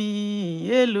ará mi,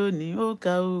 èló ni ó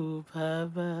kà o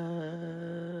bàbá.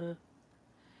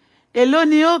 Èló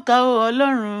ni ó kà o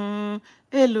Ọlọ́run,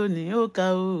 èló ni ó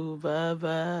kà o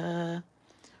bàbá.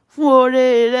 Fún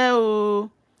oore rẹ o,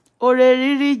 oore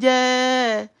rírí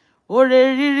jẹ,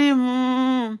 oore rírí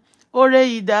mu, oore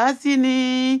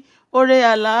ìdásíni, oore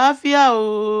àlàáfíà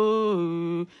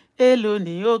o, èló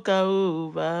ni ó kà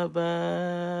o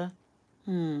bàbá.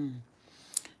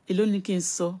 Èló ni kí n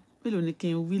sọ, èló ni kí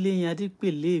n wí lẹ́yìn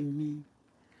Adépèlé mi.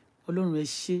 Ọlọ́run ẹ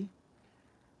ṣé,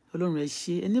 Ọlọ́run ẹ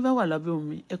ṣé. Ẹni bá wà lábẹ́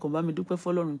omi, ẹ kàn bá mi dúpẹ́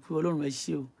fọ́lọ́run pé Ọlọ́run ẹ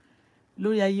ṣé o.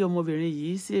 Lórí ayé ọmọbìnrin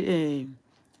yìí sí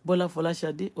Bọ́lá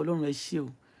Fọláṣadé, Ọlọ́run ẹ ṣé o.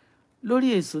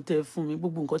 Lórí èso tẹ́ fún mi,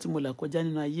 gbogbo nǹkan tí mo là kọjá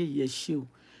nínú ayé yìí ẹ ṣé o.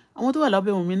 Àwọn tó wà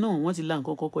lábẹ́ omi náà wọ́n ti là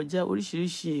nǹkan kan kọjá,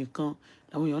 oríṣiríṣi nǹkan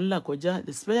làwọn èèyàn ń là kọjá,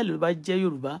 especially ló bá jẹ́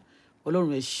Yorùbá.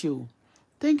 Ọlọ́run ẹ ṣé o.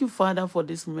 Thank you, Father, for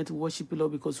this moment to worship you,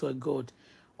 Lord, because you are God.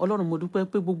 Ọlọ́run mo dúpẹ́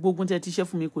pé gbogbo ogun tẹ́ ti ṣẹ́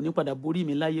fún mi kò ní padà borí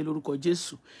mi láyé lórúkọ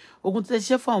Jésù. Ogun tẹ́ ti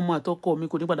ṣẹ́ fún àwọn ọmọ àtọkọ mi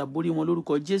kò ní padà borí wọn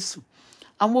lórúkọ Jésù.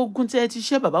 Àwọn ogun tẹ́ ti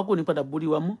ṣẹ́ bàbá kò ní padà borí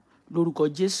wa mọ́ lórúkọ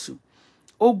Jésù.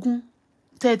 Ogun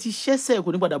tẹ́ ti ṣẹ́ sẹ́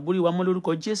kò ní padà borí wa mọ́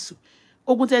lórúkọ Jésù.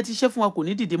 Ogun tẹ́ ti ṣẹ́ fún wa kò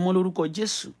ní dìde mọ́ lórúkọ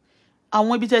Jésù.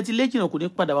 Àwọn ibi tẹ́ ti lé jìnnà kò ní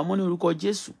padà wá mọ́ ní orúkọ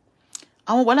Jésù.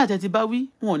 Àwọn wàhálà tẹ́ ti bá wí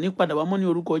wọn ò ní padà wá mọ́ ní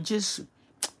orúkọ Jésù.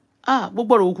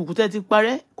 Gbogbo ọ̀rọ̀ òkùnkùn tẹ́ ti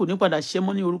parẹ́ kò ní padà ṣẹ́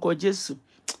mọ́ ní orúkọ Jésù.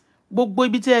 Gbogbo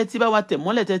ibi tẹ́ ti bá wa tẹ̀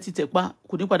mọ́lẹ̀ tẹ́ ti tẹ̀ pa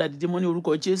kò ní padà dìde mọ́ ní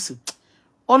orúkọ Jésù.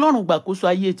 Ọlọ́run gbàkóso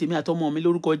ayé tèmi àtọmọ mi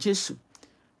lórúkọ Jésù.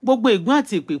 Gbogbo ègún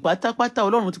àti èpè pátápátá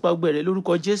Ọlọ́run ti pa gbogbo rẹ̀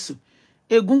lórúkọ Jésù.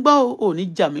 Ègún gbá ò ní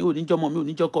jà mí, ò ní jọmọ mi, ò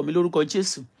ní jọkọ mi lórúkọ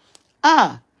Jésù.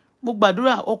 Mo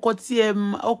gbàdúrà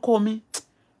ọkọ mi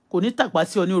kò ní tàpá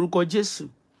sí ọ ní orúkọ Jésù.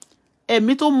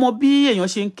 Ẹ̀mí tó mọ bí èèyàn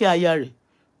ṣe ń kẹ́ aya rẹ̀,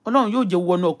 Ọlọ́run yóò jẹ́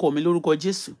wọnú ọkọ mi lórúkọ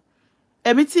Jésù.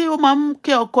 Ẹ̀mí tí ó máa ń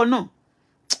kẹ́ ọkọ náà,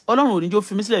 Ọlọ́run ò ní jó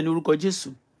fi mí sílẹ̀ ní orúkọ Jésù.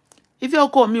 Ìfẹ́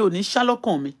ọkọ mi ò ní ṣá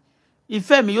lọ́kàn mi.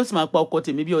 Ìfẹ́ mi yóò sì máa pa ọkọ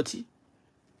tèmi bí ọtí.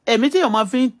 Ẹ̀mí tí èèyàn máa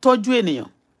fi ń tọ́jú ènìyàn.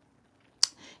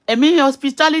 Ẹ̀mí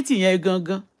hospitality yẹn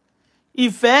gangan.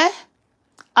 Ìfẹ́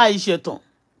àìṣẹ̀tàn.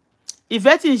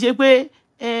 Ìfẹ́ tí ń ṣe pé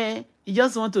you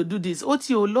just want to do this. Ó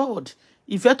ti o Lord.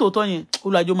 Ìfẹ́ tòótọ́ yẹn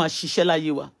Olúwa máa ṣiṣẹ́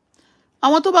láyé wa.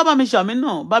 Àwọn tó bá mi ṣàmì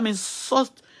náà bá mi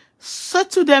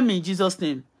settle them in Jesus'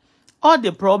 name. All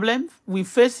the problems we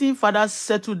facing, Father,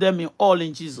 settle them in all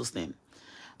in Jesus' name.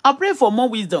 I pray for more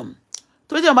wisdom.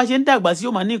 Tó jẹ́ bá ṣe ń dàgbà sí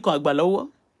ó máa ní nǹkan àgbà lọ́wọ́.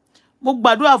 Mo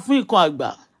gbàdúrà fún nǹkan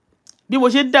àgbà. Bí mo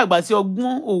ṣe ń dàgbà sí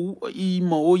ọgbọ́n,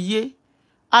 ìmọ̀, òye,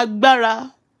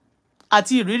 agbára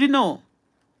àti ìrírí náà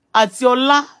àti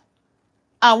ọlá,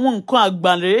 àwọn nǹkan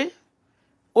àgbà rèé.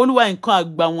 Olúwa nǹkan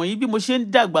àgbà wọ̀nyí bí mo ṣe ń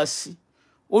dàgbà sí.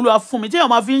 Olúwa fún mi tí èèyàn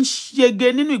máa fi ń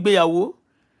ṣege nínú ìgbéyàwó,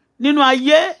 nínú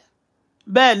ayé.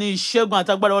 Bẹ́ẹ̀ ni ìṣẹ́gun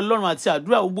àtagbára Ọlọ́run àti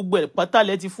àdúrà gbogbo ẹ̀ pátá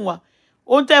lẹ ti fún wa.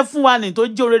 Ó ń tẹ́ fún wa ní tó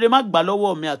jẹ́ orere má gbà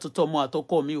lọ́wọ́ mi àtọmọ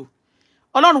àtọkọ mi o.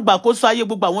 Ọlọ́run gbàkóso ayé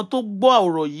gbogbo àwọn tó gbọ́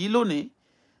ọ̀rọ̀ yìí lónìí.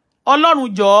 Ọlọ́run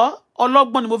jọ̀ọ́,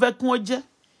 ọlọ́gbọ́n ni mo fẹ́ kí wọ́n jẹ́.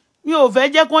 Mi ò fẹ́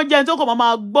jẹ́ kí wọ́n jẹ́ ẹni tó kàn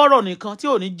máa gbọ́rọ̀ nìkan tí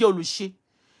ò ní jẹ́ olùṣe.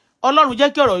 Ọlọ́run jẹ́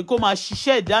kí ọ̀rọ̀ yìí kó máa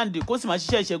ṣiṣẹ́ ìdáǹdè kó sì máa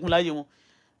ṣiṣẹ́ ìṣẹ́gun láyé wọn.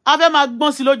 A fẹ́ máa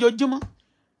gbọ́n sí lójoojúmọ́.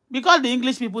 Because the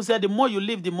English people said the more you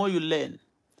live, the more you learn.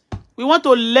 We want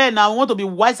to learn and we want to be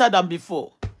wiser than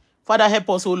before. Father, help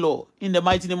us, O Lord, in the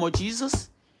mighty name of Jesus.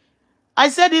 I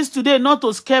said this today not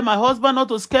to scare my husband, not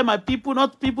to scare my people,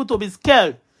 not people to be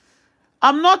scared.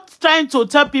 I'm not trying to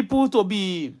tell people to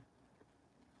be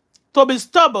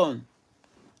stubborn.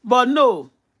 But no.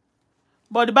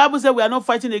 But the Bible says we are not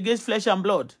fighting against flesh and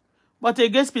blood, but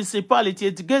against principality,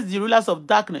 against the rulers of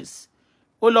darkness.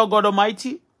 O Lord God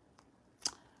Almighty,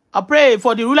 I pray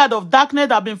for the rulers of darkness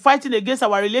that have been fighting against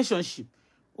our relationship.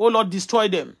 Oh Lord, destroy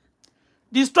them.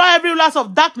 Destroy every rulers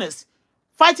of darkness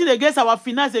fighting against our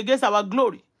finance, against our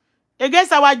glory,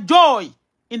 against our joy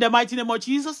in the mighty name of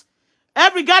Jesus.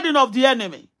 Every garden of the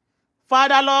enemy.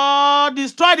 Father, Lord,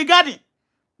 destroy the garden.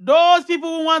 Those people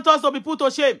who want us to be put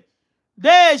to shame,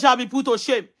 they shall be put to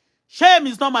shame. Shame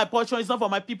is not my portion. It's not for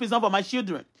my people. It's not for my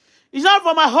children. It's not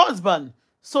for my husband.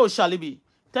 So shall it be.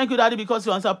 Thank you, Daddy, because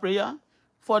you answer prayer.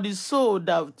 For the soul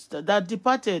that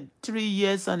departed 3.5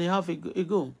 years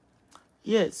ago.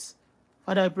 Yes.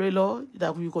 Father, I pray, Lord,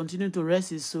 that we will continue to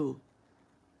rest his soul.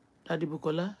 Daddy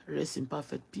Bukola, rest in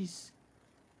perfect peace.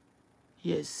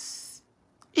 Yes.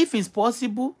 If it's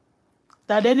possible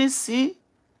that any sin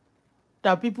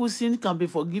that people sin can be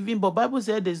forgiven, but Bible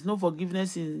said there's no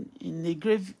forgiveness in a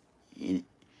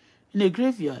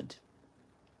graveyard.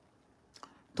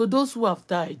 To those who have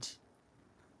died.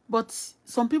 But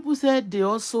some people said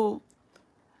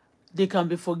they can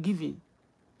be forgiven.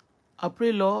 I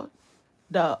pray, Lord,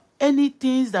 that any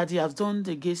things that he has done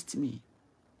against me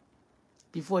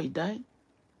before he died,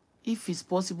 if it's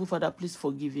possible, Father, please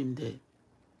forgive him there.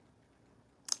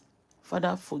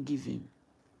 Father, forgive him.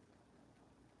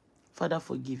 Father,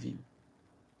 forgive him.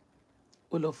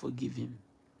 Oh, Lord, forgive him.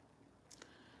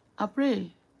 I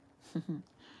pray.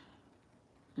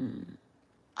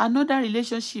 Another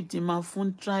relationship in my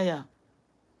phone trial,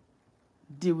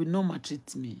 they will not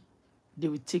maltreat me. They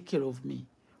will take care of me.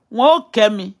 Wọ́n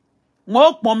kẹ́ mi.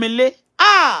 Wọ́n pọ́n mi lé.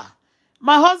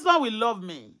 My husband will love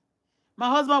me. My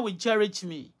husband will cherish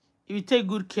me. He will take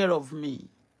good care of me.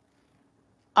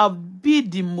 I'll be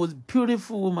the most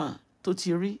beautiful woman tó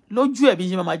ti rí. Lójú ẹ̀ bí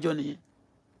ṣe máa jọ nìyẹn.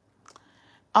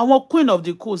 Àwọn queen of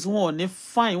the coast wọn ò ní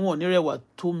fine, wọn ò ní rẹwà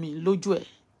tó mi lójú ẹ̀.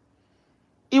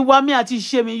 Ìwà mi àti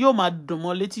ìṣe mi yóò máa dùn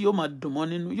mọ́ létí, yóò máa dùn mọ́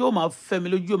nínú, yóò máa fẹ́ mi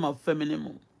lójú, yóò máa fẹ́ mi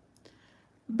nímú.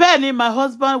 Bẹ́ẹ̀ni, my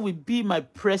husband will be my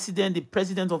president, the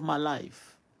president of my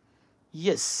life.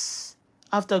 Yes,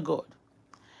 after God.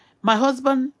 My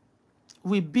husband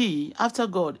will be, after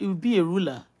God, he will be a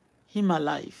ruler in my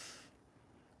life.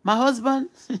 My husband,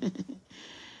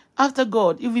 after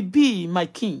God, he will be my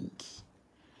king.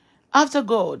 After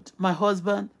God, my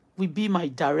husband will be my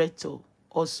director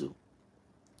also.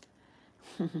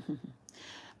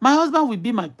 My husband will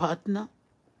be my partner.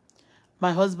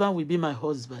 My husband will be my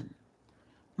husband.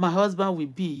 My husband will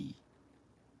be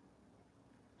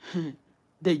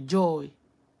the joy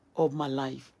of my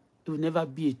life. It will never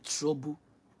be a trouble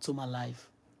to my life.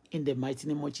 In the mighty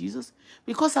name of Jesus.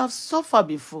 Because I've suffered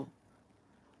before.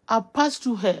 I've passed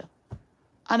through hell.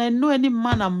 And I know any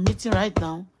man I'm meeting right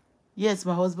now. Yes,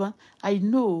 my husband. I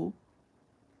know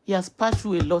he has passed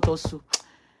through a lot also.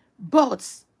 But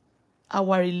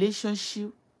our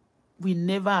relationship will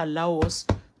never allow us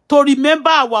to remember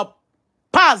our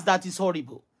past that is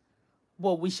horrible.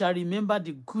 But we shall remember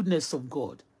the goodness of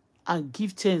God and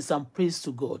give thanks and praise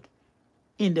to God.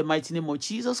 In the mighty name of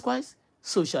Jesus Christ,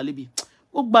 so shall it be.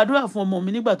 Mo gbàdúrà fún ọmọ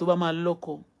mi nígbà tó bá máa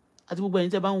lọ́kọ àti gbogbo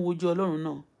ẹ̀yin tẹ́ bá ń wojú Ọlọ́run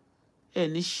náà ẹ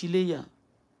ní ṣíléyà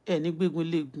ẹ ní gbégun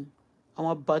léegun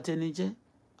àwọn abatẹnijẹ́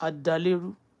adalérú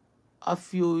a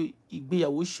fi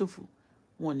ìgbéyàwó ṣòfò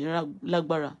wọn ní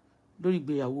lágbára lórí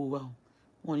ìgbéyàwó wa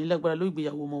wọn ní lágbára lórí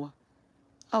ìgbéyàwó ọmọ wa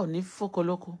a ò ní fọ́kọ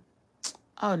lọ́kọ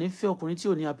a ò ní fẹ́ ọkùnrin tí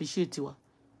ò ní appreciate wa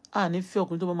a ò ní fẹ́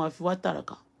ọkùnrin tó bá máa fi wá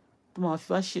tàràkà tó máa fi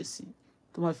wá ṣẹ̀sín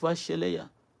tó máa fi wá ṣẹlẹ́yà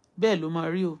bẹ́ẹ̀ ló máa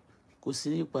rí o kò sí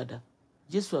ní ìpadà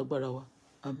Jésù agbára wa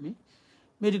àmín.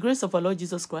 May the grace of our Lord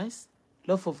Jesus Christ,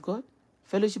 love of God,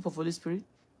 fellowship of Holy Spirit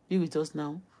be with us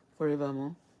now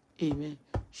forevermore. Amen.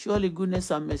 Surely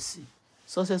goodness and mercy,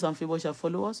 success and favor shall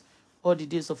follow us all the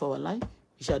days of our life.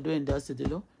 We shall dwell in the house of the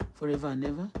Lord forever and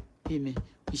ever. Amen.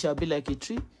 We shall be like a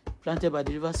tree planted by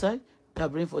the riverside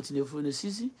that bring forth in the fullness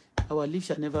season. Our leaf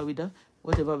shall never wither.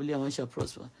 Whatever we lay our hand shall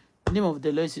prosper. The name of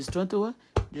the Lord is strong toward.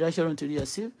 The righteous unto thee are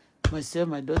saved. Myself,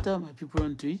 my daughter, my people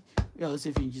unto it. We are all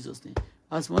safe in Jesus' name.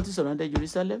 As mountains surrounded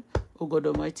Jerusalem, O God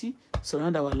Almighty,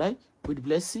 surround our life with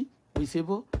blessing, with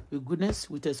favor, with goodness,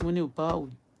 with testimony, with power,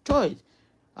 with joy,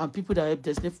 and people that help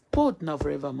destiny both now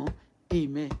forevermore.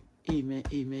 Amen. Amen.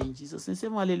 Amen. In Jesus' name, say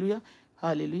hallelujah.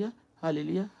 Hallelujah.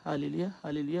 Hallelujah. Hallelujah.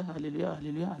 Hallelujah. Hallelujah.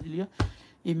 Hallelujah. Hallelujah.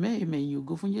 Amen. Amen. You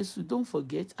go from Jesus. Don't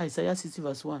forget Isaiah 60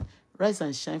 verse 1. Rise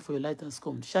and shine, for your light has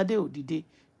come. Shade odide,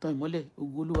 ton imole,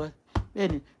 ogoluwa.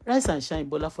 Then rise and shine,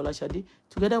 Bola Folashade,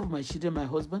 together with my children, my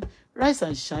husband. Rise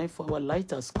and shine, for our light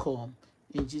has come.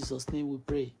 In Jesus' name we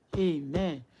pray.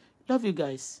 Amen. Love you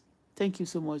guys. Thank you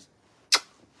so much.